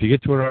 And if you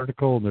get to an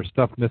article and there's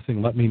stuff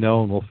missing, let me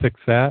know and we'll fix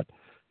that.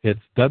 It's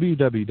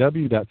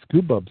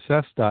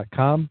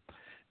www.scubaobsessed.com.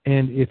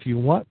 And if you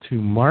want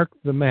to mark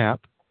the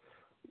map,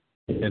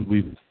 and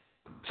we've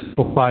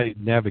simplified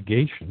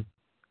navigation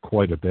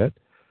quite a bit,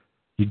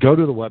 you go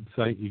to the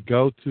website, you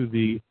go to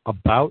the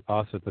About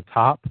Us at the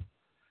top,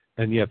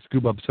 and you have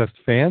Scuba Obsessed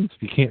Fans.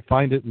 If you can't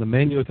find it in the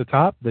menu at the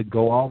top, then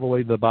go all the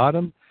way to the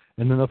bottom,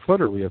 and in the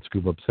footer we have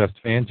Scuba Obsessed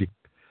Fans. You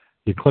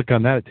click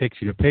on that, it takes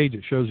you to a page,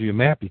 it shows you a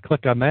map. You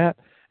click on that,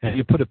 and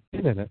you put a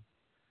pin in it,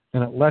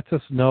 and it lets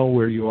us know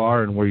where you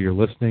are and where you're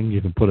listening.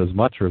 You can put as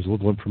much or as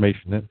little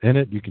information in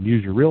it. You can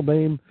use your real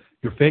name,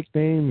 your fake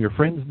name, your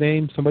friend's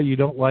name, somebody you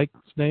don't like's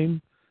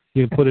name.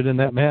 You can put it in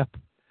that map,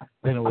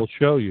 and it will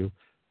show you.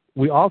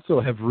 We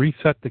also have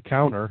reset the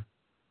counter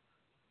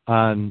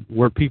on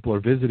where people are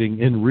visiting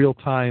in real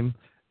time,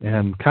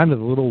 and kind of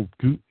the little,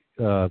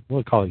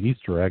 we'll call it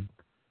Easter egg,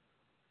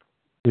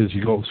 is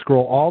you go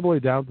scroll all the way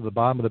down to the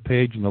bottom of the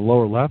page in the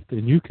lower left,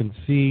 and you can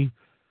see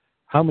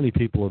how many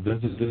people have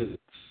visited.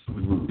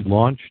 We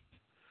launched,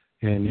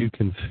 and you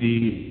can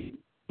see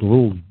the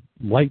little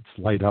lights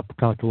light up,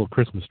 kind of like a little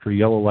Christmas tree.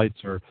 Yellow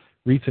lights are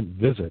recent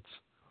visits,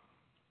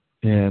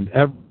 and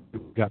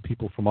we've got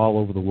people from all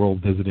over the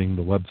world visiting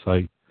the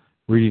website,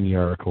 reading the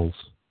articles.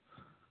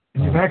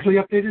 And you've actually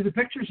updated the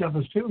pictures of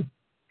us, too.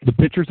 The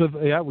pictures of,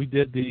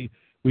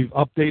 we've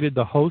updated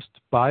the host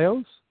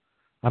bios.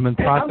 I'm in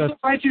process. I'm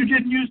surprised you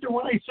didn't use the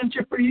one I sent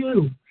you for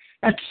you.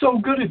 That's so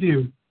good of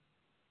you.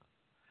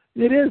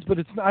 It is, but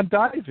I'm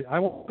diving. I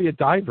won't be a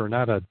diver,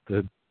 not a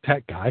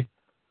tech guy.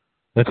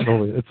 That's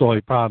the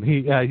only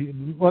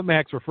problem. What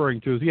Mac's referring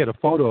to is he had a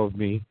photo of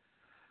me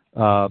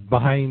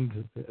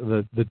behind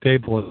the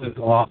table in his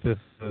office,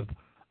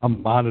 a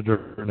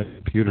monitor and a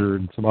computer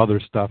and some other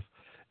stuff.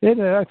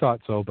 And I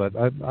thought so, but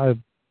I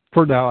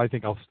for now I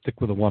think I'll stick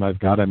with the one I've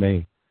got. I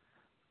may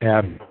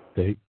add an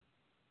update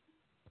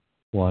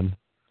one,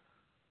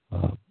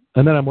 and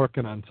then I'm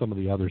working on some of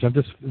the others. I'm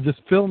just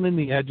filling in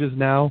the edges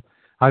now.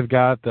 I've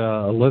got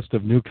a list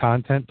of new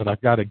content, but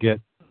I've got to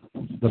get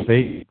the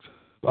basics.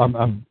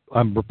 I'm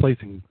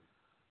replacing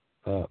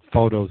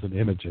photos and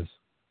images.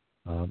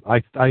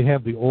 I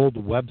have the old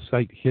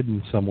website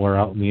hidden somewhere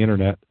out on the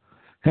internet,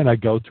 and I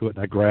go to it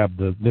and I grab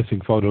the missing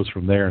photos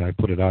from there and I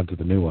put it onto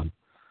the new one.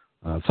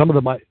 Some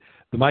of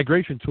the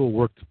migration tool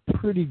worked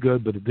pretty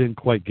good, but it didn't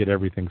quite get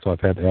everything, so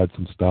I've had to add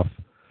some stuff.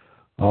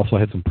 I also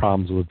had some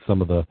problems with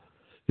some of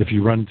if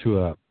you run to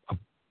a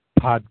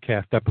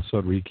podcast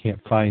episode where you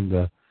can't find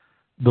the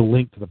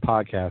link to the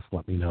podcast,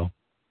 let me know.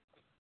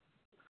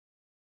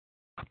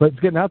 But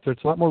it's getting out there.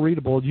 It's a lot more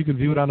readable. You can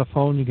view it on a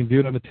phone. You can view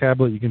it on a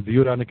tablet. You can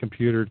view it on a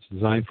computer. It's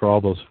designed for all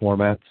those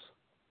formats.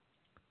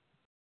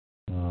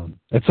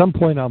 At some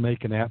point, I'll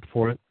make an app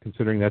for it,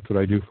 considering that's what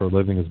I do for a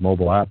living is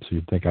mobile apps. So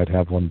you'd think I'd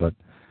have one, but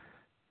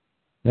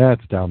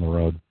that's down the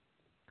road.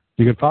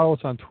 You can follow us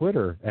on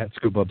Twitter at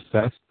Scuba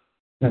Obsessed.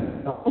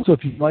 And also,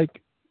 if you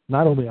like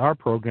not only our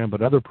program,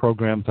 but other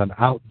programs on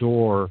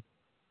outdoor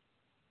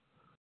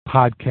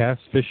podcasts,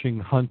 fishing,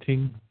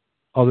 hunting,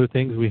 other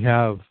things, we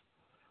have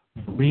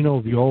Reno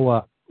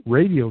Viola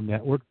Radio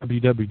Network,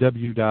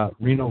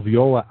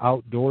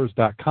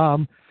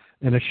 www.renoviolaoutdoors.com,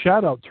 and a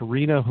shout out to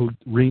Reno,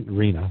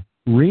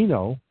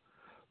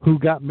 who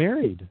got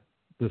married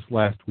this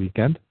last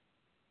weekend.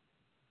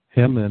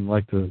 Him, and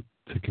like to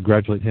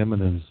congratulate him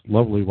and his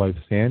lovely wife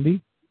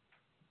Sandy.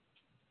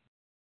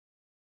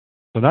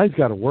 So now he's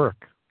got to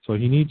work, so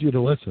he needs you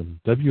to listen.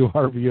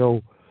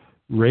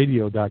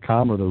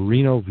 WRVOradio.com or the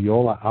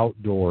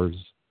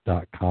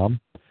RenoViolaOutdoors.com.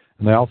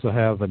 And they also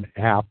have an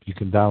app. You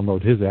can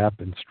download his app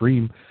and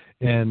stream.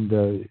 And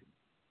the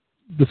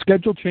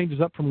schedule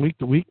changes up from week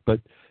to week, but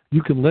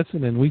you can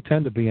listen, and we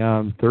tend to be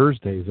on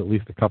Thursdays at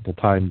least a couple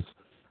times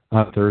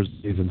on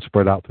Thursdays and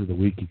spread out through the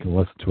week. You can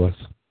listen to us.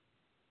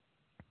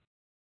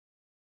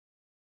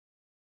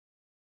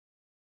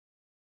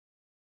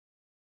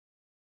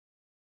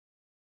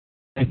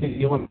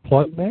 Anything you want to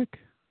plug, Mac?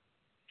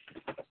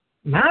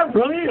 Not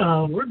really.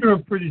 We're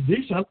doing pretty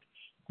decent.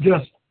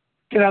 Just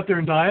get out there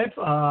and dive.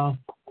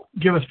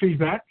 Give us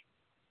feedback.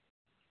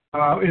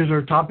 Is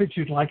there topics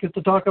you'd like us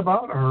to talk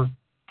about, or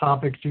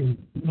topics you'd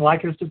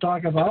like us to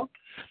talk about,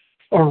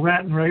 or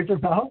rant and rave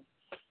about?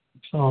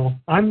 So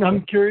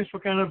I'm curious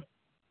what kind of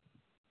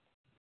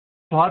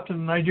thoughts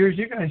and ideas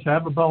you guys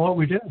have about what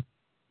we do.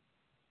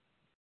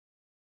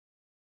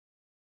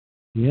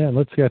 Yeah,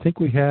 let's see. I think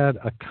we had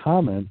a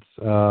comment.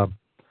 So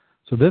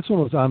this one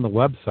was on the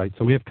website.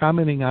 So we have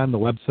commenting on the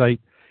website.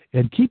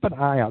 And keep an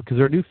eye out because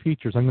there are new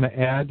features. I'm going to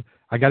add.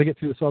 I got to get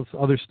through this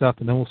other stuff,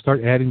 and then we'll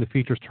start adding the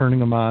features, turning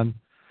them on.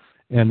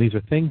 And these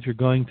are things you're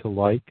going to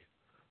like.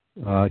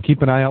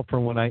 Keep an eye out for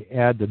when I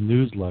add the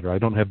newsletter. I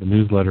don't have the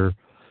newsletter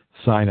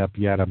sign up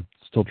yet. I'm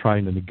still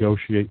trying to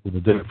negotiate with the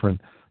different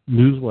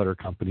newsletter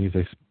companies.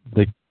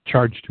 They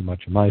charge too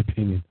much, in my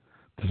opinion,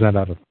 to send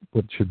out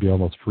what should be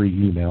almost free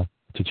email.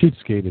 It's a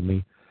cheapskate in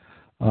me.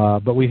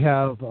 But we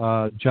have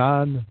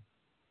John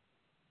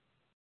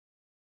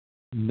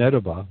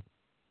Nedaba.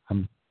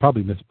 I'm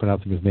probably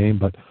mispronouncing his name,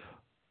 but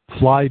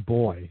Fly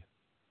Boy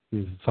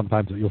is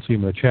sometimes you'll see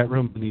him in the chat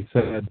room, and he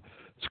said,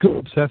 "Scuba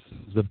Obsessed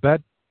is the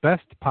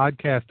best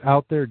podcast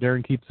out there.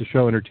 Darren keeps the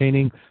show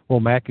entertaining, while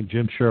Mac and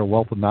Jim share a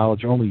wealth of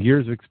knowledge only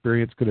years of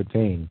experience could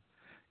attain.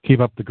 Keep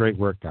up the great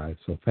work, guys."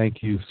 So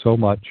thank you so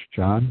much,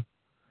 John.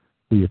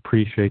 We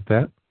appreciate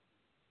that.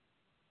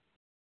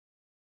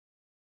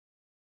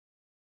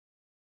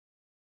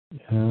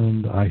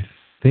 And I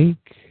think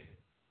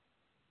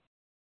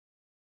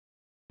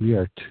we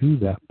are to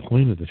that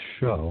point of the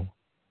show.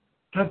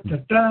 Da, da,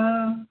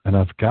 da. And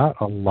I've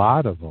got a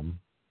lot of them.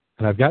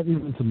 And I've got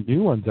even some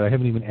new ones that I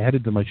haven't even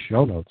added to my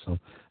show notes. So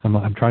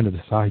I'm trying to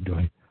decide, do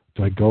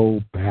I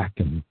go back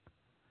and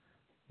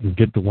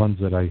get the ones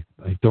that I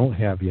don't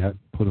have yet,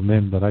 put them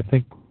in. But I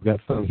think we've got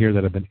some here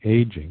that have been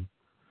aging.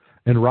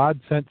 And Rod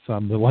sent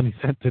some. The one he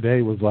sent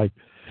today was like,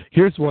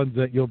 here's ones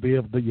that you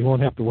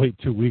won't have to wait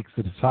 2 weeks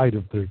to decide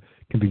if they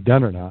can be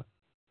done or not.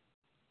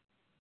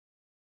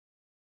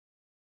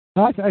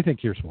 I think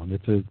here's one.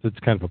 It's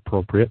kind of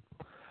appropriate.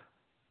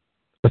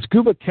 A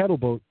scuba kettle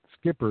boat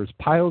skipper is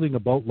piloting a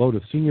boatload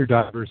of senior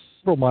divers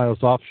several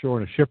miles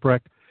offshore in a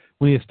shipwreck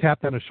when he is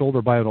tapped on the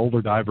shoulder by an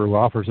older diver who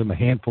offers him a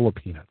handful of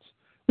peanuts,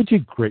 which he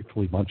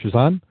gratefully munches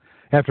on.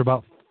 After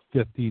about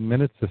 15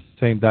 minutes, the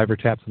same diver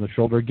taps on the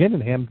shoulder again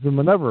and hands him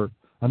another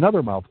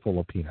mouthful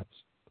of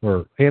peanuts,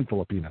 or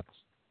handful of peanuts.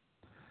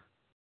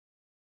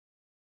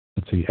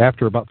 Let's see.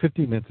 After about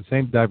 15 minutes, the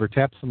same diver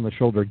taps him on the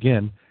shoulder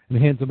again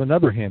and hands him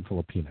another handful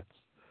of peanuts.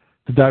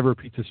 The diver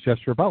repeats this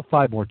gesture about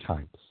 5 more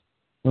times.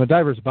 When the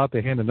diver is about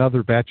to hand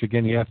another batch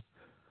again, he asks,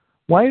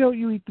 "Why don't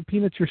you eat the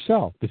peanuts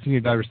yourself?" The senior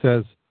diver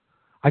says,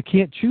 "I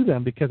can't chew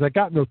them because I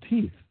got no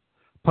teeth."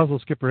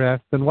 Puzzled skipper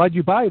asks, "Then why'd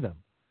you buy them?"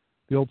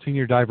 The old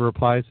senior diver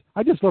replies,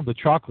 "I just love the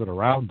chocolate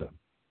around them."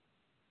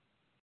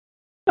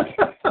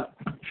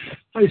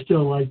 I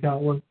still like that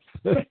one.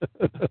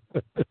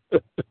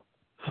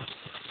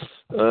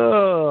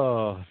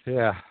 Oh,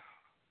 yeah.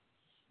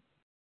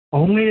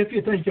 Only if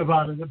you think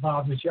about it,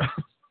 Bob Michelle.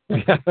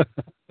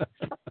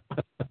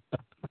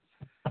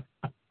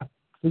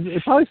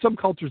 It's probably some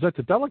cultures that's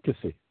a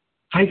delicacy.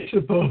 I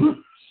suppose.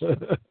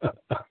 A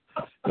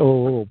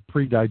little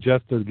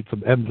pre-digested, get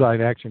some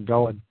enzyme action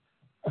going.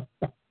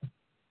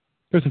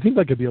 Because it seems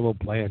like it'd be a little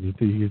bland.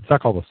 You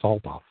suck all the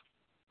salt off.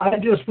 I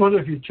just wonder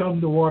if you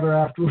chum the water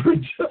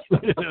afterwards.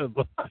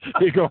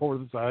 You go over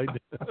the side.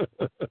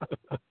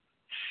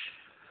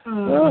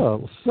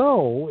 Oh,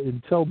 so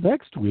until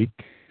next week,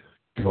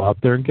 go out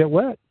there and get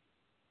wet.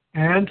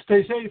 And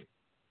stay safe.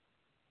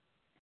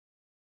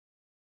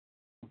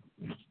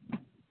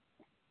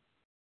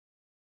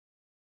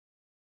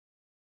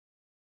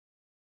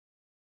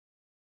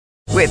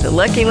 With the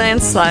Lucky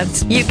Land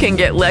Slots, you can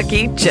get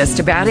lucky just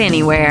about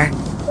anywhere.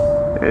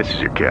 This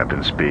is your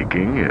captain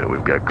speaking.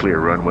 We've got clear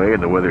runway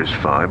and the weather's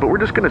fine, but we're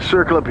just going to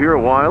circle up here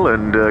a while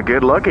and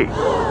get lucky.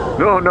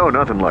 No,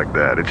 nothing like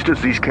that. It's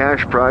just these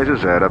cash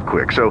prizes add up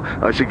quick. So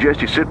I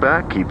suggest you sit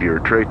back, keep your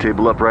tray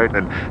table upright,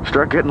 and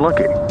start getting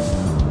lucky.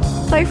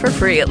 Play for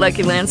free at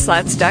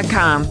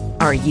LuckyLandSlots.com.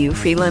 Are you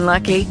feeling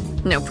lucky?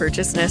 No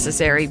purchase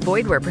necessary.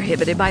 Void where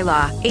prohibited by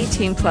law.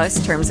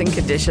 18+ terms and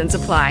conditions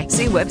apply.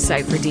 See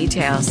website for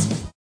details.